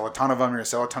 You're going to sell a ton of them. You're going to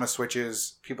sell a ton of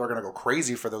Switches. People are going to go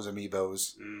crazy for those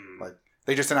amiibos. Like,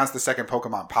 they just announced the second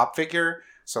Pokemon Pop figure.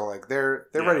 So, like, they're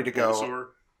ready to go. Bulbasaur.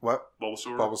 What?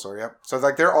 Bulbasaur, yep. So,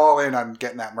 like, they're all in on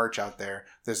getting that merch out there.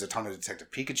 There's a ton of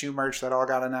Detective Pikachu merch that all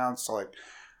got announced. So, like,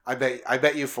 I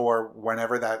bet you for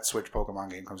whenever that Switch Pokemon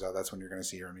game comes out, that's when you're going to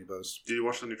see your amiibos. Did you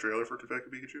watch the new trailer for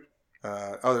Detective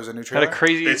Pikachu? There's a new trailer? Had a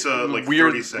crazy, it's like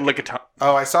weird 30-second. Lickitung.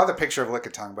 Oh, I saw the picture of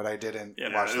Lickitung, but I didn't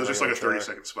watch it was just like a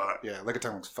 30-second spot. Yeah,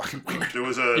 Lickitung looks fucking weird. There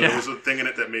was a thing in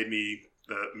it that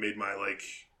made my, like...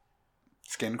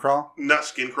 Skin crawl? Not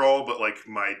skin crawl, but, like,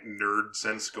 my nerd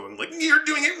sense going, like, you're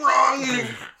doing it wrong!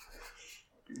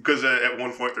 Because at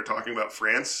one point they're talking about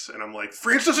France, and I'm like,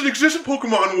 France doesn't exist in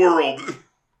Pokemon World!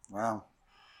 Wow.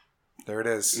 There it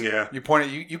is. Yeah. You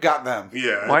pointed, you got them.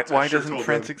 Yeah. Why doesn't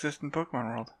France exist in Pokemon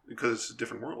World? Because it's a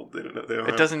different world.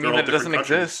 It doesn't mean that it doesn't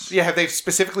exist. Yeah, have they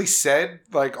specifically said,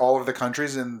 like, all of the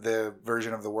countries in the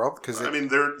version of the world? Because I mean,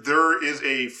 there is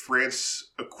a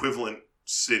France equivalent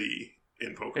city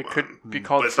in Pokemon. It could be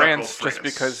called France just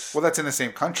because... Well, that's in the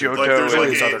same country. Like, there's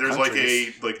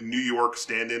a New York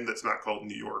stand-in that's not called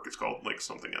New York. It's called, like,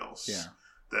 something else. Yeah.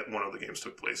 That one of the games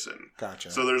took place in. Gotcha.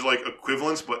 So there's, like,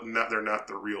 equivalents, but they're not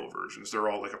the real versions. They're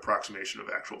all, like, approximation of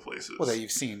actual places. Well, that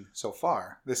you've seen so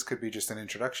far. This could be just an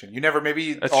introduction. You never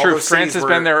maybe... That's true. France has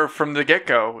been there from the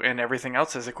get-go, and everything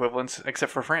else is equivalents,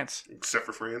 except for France. Except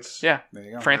for France? Yeah. There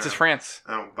you go. France is France.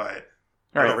 I don't buy it.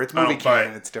 All right. It's movie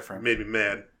canon. It's different. Made me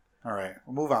mad. All right,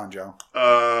 we'll move on, Joe.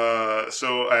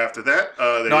 So after that,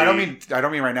 no, I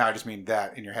don't mean right now. I just mean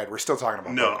that in your head. We're still talking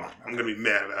about. No, Pokemon. I'm gonna be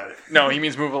mad about it. No, he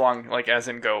means move along, like as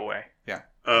in go away. Yeah.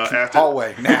 After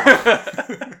hallway now.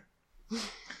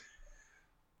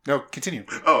 No, continue.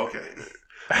 Oh, okay.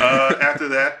 After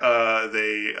that,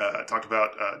 they talked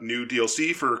about new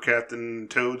DLC for Captain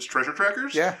Toad's Treasure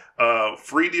Trackers. Yeah.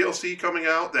 Free DLC coming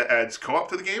out that adds co-op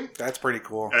to the game. That's pretty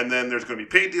cool. And then there's going to be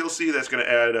paid DLC that's going to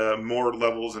add more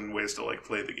levels and ways to like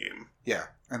play the game. Yeah,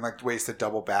 and like ways to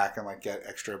double back and like get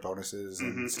extra bonuses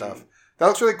and stuff. Mm-hmm. That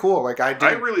looks really cool. Like I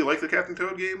really like the Captain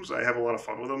Toad games. I have a lot of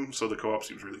fun with them, so the co-op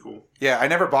seems really cool. Yeah, I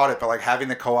never bought it, but like having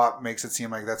the co-op makes it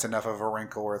seem like that's enough of a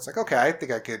wrinkle where it's like, okay, I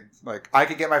think I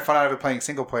could get my fun out of it playing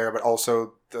single player, but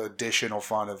also the additional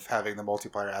fun of having the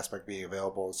multiplayer aspect being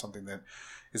available is something that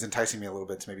is enticing me a little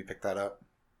bit to maybe pick that up.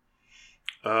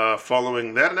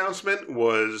 Following that announcement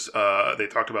was they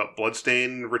talked about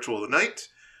Bloodstain Ritual of the Night.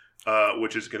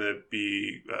 Which is going to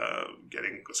be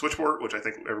getting a Switch port, which I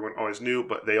think everyone always knew.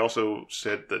 But they also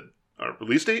said that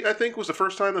release date, I think, was the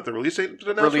first time that the release date was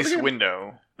announced. Release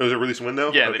window. It was a release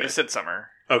window? Yeah, okay. They just said summer.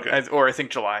 Okay. Or I think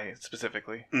July,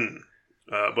 specifically.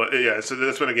 But yeah, so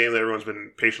that's been a game that everyone's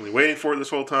been patiently waiting for this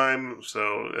whole time.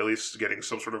 So at least getting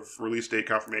some sort of release date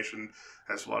confirmation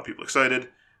has a lot of people excited.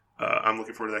 I'm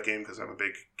looking forward to that game because I'm a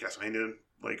big Castlevania,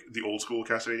 like the old school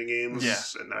Castlevania games. Yeah.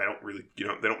 And I don't really,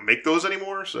 they don't make those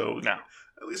anymore. So No.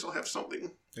 at least I'll have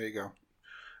something. There you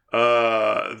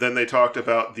go. Then they talked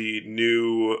about the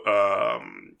new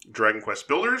Dragon Quest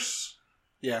builders.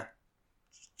 Yeah.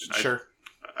 Sure.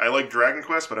 I like Dragon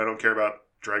Quest, but I don't care about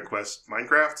Dragon Quest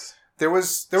Minecraft. There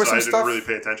was some I stuff. didn't really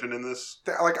pay attention in this.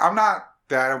 Like, I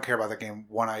don't care about the game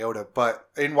one iota, but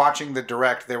in watching the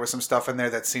direct, there was some stuff in there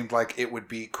that seemed like it would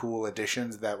be cool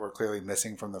additions that were clearly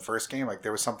missing from the first game. Like,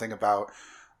 there was something about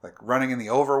like running in the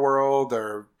overworld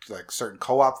or like certain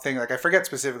co-op thing. Like, I forget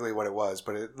specifically what it was,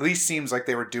 but it at least seems like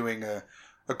they were doing a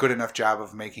good enough job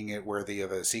of making it worthy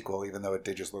of a sequel, even though it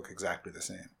did just look exactly the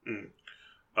same.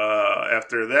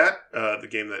 After that, the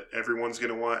game that everyone's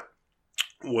going to want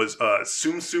was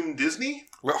Tsum Tsum Disney.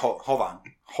 Hold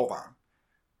on.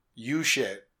 You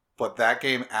shit, but that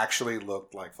game actually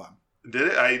looked like fun. Did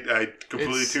it? I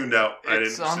completely tuned out. I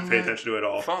didn't pay attention to it at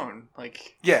all. Phone,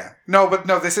 like yeah,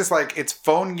 this is like it's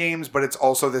phone games, but it's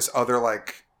also this other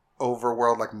like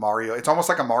overworld like Mario. It's almost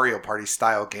like a Mario Party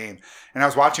style game. And I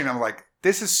was watching, I'm like,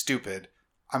 this is stupid.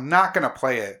 I'm not gonna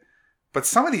play it. But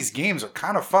some of these games are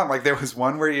kind of fun. Like there was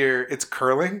one where it's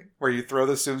curling, where you throw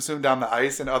the Tsum Tsum down the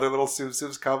ice, and other little Tsum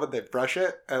Tsums come and they brush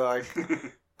it, and like.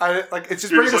 It's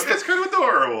just bringing it's kind of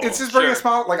adorable. It's just bringing a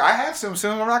smile. Like I have Tsum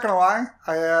Tsum. I'm not gonna lie.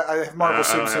 I have Marvel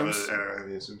Tsum Tsums. I don't have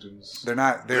any Tsum Tsums. They're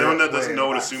not. Everyone that doesn't know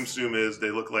what a Tsum Tsum is, they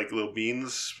look like little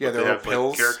beans. Yeah, they're they have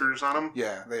pills. Like, characters on them.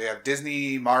 Yeah, they have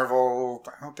Disney, Marvel.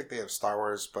 I don't think they have Star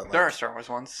Wars, but like, there are Star Wars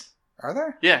ones. Are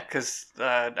there? Yeah, because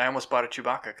I almost bought a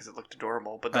Chewbacca because it looked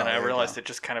adorable, but then I realized it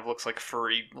just kind of looks like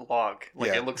furry log.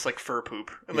 Like it looks like fur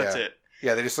poop, and that's it.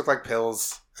 Yeah, they just look like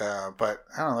pills. But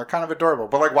I don't know, they're kind of adorable.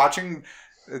 But like watching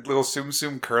little Tsum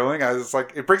Tsum curling, I was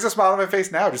like, it brings a smile on my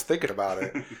face now just thinking about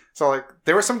it. So like,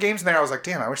 there were some games in there I was like,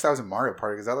 damn, I wish that was in Mario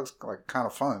Party because that looks like kind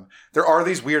of fun. There are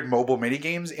these weird mobile mini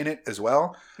games in it as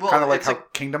well, kind of like how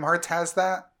Kingdom Hearts has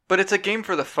that. But it's a game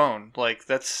for the phone. Like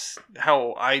that's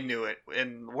how I knew it,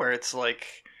 and where it's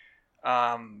like,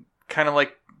 kind of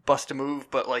like Bust a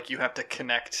Move, but like you have to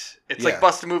connect. It's like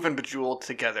Bust a Move and Bejeweled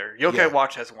together. Yokai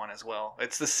Watch has one as well.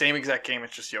 It's the same exact game.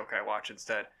 It's just Yokai Watch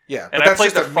instead. Yeah, and I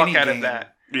played the fuck out of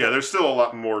that. Yeah, there's still a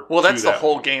lot more. Well, that's the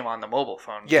whole game on the mobile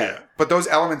phone. Yeah, but those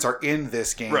elements are in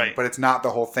this game, right? But it's not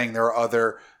the whole thing. There are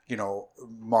other,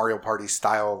 Mario Party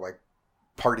style like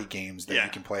party games that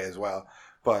you can play as well.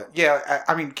 But yeah,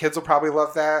 I mean, kids will probably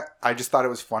love that. I just thought it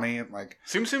was funny. Like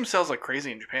Tsum Tsum sells like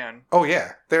crazy in Japan. Oh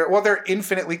yeah, they're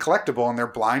infinitely collectible and they're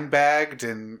blind bagged,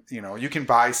 and you can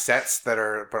buy sets that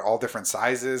are but all different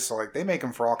sizes. So like they make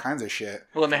them for all kinds of shit.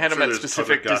 Well, and they had them at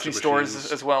specific Disney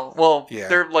stores as well. Well,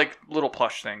 they're like little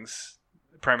plush things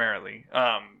primarily.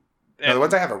 No, the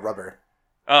ones I have are rubber.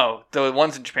 Oh, the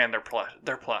ones in Japan, they're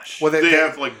plush. Well, they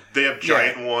have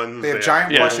giant ones. They have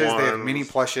giant plushes. They have mini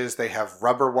plushes. They have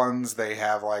rubber ones. They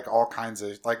have like all kinds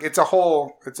of like it's a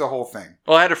whole thing.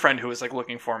 Well, I had a friend who was like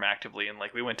looking for them actively, and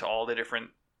like we went to all the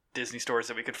different Disney stores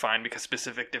that we could find because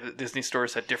specific Disney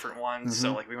stores had different ones. Mm-hmm.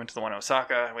 So like we went to the one in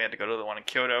Osaka, and we had to go to the one in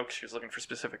Kyoto because she was looking for a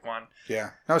specific one. Yeah.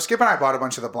 No, Skip and I bought a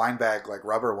bunch of the blind bag like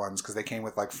rubber ones because they came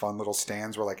with like fun little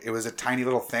stands where like it was a tiny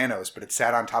little Thanos, but it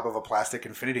sat on top of a plastic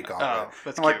Infinity Gauntlet. Oh,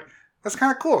 that's cute. Like, that's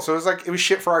kind of cool. So it was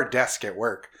shit for our desk at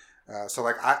work. So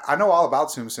like I know all about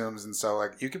Tsum Tsums, and so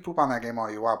like you can poop on that game all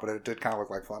you want, but it did kind of look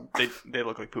like fun. They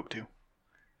look like poop too.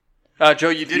 Joe,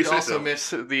 you did also miss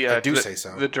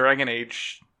the Dragon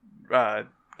Age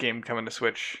game coming to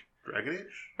Switch. Dragon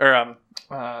Age? Or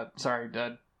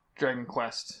Dragon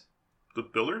Quest. The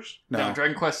Builders? No,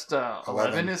 Dragon Quest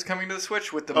 11 is coming to the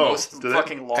Switch with the most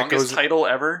fucking longest title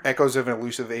ever. Echoes of an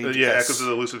Elusive Age. Echoes of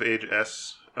the Elusive Age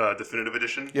S Definitive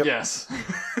Edition. Yep. Yes.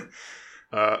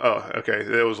 Okay.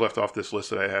 It was left off this list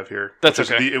that I have here. That's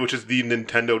okay. Which is the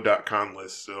Nintendo.com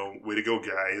list. So way to go,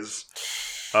 guys.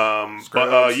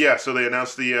 So they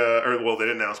announced they didn't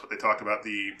announce, but they talked about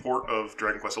the port of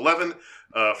Dragon Quest XI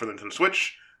for the Nintendo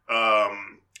Switch.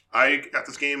 I got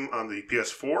this game on the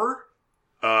PS4,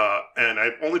 and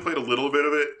I only played a little bit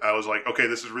of it. I was like, okay,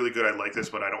 this is really good. I like this,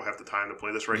 but I don't have the time to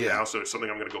play this right now, so it's something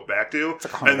I'm going to go back to.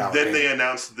 And then they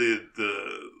announced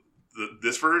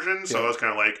this version, so I was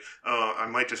kind of like, I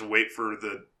might just wait for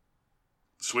the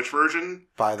Switch version.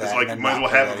 Buy that. Because might as well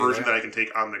have a version that I can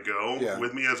take on the go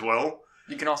with me as well.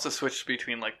 You can also switch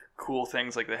between like cool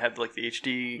things, like they had like the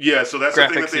HD. Yeah, so that's graphics,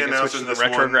 the thing that they announced in this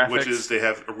one, graphics. which is they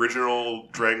have original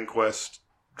Dragon Quest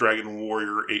Dragon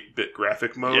Warrior 8-bit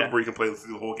graphic mode where you can play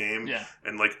through the whole game,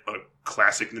 and like a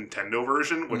classic Nintendo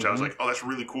version, which I was like, oh, that's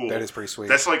really cool. That is pretty sweet.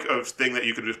 That's like a thing that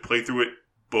you could just play through it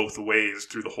both ways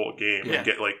through the whole game and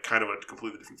get like kind of a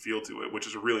completely different feel to it, which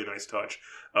is a really nice touch.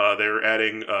 They're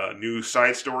adding new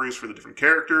side stories for the different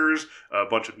characters, a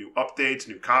bunch of new updates,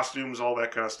 new costumes, all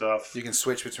that kind of stuff. You can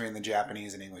switch between the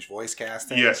Japanese and English voice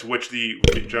casting. Yes, which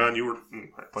John, you were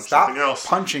Stop something else.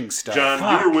 Punching stuff.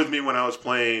 John, you were with me when I was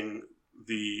playing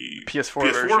the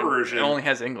PS4 version. It only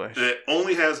has English. It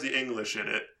only has the English in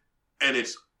it, and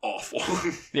it's awful.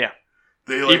 Yeah.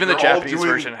 Even the Japanese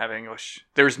version have English.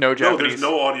 There's no Japanese. No, there's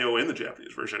no audio in the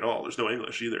Japanese version at all. There's no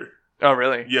English either. Oh,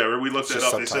 really? Yeah, we looked that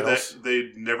up. They said that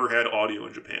they never had audio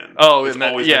in Japan. Oh, and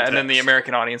then the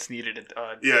American audience needed it.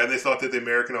 Yeah, and they thought that the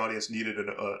American audience needed an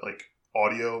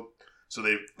audio, so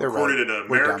they recorded an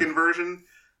American version,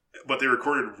 but they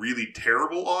recorded really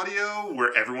terrible audio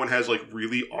where everyone has like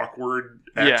really awkward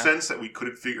accents that we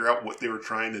couldn't figure out what they were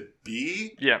trying to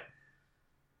be. Yeah.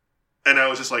 And I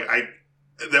was just like,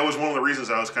 that was one of the reasons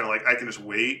I was kind of like, I can just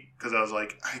wait, because I was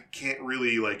like, I can't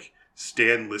really like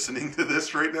stand listening to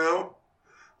this right now.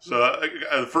 So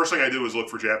the first thing I did was look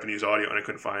for Japanese audio, and I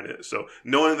couldn't find it. So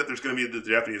knowing that there's going to be the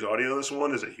Japanese audio in this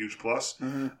one is a huge plus.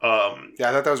 Mm-hmm. Yeah,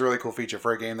 I thought that was a really cool feature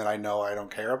for a game that I know I don't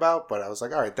care about, but I was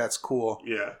like, all right, that's cool.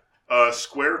 Yeah.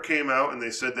 Square came out and they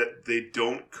said that they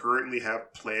don't currently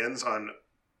have plans on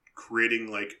creating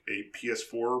like a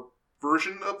PS4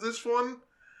 version of this one.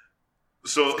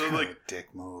 So like a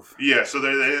dick move. Yeah, so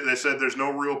they said there's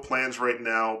no real plans right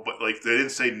now, but like they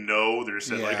didn't say no. They just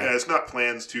said like it's not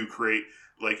plans to create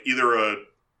like either a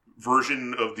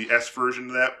version of the S version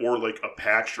of that, or like a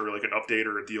patch or like an update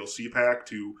or a DLC pack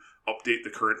to update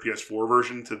the current PS4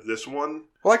 version to this one.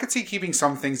 Well, I could see keeping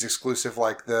some things exclusive,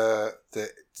 like the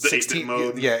 16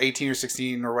 mode. 18 or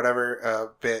 16 or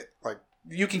whatever bit. Like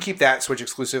you can keep that Switch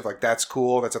exclusive. Like that's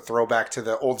cool. That's a throwback to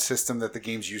the old system that the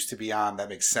games used to be on. That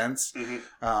makes sense.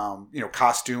 Mm-hmm.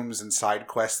 Costumes and side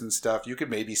quests and stuff you could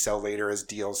maybe sell later as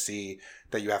DLC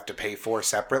that you have to pay for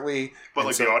separately. But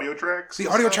like the audio tracks? The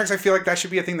audio tracks, I feel like that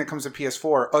should be a thing that comes to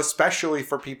PS4, especially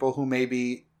for people who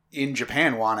maybe in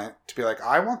Japan want it to be like,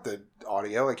 I want the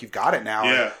audio. Like you've got it now.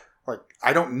 Yeah. Like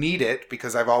I don't need it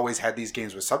because I've always had these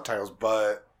games with subtitles,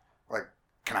 but like,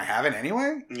 can I have it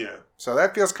anyway? Yeah. So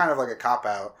that feels kind of like a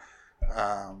cop-out.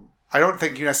 I don't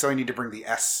think you necessarily need to bring the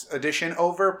S edition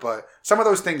over, but some of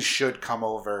those things should come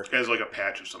over. As like a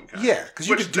patch of some kind. Yeah, because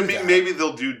you could do that. Maybe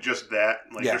they'll do just that.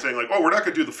 Like they're saying like, oh, we're not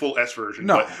going to do the full S version,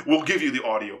 but we'll give you the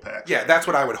audio pack. Yeah, that's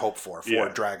what I would hope for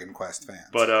Dragon Quest fans.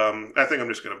 But I think I'm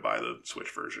just going to buy the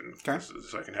Switch version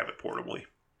so I can have it portably.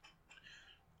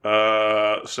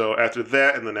 So after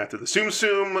that, and then after the Tsum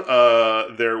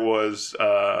Tsum, there was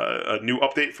a new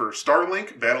update for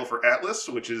Starlink Battle for Atlas,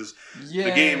 which is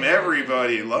the game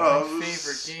everybody loves. My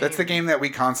favorite game. That's the game that we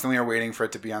constantly are waiting for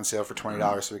it to be on sale for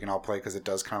 $20 so we can all play, because it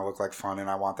does kind of look like fun, and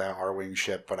I want that R-Wing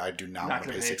ship, but I do not want to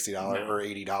pay $60 or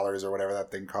 $80 or whatever that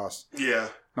thing costs. Yeah.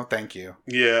 No, thank you.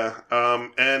 Yeah,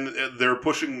 and they're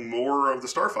pushing more of the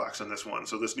Star Fox in this one.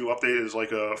 So this new update is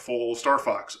like a full Star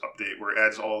Fox update where it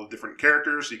adds all the different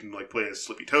characters. So you can like play as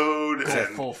Slippy Toad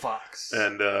and full fox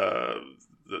and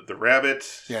the rabbit.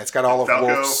 Yeah, it's got all of Falco.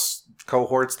 Wolf's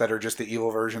cohorts that are just the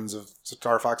evil versions of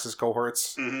Star Fox's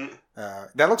cohorts. Mm-hmm.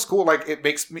 That looks cool. Like it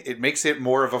makes it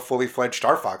more of a fully fledged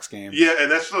Star Fox game. Yeah, and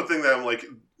that's the thing that I'm like,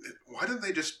 why didn't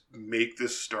they just make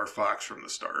this Star Fox from the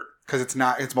start? Because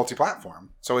it's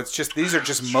multi-platform. So it's just, these are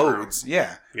just modes. True.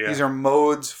 Yeah. These are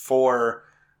modes for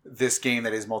this game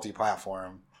that is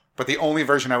multi-platform. But the only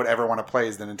version I would ever want to play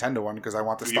is the Nintendo one, because I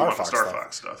want the Star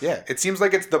Fox stuff. Yeah. It seems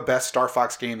like it's the best Star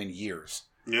Fox game in years.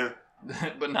 Yeah.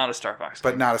 But not a Star Fox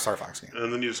game. But not a Star Fox game.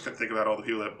 And then you just think about all the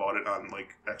people that bought it on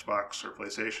like Xbox or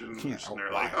PlayStation. Yeah, and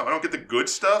they're like, oh, I don't get the good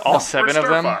stuff? All 7 of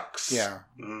them? Fox? Yeah.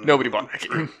 Nobody bought that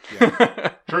game.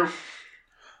 Yeah. True.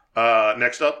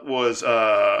 Next up was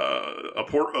a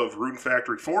port of Rune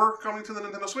Factory 4 coming to the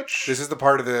Nintendo Switch. This is the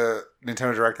part of the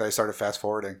Nintendo Direct that I started fast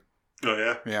forwarding. Oh,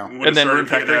 yeah? Yeah. And then Rune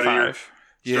Factory 5.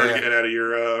 Started getting out of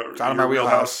your it's out of my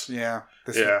wheelhouse. Yeah.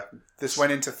 This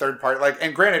went into third party.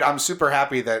 And granted, I'm super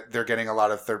happy that they're getting a lot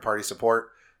of third party support.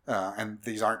 And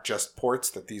these aren't just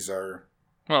ports, that these are...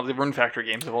 Well, the Rune Factory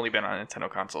games have only been on Nintendo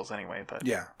consoles anyway, but...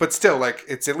 Yeah, but still,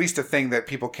 it's at least a thing that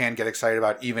people can get excited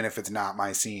about, even if it's not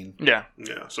my scene. Yeah.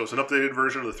 Yeah, so it's an updated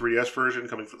version of the 3DS version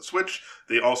coming for the Switch.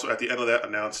 They also, at the end of that,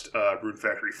 announced Rune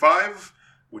Factory 5,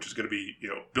 which is going to be,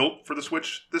 built for the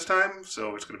Switch this time,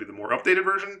 so it's going to be the more updated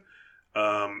version.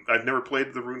 I've never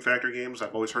played the Rune Factory games.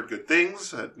 I've always heard good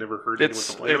things. I've never heard anyone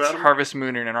complain about them. It's Harvest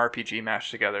Moon and an RPG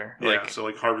mashed together. Yeah, so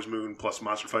Harvest Moon plus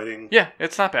monster fighting. Yeah,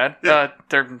 it's not bad. Yeah.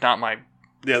 They're not my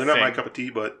Yeah, they're not my thing. cup of tea,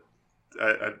 but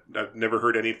I've never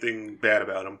heard anything bad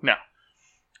about them. No.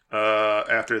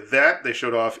 After that, they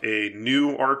showed off a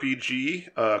new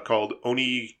RPG called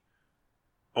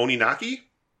Oninaki,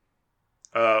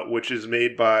 which is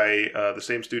made by the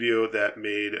same studio that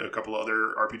made a couple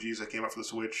other RPGs that came out for the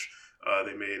Switch.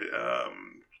 They made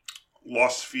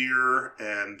Lost Sphere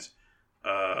and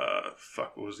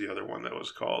what was the other one that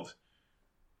was called?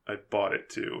 I bought it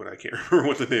too, and I can't remember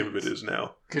what the name of it is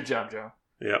now. Good job, Joe.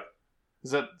 Yeah.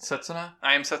 Is that Setsuna?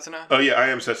 I Am Setsuna? Oh yeah, I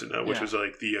Am Setsuna, which Yeah. was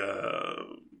like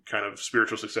the kind of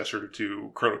spiritual successor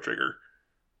to Chrono Trigger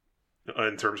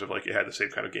in terms of like it had the same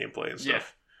kind of gameplay and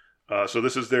stuff. So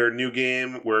this is their new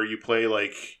game where you play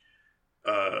like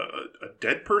a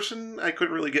dead person. I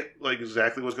couldn't really get like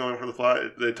exactly what's going on from the plot.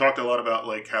 They talked a lot about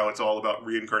like how it's all about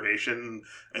reincarnation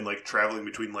and like traveling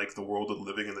between like the world of the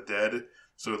living and the dead.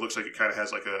 So it looks like it kind of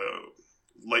has like a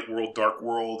light world, dark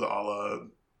world, a la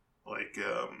like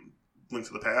Link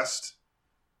to the Past,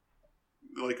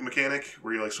 like a mechanic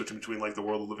where you're like switching between like the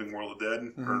world of the living, world of the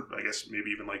dead, or I guess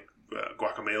maybe even like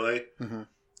Guacamelee.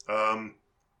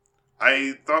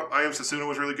 I thought I Am Setsuna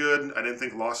was really good. I didn't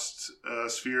think Lost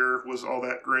Sphere was all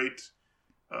that great.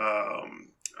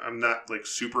 I'm not like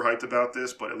super hyped about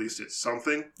this, but at least it's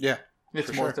something. Yeah, It's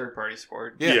for more sure. third-party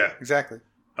sport. Yeah, exactly.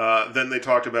 Then they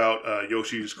talked about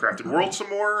Yoshi's Crafted World some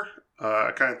more.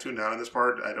 I kind of tuned out on this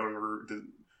part. I don't remember.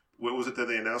 What was it that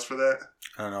they announced for that?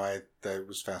 I don't know. I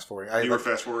was fast forwarding. You were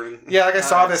fast forwarding? Yeah, like I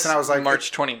saw this and I was like,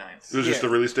 March 29th. It was just the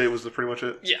release date was pretty much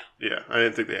it? Yeah. Yeah, I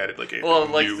didn't think they added like anything Well,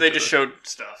 like new they to just the- showed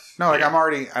stuff. no, like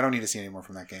Yeah. I don't need to see any more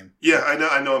from that game. Yeah, I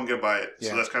know I'm going to buy it. Yeah.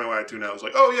 So that's kind of why I tuned out. I was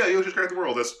like, oh yeah, Yoshi's Crafted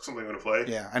World. That's something I'm going to play.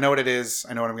 Yeah, I know what it is.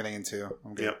 I know what I'm getting into.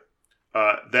 I'm good.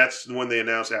 Yep. That's when they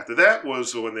announced after that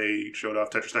was when they showed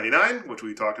off Tetris 99, which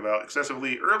we talked about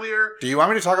extensively earlier. Do you want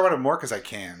me to talk about it more? Because I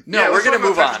can. No, Yeah, we're let's gonna talk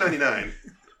move about on. Tetris 99.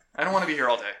 I don't want to be here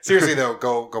all day. Seriously though,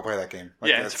 go play that game. Like,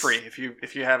 Yeah, it's free. If you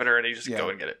have it already, just Yeah. go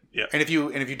and get it. And if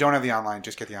you don't have the online,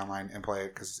 just get the online and play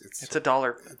it because it's It's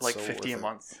 $1, It's like so 50 a worth it.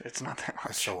 month. It's not that much.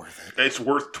 it's so worth it. It's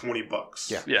worth $20.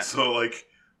 Yeah. Yeah. So like,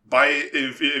 buy it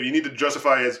if you need to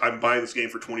justify as I'm buying this game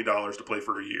for $20 to play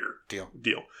for a year.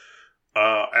 Deal.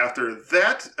 After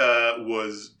that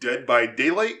was Dead by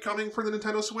Daylight coming for the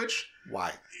Nintendo Switch.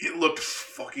 Why? It looked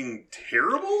fucking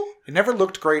terrible. It never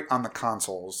looked great on the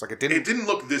consoles. Like it didn't. It didn't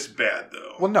look this bad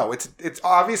though. Well, no, it's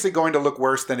obviously going to look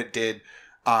worse than it did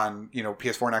on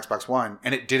PS4 and Xbox One,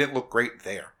 and it didn't look great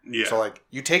there. Yeah. So like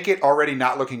you take it already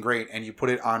not looking great, and you put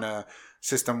it on a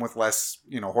system with less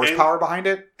horsepower behind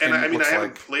it. And I it mean, I looks haven't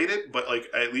like played it, but like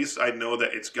at least I know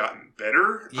that it's gotten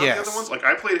better on the Yes. other ones. Like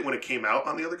I played it when it came out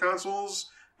on the other consoles,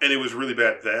 and it was really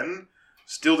bad then.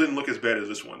 Still didn't look as bad as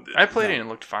this one did. I played it and it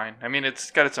looked fine. I mean,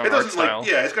 it's got its own It art doesn't style.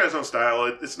 it's got its own style.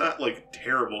 It's not like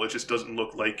terrible. It just doesn't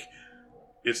look like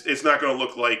it's not going to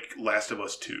look like Last of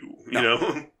Us 2, you No.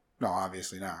 know. no,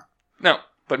 obviously not. No,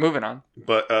 but moving on.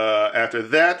 But after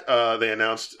that, they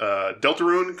announced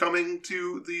Deltarune coming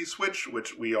to the Switch,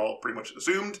 which we all pretty much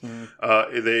assumed.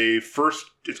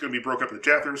 It's going to be broken up into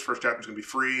chapters. First chapter is going to be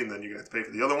free, and then you're going to have to pay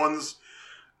for the other ones.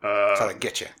 That's how they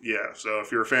get you. Yeah, so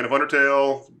if you're a fan of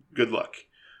Undertale, good luck.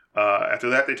 After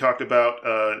that, they talked about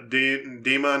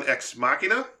Daemon X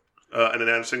Machina, and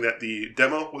announcing that the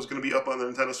demo was going to be up on the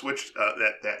Nintendo Switch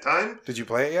at that time. Did you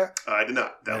play it yet? I did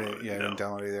not download it. Yeah, I no. didn't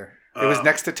download it either. It was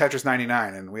next to Tetris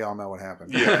 99, and we all know what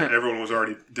happened. Yeah, everyone was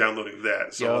already downloading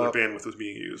that, so all Yup. their bandwidth was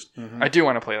being used. Mhm. I do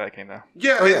want to play that game though.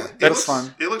 Yeah, Oh, yeah, it that's looks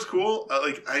fun. It looks cool.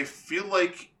 I feel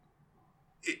like,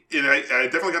 I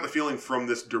definitely got the feeling from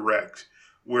this direct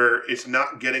where it's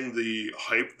not getting the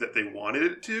hype that they wanted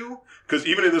it to. Because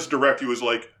even in this direct, he was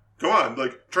like, "Go on,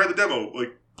 like try the demo,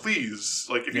 like please,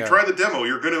 like if you Yeah. try the demo,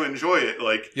 you're going to enjoy it.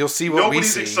 Like You'll see what we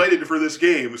nobody's see. excited for this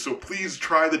game, so please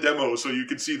try the demo so you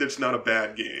can see that it's not a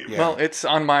bad game." Yeah. Well, it's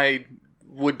on my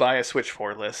would buy a Switch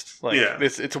for list. Like Yeah.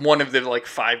 it's one of the like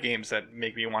 5 games that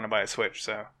make me want to buy a Switch.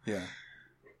 So Yeah.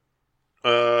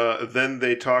 Then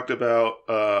they talked about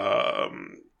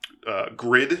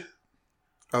Grid.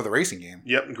 Oh, the racing game.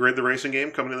 Yep, Grid, the racing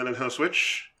game, coming to the Nintendo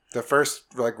Switch. The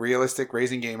first like realistic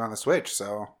racing game on the Switch.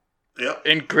 So Yep.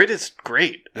 and Grid is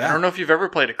great. I Yeah. don't know if you've ever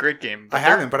played a Grid game. But I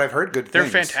haven't, but I've heard good They're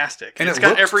things. fantastic. And It's it got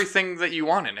looked- everything that you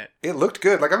want in it. It looked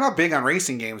good. Like I'm not big on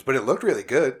racing games, but it looked really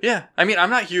good. Yeah, I mean, I'm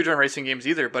not huge on racing games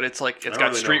either, but it's like I it's don't got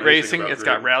really street know anything racing, about it's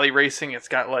got Grid. rally racing, it's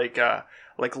got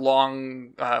like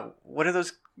long what are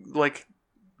those like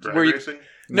Drag where you racing?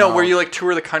 no where you like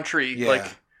tour the country Yeah. like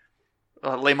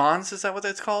Le Mans, is that what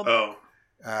that's called? Oh.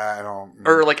 I don't.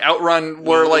 Or like Outrun,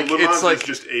 where Well, like Le Mans it's like is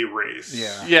just a race.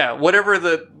 Yeah. yeah, whatever I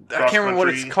can't remember what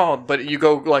it's Cross-country. called, but you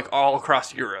go like all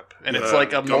across Europe, and it's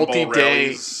like a Gumball multi-day.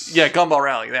 rallies. Yeah, Gumball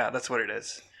Rally. Yeah, that's what it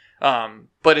is.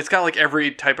 But it's got like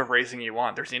every type of racing you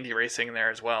want. There's indie racing in there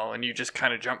as well, and you just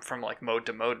kind of jump from like mode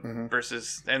to mode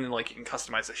versus, and then like you can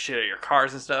customize the shit of your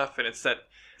cars and stuff. And it's that.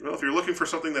 Well, if you're looking for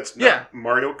something that's not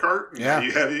Mario Kart,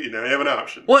 you have an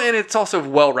option. Well, and it's also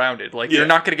well rounded. Like you're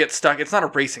not going to get stuck. It's not a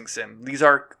racing sim. These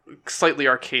are slightly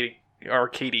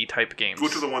arcadey type games.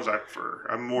 Which are the ones I prefer.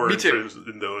 I'm more interested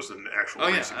in those than actual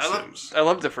racing sims. I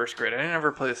loved the first Grid. I didn't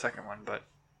ever play the second one, but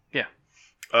yeah.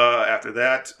 After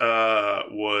that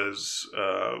was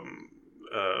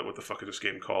what the fuck is this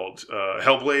game called?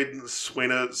 Hellblade: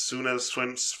 Senua's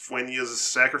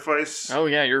Sacrifice. Oh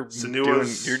yeah, you're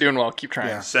doing well. Keep trying.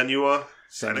 Yeah. Senua. I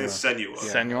think it's Senua.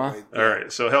 Yeah. Senua. All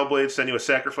right. So Hellblade: Senua's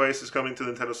Sacrifice is coming to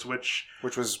Nintendo Switch,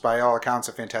 which was by all accounts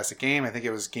a fantastic game. I think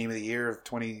it was Game of the Year of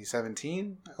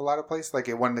 2017. A lot of places, like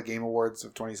it won the Game Awards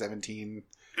of 2017.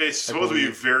 It's supposed to be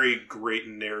a very great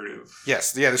narrative.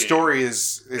 Yes, the story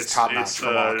is top notch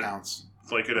from all accounts.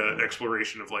 It's like an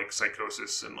exploration of like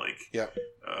psychosis and like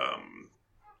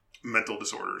mental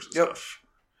disorders and stuff.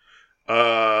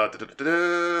 After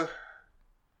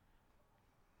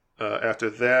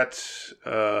that,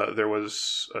 there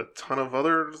was a ton of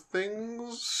other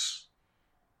things.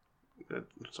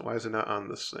 So why is it not on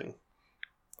this thing?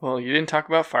 Well, you didn't talk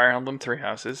about Fire Emblem Three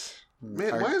Houses.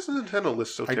 Man, why is the Nintendo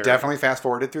list so terrible? I definitely fast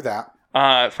forwarded through that.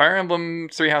 Fire Emblem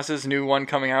Three Houses, new one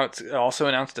coming out, also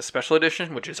announced a special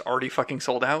edition, which is already fucking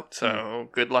sold out. So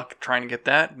good luck trying to get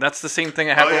that. That's the same thing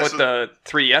that happened with the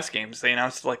 3DS games. They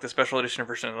announced like the special edition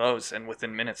version of those, and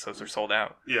within minutes, those are sold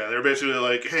out. Yeah, they're basically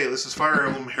like, "Hey, this is Fire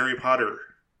Emblem Harry Potter."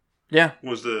 Yeah,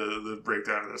 was the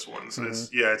breakdown of this one. So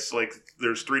it's like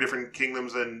there's 3 different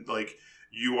kingdoms, and like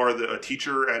you are a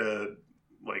teacher at a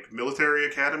like military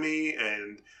academy,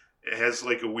 and it has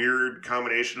like a weird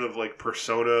combination of like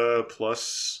Persona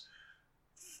plus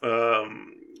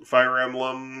Fire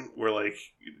Emblem, where like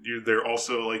they're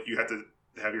also like you have to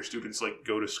have your students like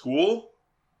go to school.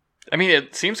 I mean,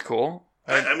 it seems cool.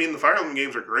 I mean, the Fire Emblem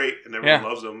games are great, and everyone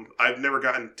loves them. I've never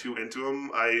gotten too into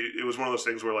them. It was one of those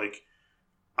things where like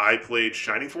I played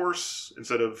Shining Force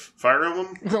instead of Fire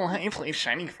Emblem. Well, I played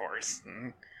Shining Force.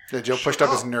 Yeah, Joe pushed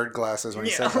up his nerd glasses when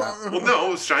he said that. Well, no,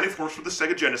 it was Shining Force for the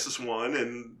Sega Genesis one,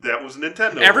 and that was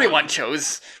Nintendo. Everyone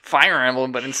chose Fire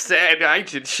Emblem, but instead I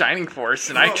did Shining Force,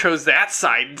 and I chose that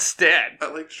side instead.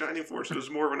 I like Shining Force. It was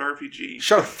more of an RPG.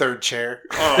 Show third chair.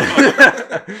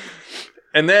 Oh.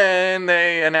 And then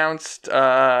they announced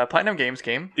Platinum Games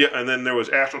game. Yeah, and then there was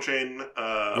Astral Chain.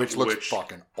 Which looks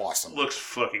fucking awesome. Looks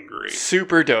fucking great.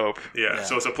 Super dope. Yeah,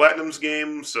 so it's a Platinum's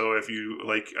game, so if you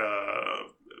like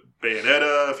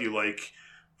Bayonetta, if you like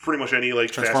pretty much any like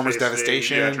Transformers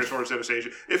Devastation. Transformers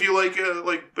Devastation. If you like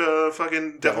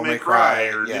fucking Devil May Cry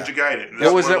or Ninja Gaiden.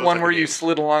 What was that one where you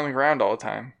slid along the ground all the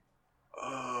time?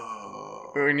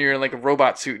 Oh. When you're in like a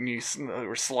robot suit and you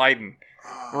were sliding.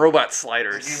 Robot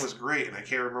sliders. That game was great, and I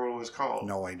can't remember what it was called.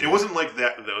 No idea. It wasn't like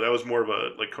that though. That was more of a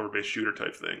like cover-based shooter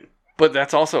type thing. But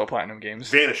that's also a Platinum Games.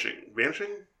 Vanquish.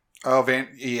 Oh,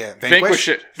 Vanquish.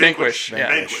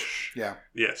 Vanquish. Yeah.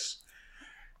 Yes.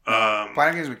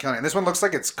 Platinum Games been killing it. And this one looks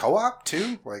like it's co-op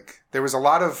too. Like there was a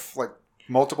lot of like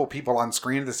multiple people on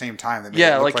screen at the same time. That made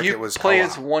it look like you it was play co-op.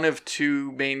 as one of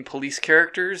 2 main police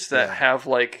characters that have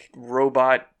like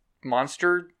robot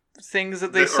monster things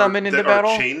that they summon into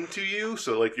battle. Are chained to you,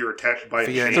 so like you're attached by a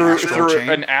chain. Through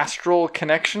an astral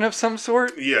connection of some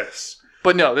sort. Yes.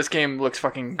 But no, this game looks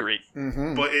fucking great.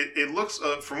 Mm-hmm. But it looks,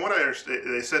 from what I understand,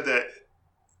 they said that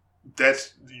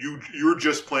that's you're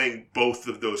just playing both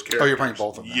of those characters. Oh, you're playing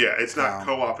both of them. Yeah, it's not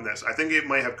co-op in this. I think it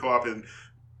might have co-op in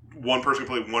one person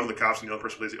can play one of the cops and the other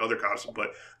person plays the other cops.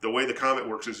 But the way the combat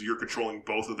works is you're controlling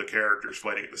both of the characters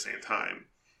fighting at the same time.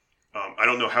 I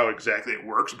don't know how exactly it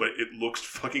works, but it looks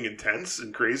fucking intense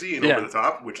and crazy and over the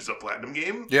top, which is a Platinum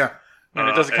game. Yeah. And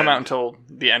it doesn't come out until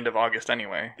the end of August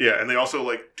anyway. Yeah, and they also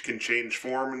like can change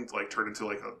form and like turn into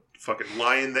like a fucking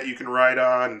lion that you can ride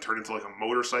on and turn into like a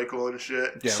motorcycle and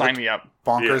shit. Yeah, sign me up.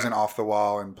 Bonkers and off the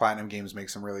wall, and Platinum Games make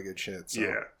some really good shit. So.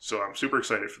 Yeah, so I'm super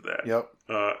excited for that. Yep.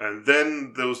 And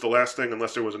then that was the last thing,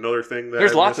 unless there was another thing that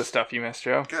there's lots of stuff you missed,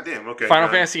 Joe. Goddamn. Okay. Final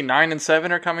Fantasy 9 and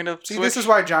 7 are coming to See, Switch. this is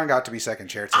why John got to be second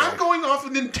chair today. I'm going off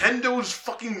of Nintendo's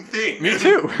fucking thing. Me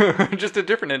too. Just a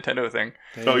different Nintendo thing.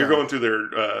 You're going through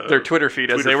their Twitter feed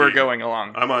as they were going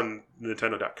along. I'm on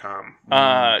Nintendo.com.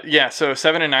 Yeah, so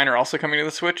 7 and 9 are also coming to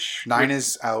the Switch. 9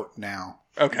 is out now.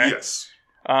 Okay. Yes.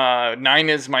 9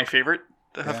 is my favorite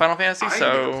Final Fantasy. I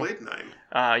never played 9.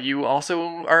 You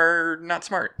also are not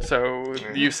smart. So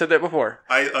you've said that before.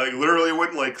 I literally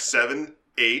went like 7,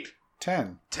 8,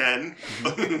 10. 10,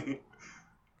 11?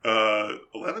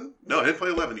 No, I didn't play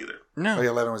 11 either. No. Oh,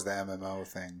 11 was the MMO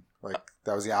thing. Like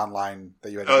that was the online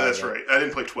that you had to Oh, buy, that's right. I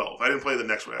didn't play 12. I didn't play the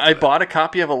next one. I bought a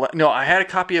copy of 11. No, I had a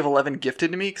copy of 11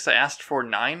 gifted to me because I asked for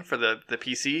 9 for the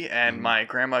PC, and my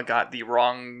grandma got the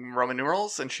wrong Roman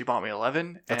numerals, and she bought me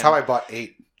 11. That's how I bought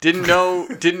 8. Didn't know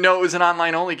it was an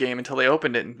online only game until they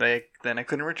opened it, and then I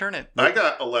couldn't return it. I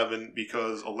got 11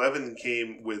 because 11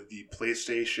 came with the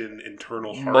PlayStation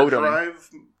internal hard Modem. drive.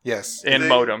 Yes. And thing,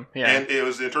 modem, yeah. And it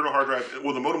was the internal hard drive.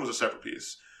 Well, the modem was a separate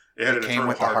piece. It had an came internal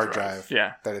with the hard drive.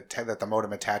 Yeah. That the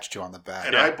modem attached to on the back.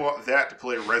 And I bought that to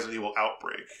play Resident Evil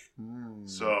Outbreak.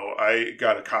 So I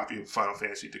got a copy of Final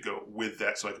Fantasy to go with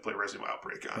that so I could play Resident Evil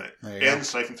Outbreak on it. And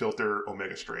Siphon Filter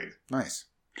Omega Strain. Nice.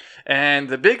 And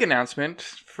the big announcement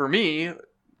for me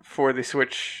for the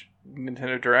Switch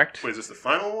Nintendo Direct. Wait, is this the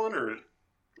final one or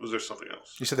was there something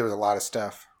else? You said there was a lot of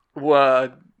stuff.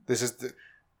 This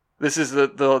is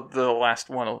the last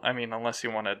one. I mean, unless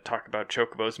you want to talk about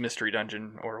Chocobo's Mystery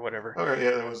Dungeon or whatever. Okay,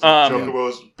 yeah, that was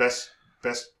Chocobo's best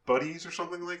buddies or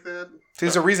something like that.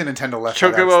 There's a reason Nintendo left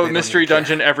that out, so Chocobo they Mystery don't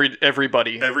even Dungeon,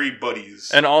 everybody.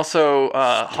 Everybody's. And also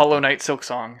Hollow Knight Silk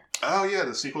Song. Oh yeah,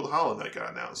 the sequel to Hollow Knight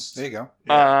got announced. There you go.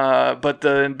 Yeah. But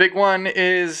the big one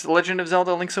is Legend of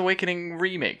Zelda: Link's Awakening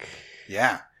remake.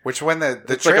 Yeah. Which when the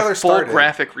It's trailer like a full started,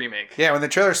 graphic remake. Yeah, when the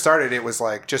trailer started, it was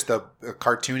like just a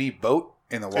cartoony boat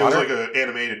in the water. It was like an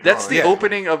animated. That's the drawing.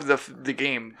 opening of the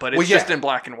game, but it's just in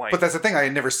black and white. But that's the thing; I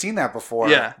had never seen that before.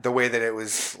 Yeah. The way that it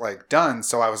was like done,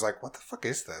 so I was like, "What the fuck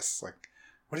is this? Like,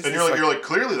 what is And this?" you're like,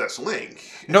 clearly that's Link.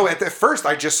 No, at first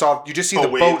I just saw you just see the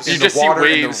waves. boat You in just the see water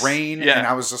in the waves. rain, Yeah. and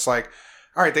I was just like,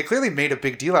 "All right, they clearly made a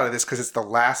big deal out of this because it's the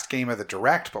last game of the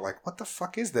Direct." But like, what the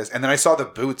fuck is this? And then I saw the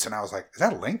boots, and I was like, "Is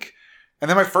that Link?" And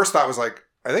then my first thought was like,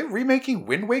 "Are they remaking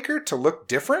Wind Waker to look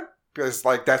different?" Because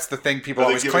like that's the thing people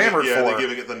always clamor for. They're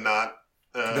giving it the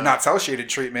not cell shaded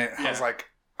treatment. Yeah. I was like,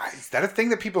 is that a thing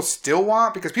that people still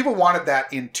want? Because people wanted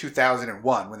that in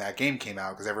 2001 when that game came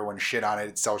out because everyone shit on it.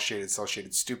 It's cell shaded,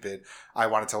 stupid. I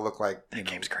want it to look like that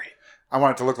game's great. I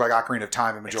want it to look like Ocarina of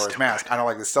Time and Majora's Mask. I don't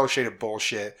like the cell shaded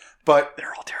bullshit. But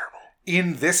They're all terrible.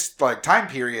 in this like time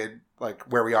period, like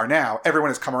where we are now, everyone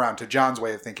has come around to John's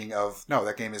way of thinking of no,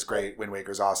 that game is great. Wind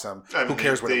Waker's awesome. I mean, Who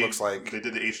cares what it looks like? They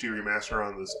did the HD remaster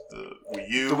on the Wii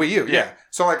U. The Wii U, yeah.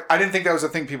 So like, I didn't think that was a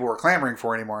thing people were clamoring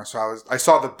for anymore. So I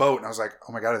saw the boat and I was like,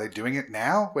 oh my god, are they doing it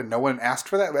now when no one asked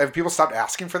for that? Have people stopped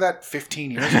asking for that 15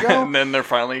 years ago? And then they're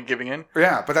finally giving in.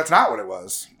 Yeah, but that's not what it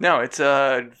was. No, it's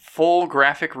a full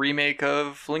graphic remake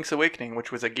of Link's Awakening,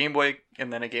 which was a Game Boy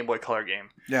and then a Game Boy Color game.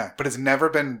 Yeah, but it's never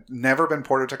been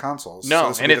ported to consoles. No, So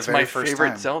this will and be the it's very my first favorite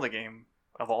time. Zelda game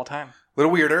of all time. A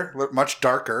little weirder, much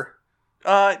darker.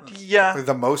 Yeah.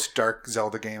 The most dark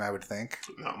Zelda game, I would think.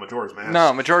 No, Majora's Mask.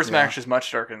 No, Majora's Mask is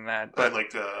much darker than that. But But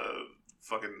like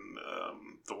fucking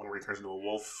the one where he turns into a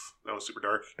wolf. That was super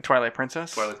dark. Twilight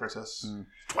Princess? Twilight Princess.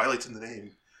 Twilight's in the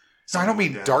name. No, I don't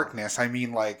mean Down. darkness. I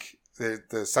mean like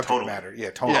the subject Tonal. matter. Yeah,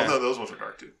 Oh, totally. no, those ones are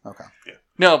dark too. Okay.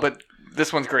 No, but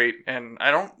this one's great. And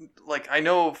I don't, like, I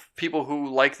know of people who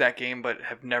like that game but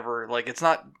have never, like, it's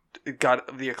not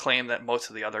got the acclaim that most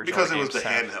of the other Because Zelda it was the games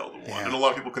have. handheld one. Yeah. And a lot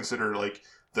of people consider like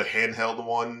the handheld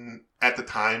one at the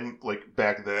time, like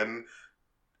back then,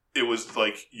 it was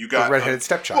like you got The redheaded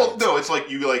stepchild. Well, no, it's like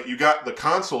you got the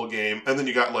console game, and then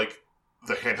you got like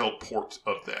the handheld port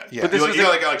of that. Yeah. But this You, was you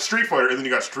got like Street Fighter, and then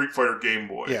you got Street Fighter Game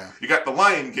Boy. Yeah. You got the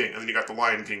Lion King, and then you got the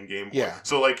Lion King Game Boy. Yeah.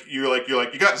 So like you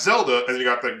got Zelda, and then you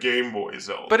got the Game Boy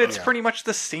Zelda. But it's Yeah. pretty much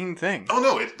the same thing. oh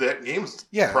no, that game's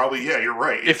probably you're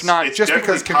right. If not- it's just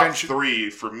definitely because top convention- 3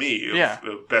 for me of, Yeah.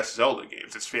 of best Zelda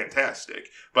games. It's fantastic,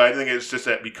 but I think it's just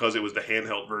that because it was the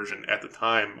handheld version at the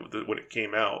time when it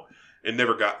came out, it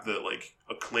never got the like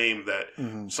acclaim that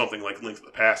something like Link to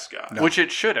the Past got. No. Which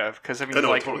it should have, because I mean, No, it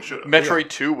like, totally should have. Metroid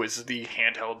 2 was the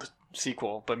handheld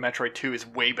sequel, but Metroid 2 is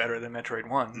way better than Metroid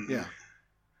 1. Yeah.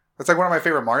 That's like one of my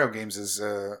favorite Mario games is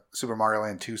Super Mario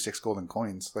Land 2 6 Golden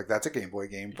Coins. Like that's a Game Boy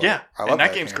game. But Yeah, I love and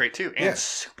that game's game. great too, and Yeah. it's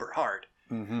super hard.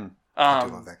 Mm-hmm. I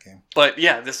do love that game. But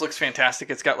yeah, this looks fantastic.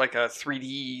 It's got like a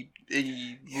 3D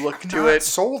look I'm to not it.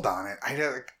 sold on it.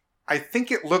 I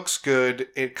think it looks good.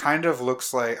 It kind of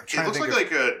looks like I'm It trying looks to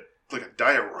think like a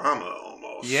diorama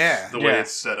almost. Yeah. the way Yeah.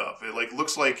 it's set up. It like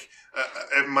looks like.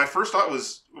 And my first thought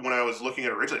was when I was looking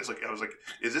at it originally, I was like,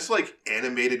 is this like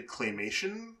animated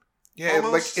claymation? Yeah,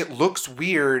 almost? it looks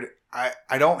weird.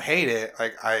 I don't hate it.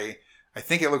 Like I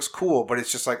think it looks cool, but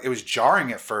it's just like it was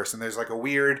jarring at first, and there's like a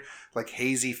weird like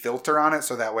hazy filter on it,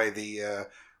 so that way the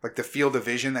like the field of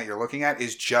vision that you're looking at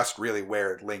is just really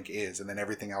where Link is, and then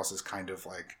everything else is kind of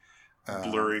like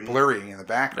blurring in the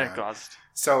background. That caused.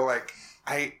 So like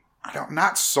I'm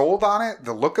not sold on it,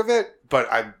 the look of it,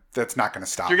 but that's not going to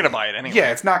stop You're me. going to buy it anyway.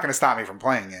 Yeah, it's not going to stop me from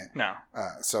playing it. No.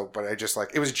 But I just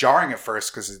it was jarring at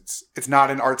first because it's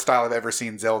not an art style I've ever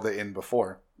seen Zelda in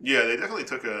before. Yeah, they definitely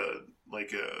took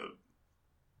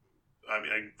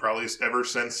probably ever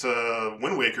since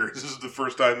Wind Waker, this is the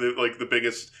first time that the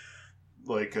biggest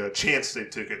chance they've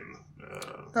taken.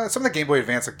 Some of the Game Boy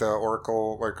Advance, like the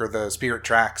Oracle, or the Spirit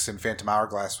Tracks and Phantom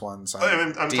Hourglass ones.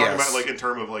 I'm talking about in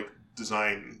terms of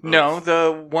design. No,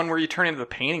 the one where you turn into the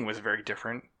painting was very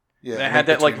different. Yeah, it had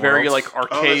that very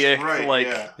archaic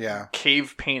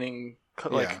cave painting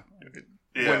that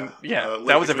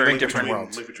was a very different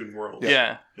world. Link Between Worlds.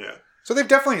 Yeah. So they've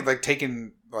definitely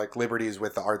taken liberties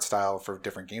with the art style for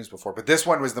different games before, but this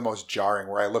one was the most jarring.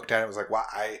 Where I looked at it, and was like, "Wow,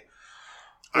 I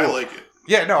like it."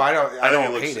 Yeah, no, I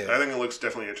don't hate it. I think it looks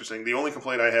definitely interesting. The only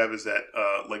complaint I have is that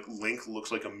Link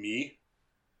looks like a Mii,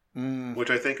 which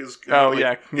I think is he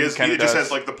just has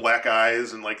the black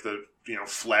eyes and the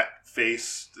flat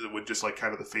face with just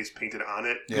kind of the face painted on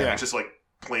it. Yeah, it's just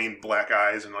plain black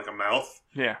eyes and a mouth.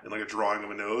 Yeah, and a drawing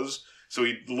of a nose. So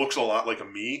he looks a lot like a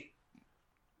Mii.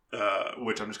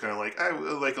 Which I'm just kind of I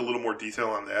would like a little more detail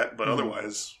on that, but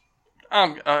otherwise,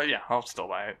 I'll still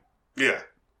buy it. Yeah,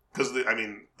 because the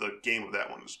game of that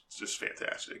one is just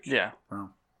fantastic. Yeah.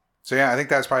 Wow. So yeah, I think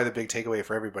that's probably the big takeaway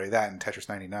for everybody. That and Tetris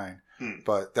 99,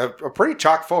 but a pretty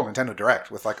chock full Nintendo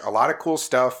Direct with a lot of cool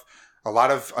stuff, a lot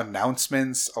of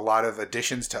announcements, a lot of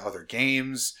additions to other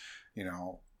games.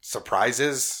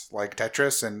 Surprises like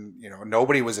Tetris, and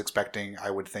nobody was expecting. I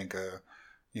would think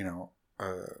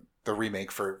the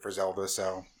remake for Zelda.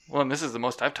 So and this is the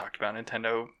most I've talked about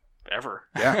Nintendo ever.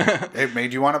 Yeah, it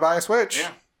made you want to buy a Switch.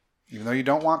 Yeah, even though you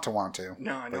don't want to.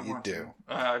 No, I don't want to.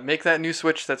 But you do. Make that new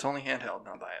Switch that's only handheld, and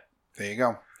I'll buy it. There you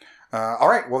go. All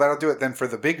right, well, that'll do it then for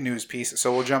the big news piece.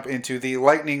 So we'll jump into the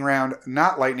lightning round,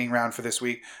 not lightning round for this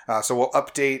week. So we'll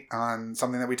update on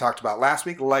something that we talked about last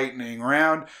week, lightning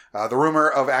round. The rumor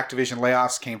of Activision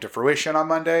layoffs came to fruition on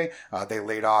Monday. They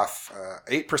laid off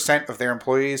 8% of their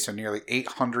employees, so nearly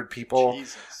 800 people.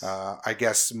 Jesus. I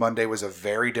guess Monday was a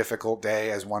very difficult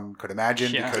day, as one could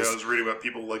imagine. Yeah. Because I was reading about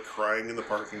people crying in the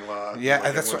parking lot.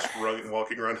 Yeah, that's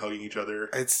walking around hugging each other.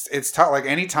 It's tough.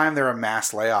 Anytime there are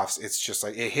mass layoffs, it's just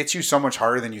it hits you so much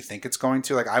harder than you think it's going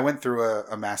to. I went through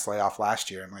a mass layoff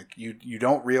last year, and you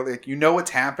don't really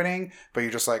what's happening, but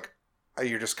you're just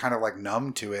kind of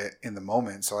numb to it in the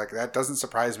moment. So that doesn't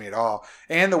surprise me at all.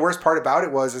 And the worst part about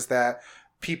it is that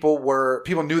people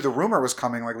knew the rumor was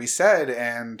coming, like we said,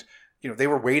 and they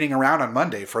were waiting around on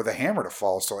Monday for the hammer to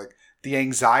fall. So the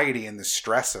anxiety and the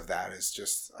stress of that is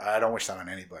just, I don't wish that on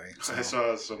anybody. So. I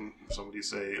saw somebody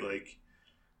say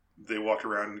they walked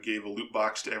around and gave a loot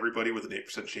box to everybody with an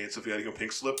 8% chance of getting a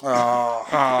pink slip.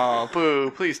 Oh,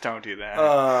 boo! Please don't do that.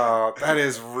 Oh, that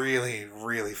is really,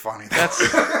 really funny.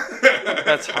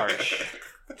 That's harsh.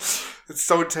 It's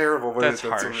so terrible, but that's a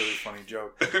really funny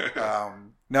joke.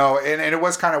 No, and it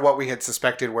was kind of what we had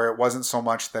suspected, where it wasn't so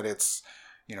much that it's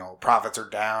profits are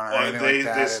down or anything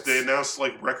like that. They announced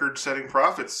record-setting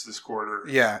profits this quarter.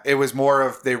 Yeah, it was more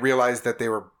of they realized that they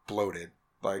were bloated.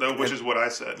 Which is what I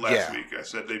said last week. I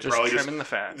said they probably trimming the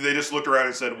fat. They just looked around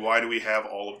and said, "Why do we have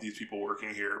all of these people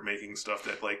working here making stuff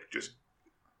that just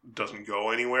doesn't go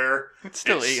anywhere?" It's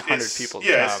still 800 people.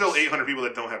 Yeah, it's still 800 people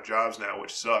that don't have jobs now,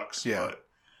 which sucks. Yeah. But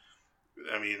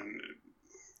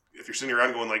if you're sitting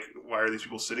around going "Why are these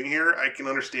people sitting here?" I can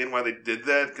understand why they did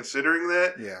that, considering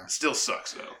that. Yeah. Still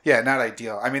sucks though. Yeah, not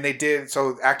ideal. They did.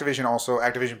 So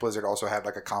Activision Blizzard also had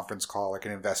a conference call,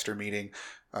 an investor meeting.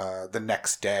 The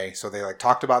next day. So they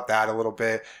talked about that a little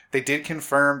bit. They did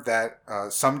confirm that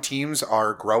some teams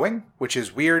are growing, which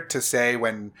is weird to say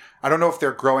when I don't know if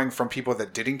they're growing from people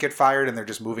that didn't get fired and they're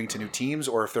just moving to new teams,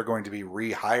 or if they're going to be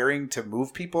rehiring to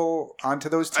move people onto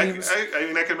those teams.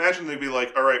 I can imagine they'd be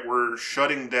all right, we're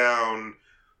shutting down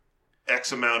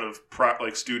X amount of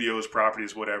studios,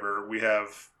 properties, whatever. We have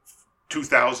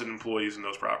 2,000 employees in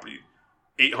those properties.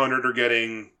 800 are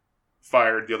getting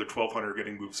fired, the other 1,200 are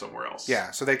getting moved somewhere else.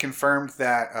 Yeah, so they confirmed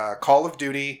that Call of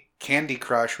Duty, Candy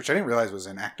Crush, which I didn't realize was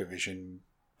an Activision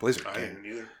Blizzard game. I didn't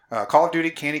either. Call of Duty,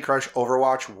 Candy Crush,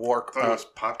 Overwatch, I thought it was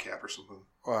PopCap or something.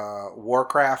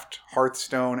 Warcraft,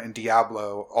 Hearthstone, and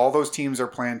Diablo. All those teams are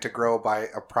planned to grow by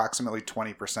approximately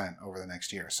 20% over the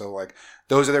next year. So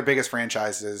those are their biggest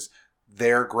franchises.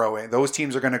 They're growing. Those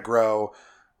teams are going to grow.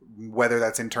 Whether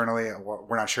that's internally,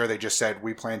 we're not sure. They just said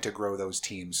we plan to grow those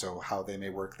teams, so how they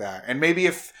may work that. And maybe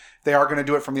if they are going to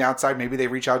do it from the outside, maybe they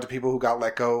reach out to people who got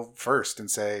let go first and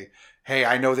say, hey,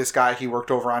 I know this guy, he worked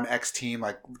over on X team,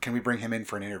 can we bring him in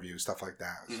for an interview, stuff like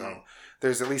that. Mm-hmm. So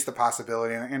there's at least the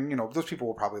possibility, and those people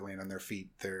will probably land on their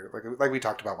feet. They're like we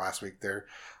talked about last week, they're,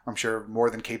 I'm sure, more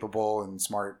than capable and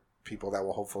smart people that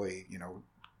will hopefully,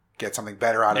 get something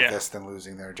better out of this than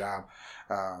losing their job.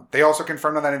 They also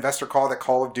confirmed on that investor call that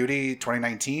Call of Duty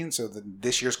 2019, so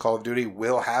this year's Call of Duty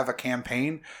will have a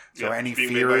campaign. So any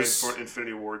fears... Made by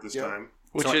Infinity Ward this time.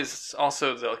 Which is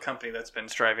also the company that's been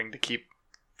striving to keep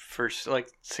first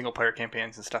single player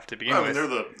campaigns and stuff to begin with. They're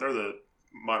the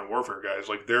Modern Warfare guys.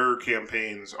 Like, their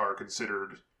campaigns are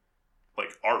considered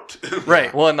art.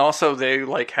 Right. Well, and also they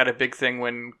had a big thing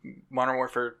when Modern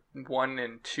Warfare 1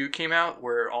 and 2 came out,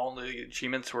 where all the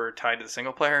achievements were tied to the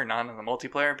single player, not in the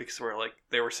multiplayer, because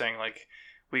they were saying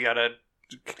we gotta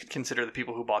consider the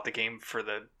people who bought the game for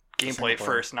the gameplay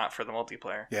first, not for the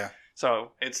multiplayer. Yeah.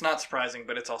 So it's not surprising,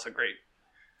 but it's also great.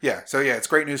 Yeah. So it's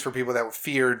great news for people that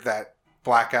feared that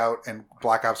Blackout and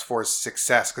Black Ops 4's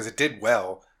success, because it did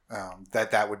well.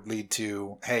 That would lead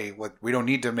to, hey, we don't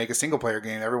need to make a single player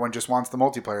game. Everyone just wants the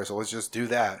multiplayer, so let's just do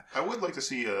that. I would like to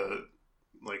see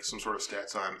some sort of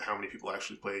stats on how many people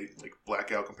actually play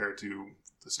Blackout compared to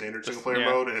the standard single player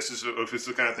mode. And it's just if it's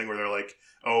the kind of thing where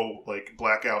they're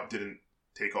Blackout didn't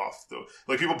take off though.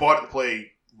 People bought it to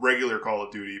play regular Call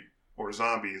of Duty or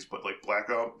zombies, but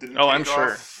Blackout didn't. Oh, take I'm off.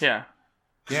 sure. Yeah.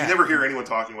 You never hear anyone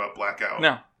talking about Blackout.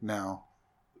 No.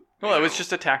 Well, it was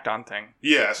just a tacked on thing.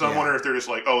 Yeah, so I'm wondering if they're just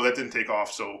that didn't take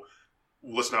off, so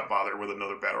let's not bother with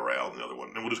another Battle Royale and the other one,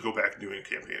 and we'll just go back and doing a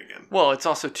campaign again. Well, it's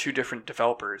also two different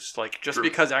developers. Just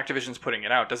because Activision's putting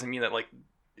it out doesn't mean that,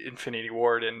 Infinity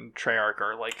Ward and Treyarch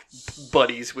are,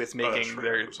 buddies with making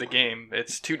the game.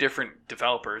 It's two different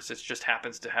developers. It just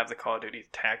happens to have the Call of Duty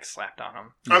tag slapped on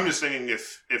them. I'm just thinking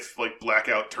if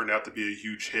Blackout turned out to be a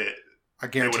huge hit, I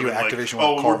guarantee you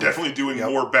Activision we're definitely doing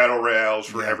more Battle Royales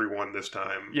for everyone this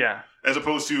time. Yeah. As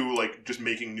opposed to, just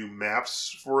making new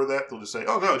maps for that. They'll just say,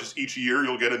 oh, no, just each year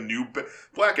you'll get a new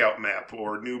Blackout map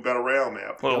or new Battle Royale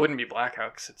map. Well, it wouldn't be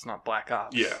Blackout because it's not Black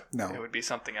Ops. Yeah. No. It would be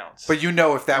something else. But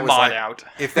if that was Mod out.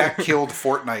 if that killed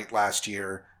Fortnite last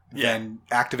year, then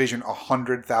Activision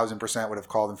 100,000% would have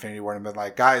called Infinity Ward and been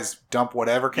like, guys, dump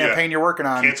whatever campaign you're working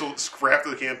on. Cancel, scrap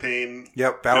the campaign.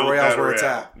 Yep, Battle Royale's where it's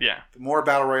at. Yeah. More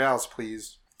Battle Royales,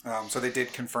 please. So they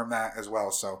did confirm that as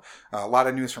well. So a lot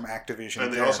of news from Activision.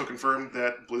 And they also confirmed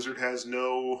that Blizzard has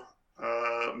no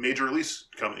major release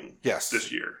coming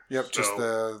this year. Yep, so, just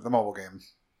the mobile game.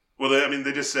 Well,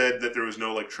 they just said that there was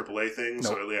no AAA thing. Nope.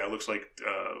 So it looks like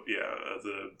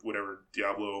the whatever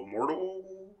Diablo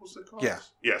Immortal was it called?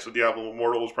 Yeah. So Diablo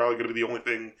Immortal is probably going to be the only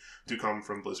thing to come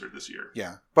from Blizzard this year.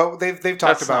 Yeah, but they've talked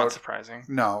That's about not surprising.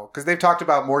 No, because they've talked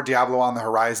about more Diablo on the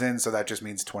horizon. So that just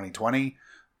means 2020.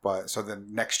 But so then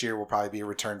next year will probably be a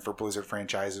return for Blizzard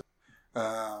franchises.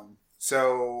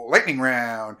 So lightning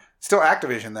round, still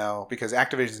Activision though, because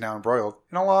Activision is now embroiled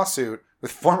in a lawsuit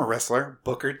with former wrestler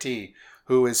Booker T,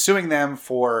 who is suing them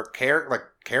for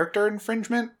character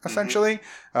infringement essentially,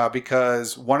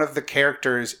 because one of the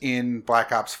characters in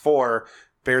Black Ops 4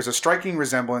 bears a striking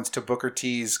resemblance to Booker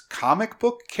T's comic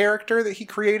book character that he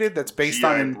created that's based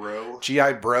on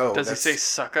G.I. Bro. Does he say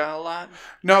sucka a lot?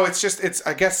 No,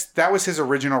 I guess that was his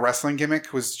original wrestling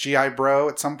gimmick, was G.I. Bro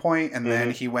at some point, and then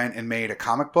he went and made a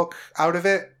comic book out of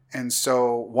it. And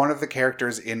so one of the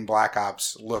characters in Black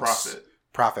Ops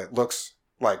Prophet looks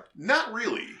like... Not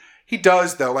really. He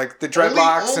does, though. The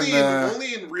dreadlocks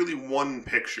only in really one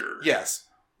picture. Yes.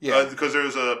 Yeah, because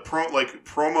there's a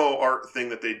promo art thing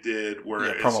that they did where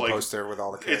it's promo poster with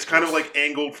all the characters. It's kind of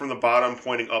angled from the bottom,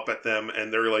 pointing up at them,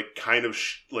 and they're kind of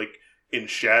in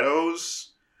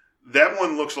shadows. That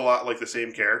one looks a lot like the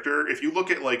same character. If you look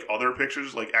at other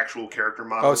pictures, actual character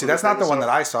models. Oh, see, that's not the one that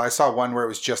I saw. I saw one where it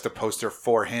was just a poster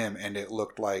for him, and it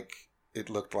looked like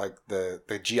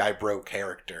the G.I. Bro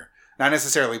character, not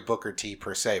necessarily Booker T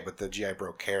per se, but the G.I.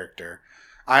 Bro character.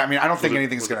 I don't think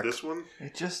anything's going to... this one?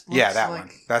 It just looks Yeah, that one.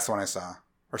 That's the one I saw.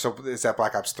 Or so is that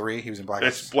Black Ops 3? He was in Black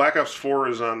Ops... Black Ops 4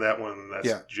 is on that one. That's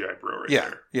G.I. Bro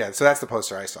there. Yeah, so that's the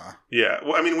poster I saw. Yeah.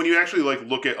 Well, when you actually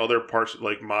look at other parts,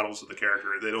 models of the character,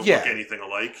 they don't look anything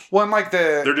alike. Well, and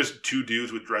they're just two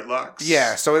dudes with dreadlocks.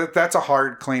 Yeah, so that's a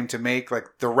hard claim to make.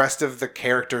 The rest of the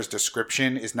character's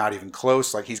description is not even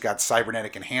close. He's got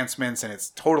cybernetic enhancements, and it's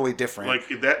totally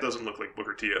different. That doesn't look like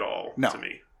Booker T at all to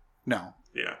me. No.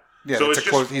 Yeah. Yeah, so it's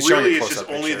just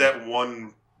only that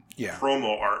one yeah.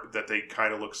 promo art that they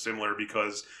kind of look similar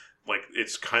because like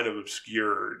it's kind of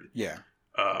obscured. Yeah.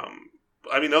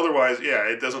 I mean, otherwise, yeah,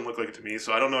 it doesn't look like it to me.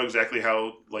 So I don't know exactly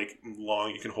how like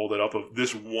long you can hold it up. Of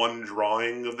this one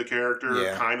drawing of the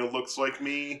character kind of looks like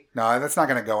me. No, that's not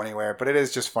going to go anywhere. But it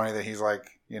is just funny that he's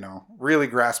like, you know, really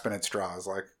grasping at straws.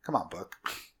 Like, come on, Book.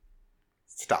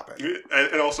 Stop it.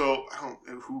 And also, I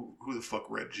don't who the fuck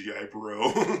read G.I.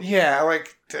 Bro? Yeah,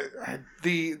 like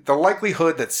the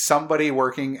likelihood that somebody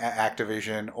working at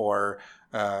Activision or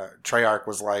Treyarch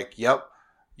was like, "Yep,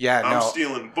 yeah, I'm no,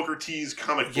 stealing Booker T's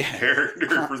comic book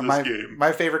character for this game."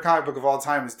 My favorite comic book of all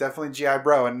time is definitely G.I.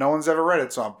 Bro, and no one's ever read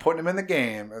it, so I'm putting him in the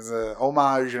game as a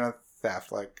homage and a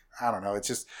theft. Like, I don't know,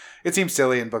 it seems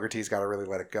silly, and Booker T's got to really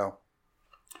let it go.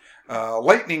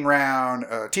 Lightning round,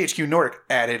 THQ Nordic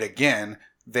at it again.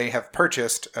 They have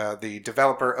purchased the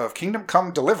developer of Kingdom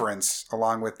Come Deliverance,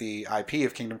 along with the IP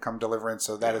of Kingdom Come Deliverance.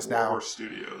 So that is now Warhorse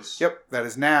Studios. Yep, that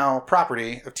is now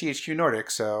property of THQ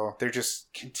Nordic. So they're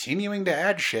just continuing to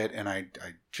add shit, and I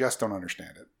just don't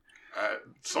understand it.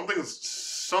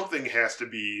 Something has to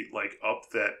be like up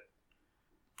that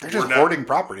they're just hoarding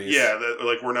properties. Yeah, that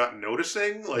like we're not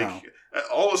noticing. Like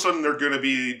all of a sudden they're going to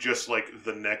be just like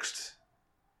the next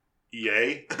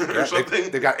EA or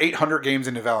something. They've got 800 games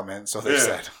in development, so they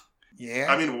said. Yeah.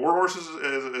 I mean, Warhorse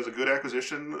is a good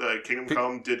acquisition. Kingdom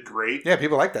Come did great. Yeah,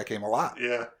 people like that game a lot.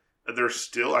 Yeah. There's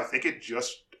still, I think it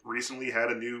just recently had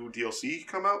a new DLC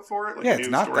come out for it. Like yeah, it's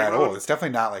not that old. It's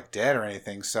definitely not like dead or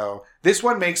anything. So this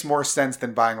one makes more sense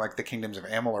than buying like the Kingdoms of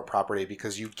Amalur property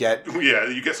because you get... Yeah,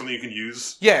 you get something you can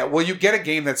use. Yeah, well, you get a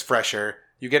game that's fresher.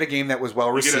 You get a game that was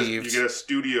well received. You get a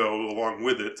studio along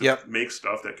with it to make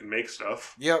stuff that can make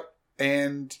stuff. Yep.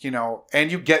 And,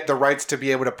 and you get the rights to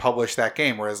be able to publish that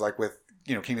game. Whereas like with,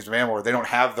 Kingdoms of Amalur, they don't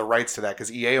have the rights to that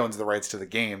because EA owns the rights to the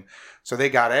game. So they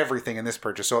got everything in this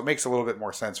purchase. So it makes a little bit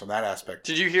more sense from that aspect.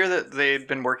 Did you hear that they'd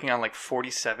been working on like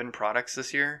 47 products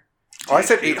this year? Oh, I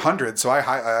said 800, so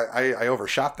I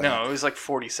overshot that. No, it was like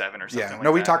 47 or something like that.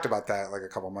 No, we talked about that like a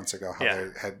couple months ago, how they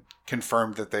had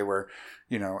confirmed that they were,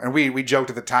 and we joked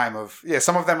at the time of,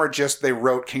 some of them are just, they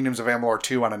wrote Kingdoms of Amalur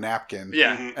 2 on a napkin.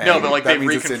 Yeah. No, but like they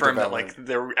reconfirmed that like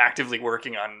they're actively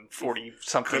working on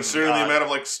 40-something. Considering the amount of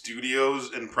like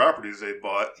studios and properties they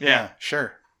bought. Yeah,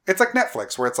 sure. It's like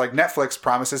Netflix, where it's like Netflix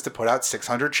promises to put out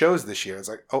 600 shows this year. It's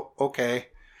like, oh, okay.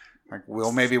 Like,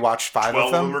 we'll maybe watch 5 of them.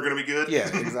 12 of them are going to be good? Yeah,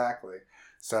 exactly.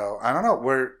 So, I don't know.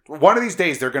 One of these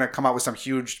days, they're going to come out with some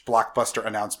huge blockbuster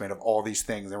announcement of all these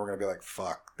things, and we're going to be like,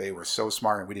 fuck, they were so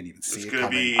smart, and we didn't even see it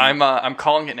coming. I'm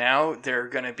calling it now. They're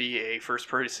going to be a first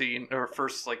person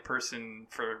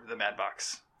for the Mad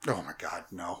Box. Oh my god,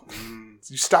 no!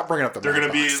 You stop bringing up the. They're going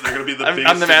to be the biggest.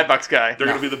 I'm the Mad Box guy. They're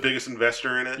going to be the biggest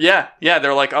investor in it. Yeah.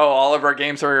 They're like, all of our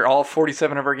games all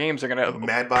 47 of our games are going to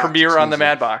premiere exclusive on the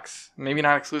Mad Box. Maybe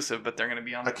not exclusive, but they're going to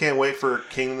be on. I can't wait for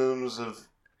Kingdoms of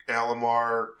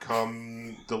Amalur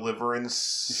Come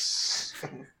Deliverance.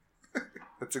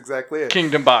 That's exactly it.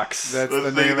 Kingdom Box. That's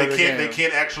the name of the game. They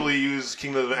can't actually use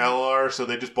Kingdoms of Amalur, so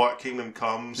they just bought Kingdom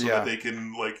Come so that they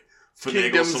can like.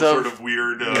 Kingdoms some sort of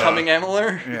weird coming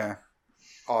Amalur. Yeah,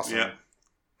 awesome. Yeah.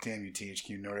 Damn you,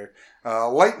 THQ Nordic.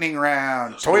 Lightning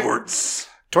round.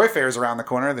 Toy Fair is around the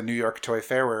corner. The New York Toy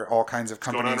Fair, where all kinds of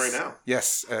companies. It's going on right now.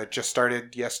 Yes, just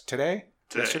started yesterday.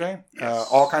 Yes.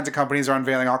 All kinds of companies are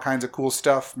unveiling all kinds of cool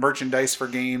stuff, merchandise for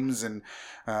games, and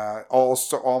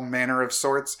all manner of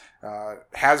sorts.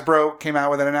 Hasbro came out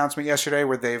with an announcement yesterday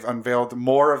where they've unveiled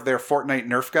more of their Fortnite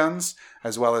Nerf guns,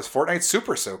 as well as Fortnite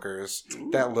Super Soakers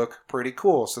that look pretty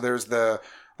cool. So there's the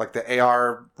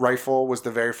AR rifle was the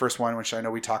very first one, which I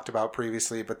know we talked about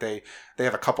previously, but they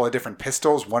have a couple of different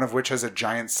pistols, one of which has a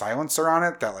giant silencer on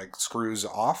it that like screws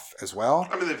off as well.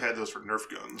 I mean, they've had those for Nerf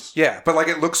guns. Yeah, but like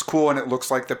it looks cool and it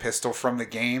looks like the pistol from the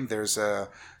game. There's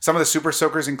some of the Super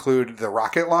Soakers include the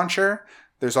rocket launcher.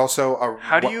 There's also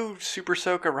How do you super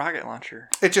soak a rocket launcher?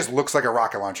 It just looks like a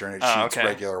rocket launcher and it shoots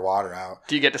regular water out.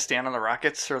 Do you get to stand on the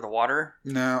rockets or the water?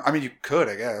 No, I mean you could,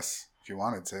 I guess, if you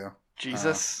wanted to.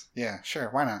 Jesus. Yeah, sure,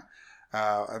 why not?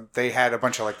 They had a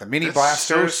bunch of like the mini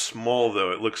blasters. So small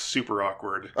though, it looks super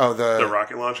awkward. Oh, the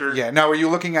rocket launcher. Yeah. Now, are you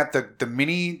looking at the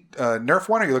mini Nerf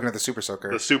one, or are you looking at the Super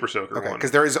Soaker? The Super Soaker one. Because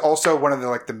there is also one of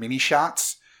the mini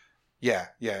shots. Yeah.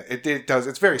 It does.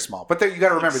 It's very small, but you got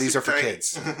to remember these are for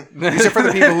kids. These are for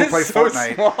the people who play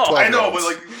Fortnite. I know, but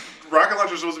like rocket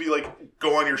launchers are supposed to be like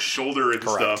go on your shoulder and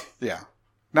stuff. Yeah.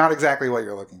 Not exactly what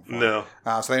you're looking for. No.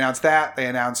 So they announced that. They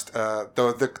announced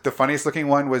the funniest looking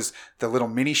one was the little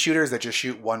mini shooters that just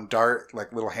shoot one dart,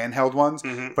 like little handheld ones,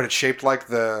 but it's shaped like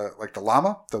the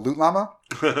llama, the loot llama.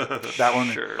 That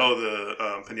one. Sure. Oh,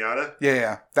 the pinata.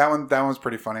 Yeah. That one's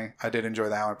pretty funny. I did enjoy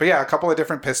that one. But yeah, a couple of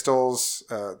different pistols,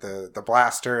 the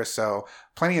blaster. So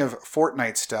plenty of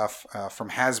Fortnite stuff from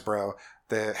Hasbro.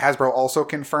 The Hasbro also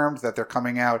confirmed that they're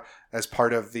coming out as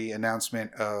part of the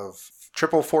announcement of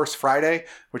Triple Force Friday,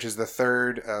 which is the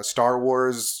third Star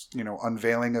Wars,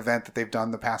 unveiling event that they've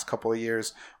done the past couple of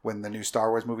years. When the new Star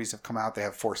Wars movies have come out, they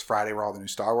have Force Friday where all the new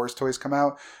Star Wars toys come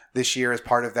out. This year, as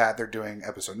part of that, they're doing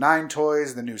Episode 9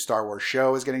 toys. The new Star Wars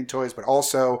show is getting toys, but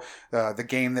also the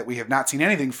game that we have not seen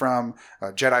anything from,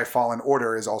 Jedi Fallen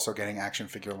Order, is also getting action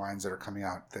figure lines that are coming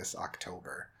out this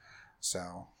October.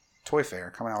 So, Toy Fair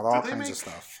coming out with all kinds of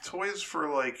stuff. Toys for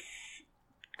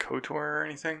KOTOR or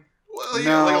anything? Well,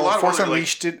 no, a lot Force of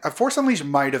Unleashed did. Force Unleashed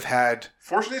might have had.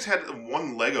 Force Unleashed had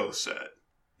one Lego set.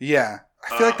 Yeah,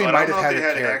 I feel like they might have had a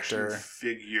character. Action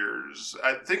figures.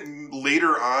 I think later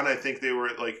on, they were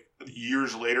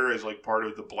years later as part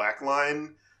of the Black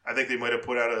Line. I think they might have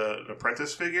put out an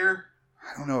Apprentice figure.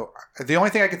 I don't know. The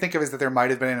only thing I can think of is that there might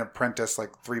have been an Apprentice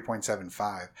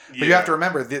 3.75. But Yeah. you have to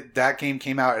remember that game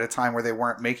came out at a time where they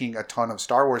weren't making a ton of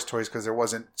Star Wars toys because there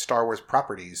wasn't Star Wars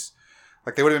properties.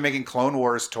 They would have been making Clone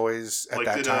Wars toys at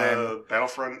that time. Did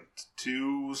Battlefront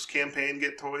 2's campaign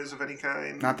get toys of any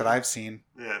kind? Not that I've seen.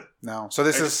 Yeah. No. So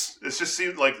this is... It just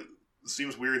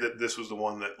seems weird that this was the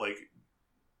one that,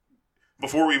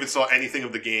 before we even saw anything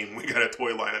of the game, we got a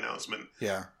toy line announcement.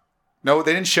 Yeah. No,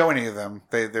 they didn't show any of them.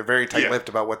 They're very tight-lipped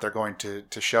about what they're going to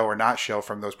show or not show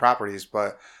from those properties.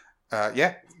 But,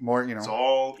 more, It's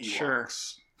all Ewoks. Sure.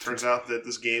 Turns out that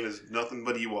this game is nothing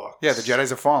but Ewoks. Yeah, the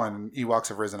Jedis have fallen and Ewoks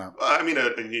have risen up. I mean,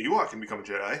 an Ewok can become a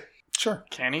Jedi. Sure.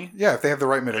 Can he? Yeah, if they have the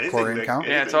right midichlorian count.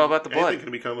 Yeah, it's all about the blood. Anything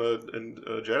can become a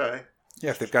Jedi. Yeah,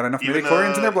 if they've got enough Even,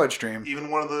 midichlorians in their bloodstream. Even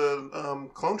one of the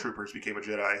clone troopers became a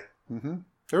Jedi. Mm-hmm.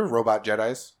 There were robot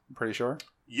Jedis, I'm pretty sure.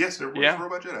 Yes, there were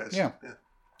robot Jedis. Yeah.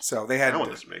 So they had... That one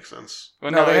doesn't make sense.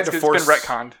 Well, no, they had it's to force... been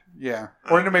retconned. Yeah.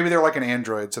 Or maybe they're like an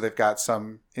android, so they've got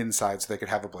some inside so they could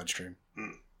have a bloodstream.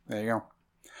 There you go.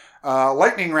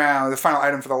 Lightning round, the final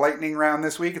item for the lightning round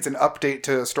this week. It's an update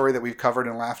to a story that we've covered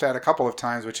and laughed at a couple of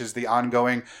times, which is the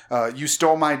ongoing You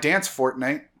Stole My Dance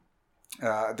Fortnite.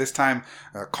 This time,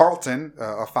 Carlton,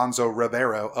 Alfonso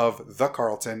Ribeiro of The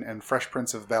Carlton and Fresh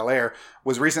Prince of Bel-Air,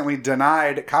 was recently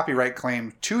denied copyright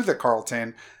claim to The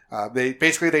Carlton.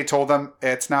 They told them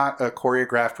it's not a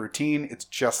choreographed routine. It's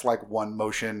just like one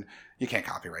motion. You can't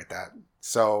copyright that.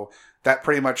 So that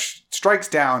pretty much strikes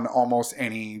down almost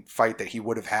any fight that he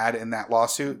would have had in that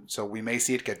lawsuit. So we may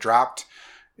see it get dropped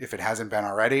if it hasn't been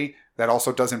already. That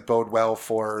also doesn't bode well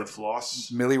for the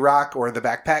Floss, Millie Rock, or the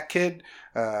Backpack Kid,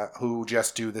 who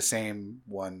just do the same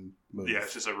one move. Yeah,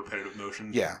 it's just a repetitive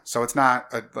motion. Yeah, so it's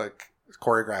not a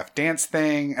choreographed dance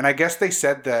thing. And I guess they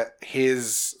said that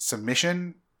his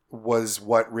submission was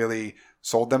what really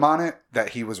sold them on it, that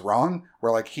he was wrong.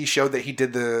 Where he showed that he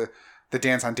did the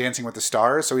dance on Dancing with the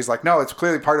Stars. So he's like, no, it's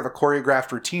clearly part of a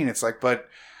choreographed routine. It's but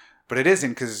it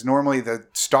isn't, because normally the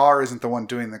star isn't the one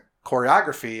doing the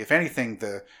choreography. If anything,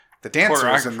 the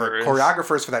dancers and the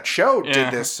choreographers for that show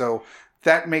did this. So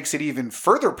that makes it even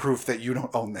further proof that you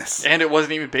don't own this. And it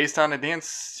wasn't even based on a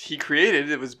dance he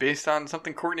created. It was based on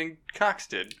something Courtney Cox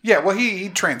did. Yeah, well, he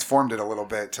transformed it a little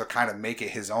bit to kind of make it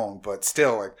his own, but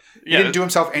still, he didn't do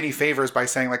himself any favors by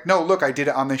saying, no, look, I did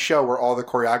it on this show where all the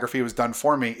choreography was done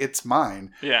for me. It's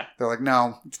mine. Yeah. They're like,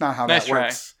 no, it's not how Nice that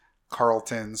works,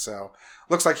 Carlton. So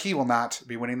looks like he will not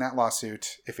be winning that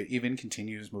lawsuit if it even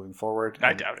continues moving forward.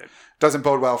 I doubt it. Doesn't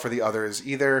bode well for the others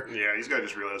either. Yeah, he's got to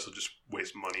just realize he'll just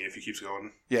waste money if he keeps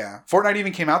going. Yeah. Fortnite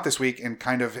even came out this week and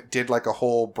kind of did a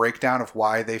whole breakdown of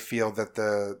why they feel that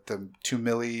the 2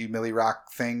 Millie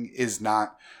Rock thing is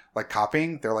not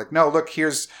copying. They're like, no, look,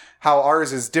 here's how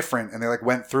ours is different. And they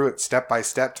went through it step by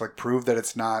step to prove that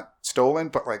it's not stolen.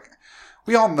 But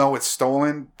we all know it's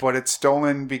stolen, but it's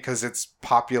stolen because it's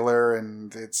popular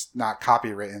and it's not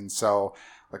copywritten. So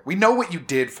we know what you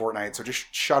did, Fortnite. So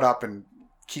just shut up and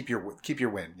keep your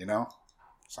win,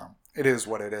 So it is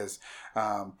what it is.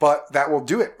 But that will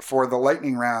do it for the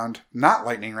lightning round, not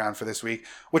lightning round for this week,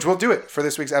 which will do it for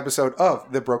this week's episode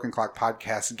of the Broken Clock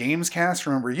Podcast Gamescast.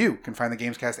 Remember, you can find the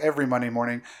Gamescast every Monday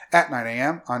morning at 9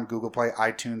 a.m. on Google Play,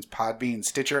 iTunes, Podbean,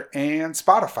 Stitcher, and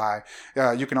Spotify.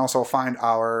 You can also find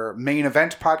our main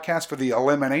event podcast for the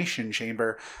Elimination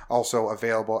Chamber, also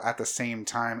available at the same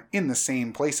time in the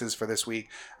same places for this week.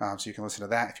 So you can listen to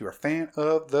that if you're a fan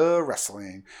of the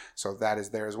wrestling. So that is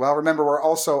there as well. Remember, we're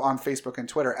also on Facebook and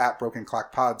Twitter at Broken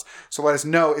Clock Pods. So let us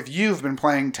know if you've been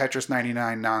playing Tetris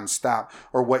 99 nonstop,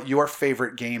 or what your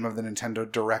favorite game of the Nintendo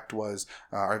Direct was.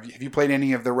 Have you played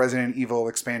any of the Resident Evil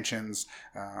expansions?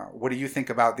 What do you think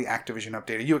about the Activision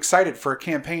update? Are you excited for a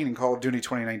campaign in Call of Duty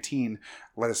 2019?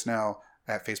 Let us know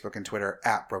at Facebook and Twitter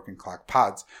at Broken Clock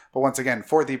Pods. But once again,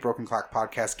 for the Broken Clock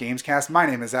Podcast Gamescast, my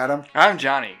name is Adam. I'm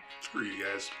Johnny. Screw you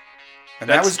guys. And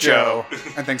that That's was Joe.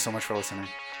 And thanks so much for listening.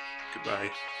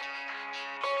 Goodbye.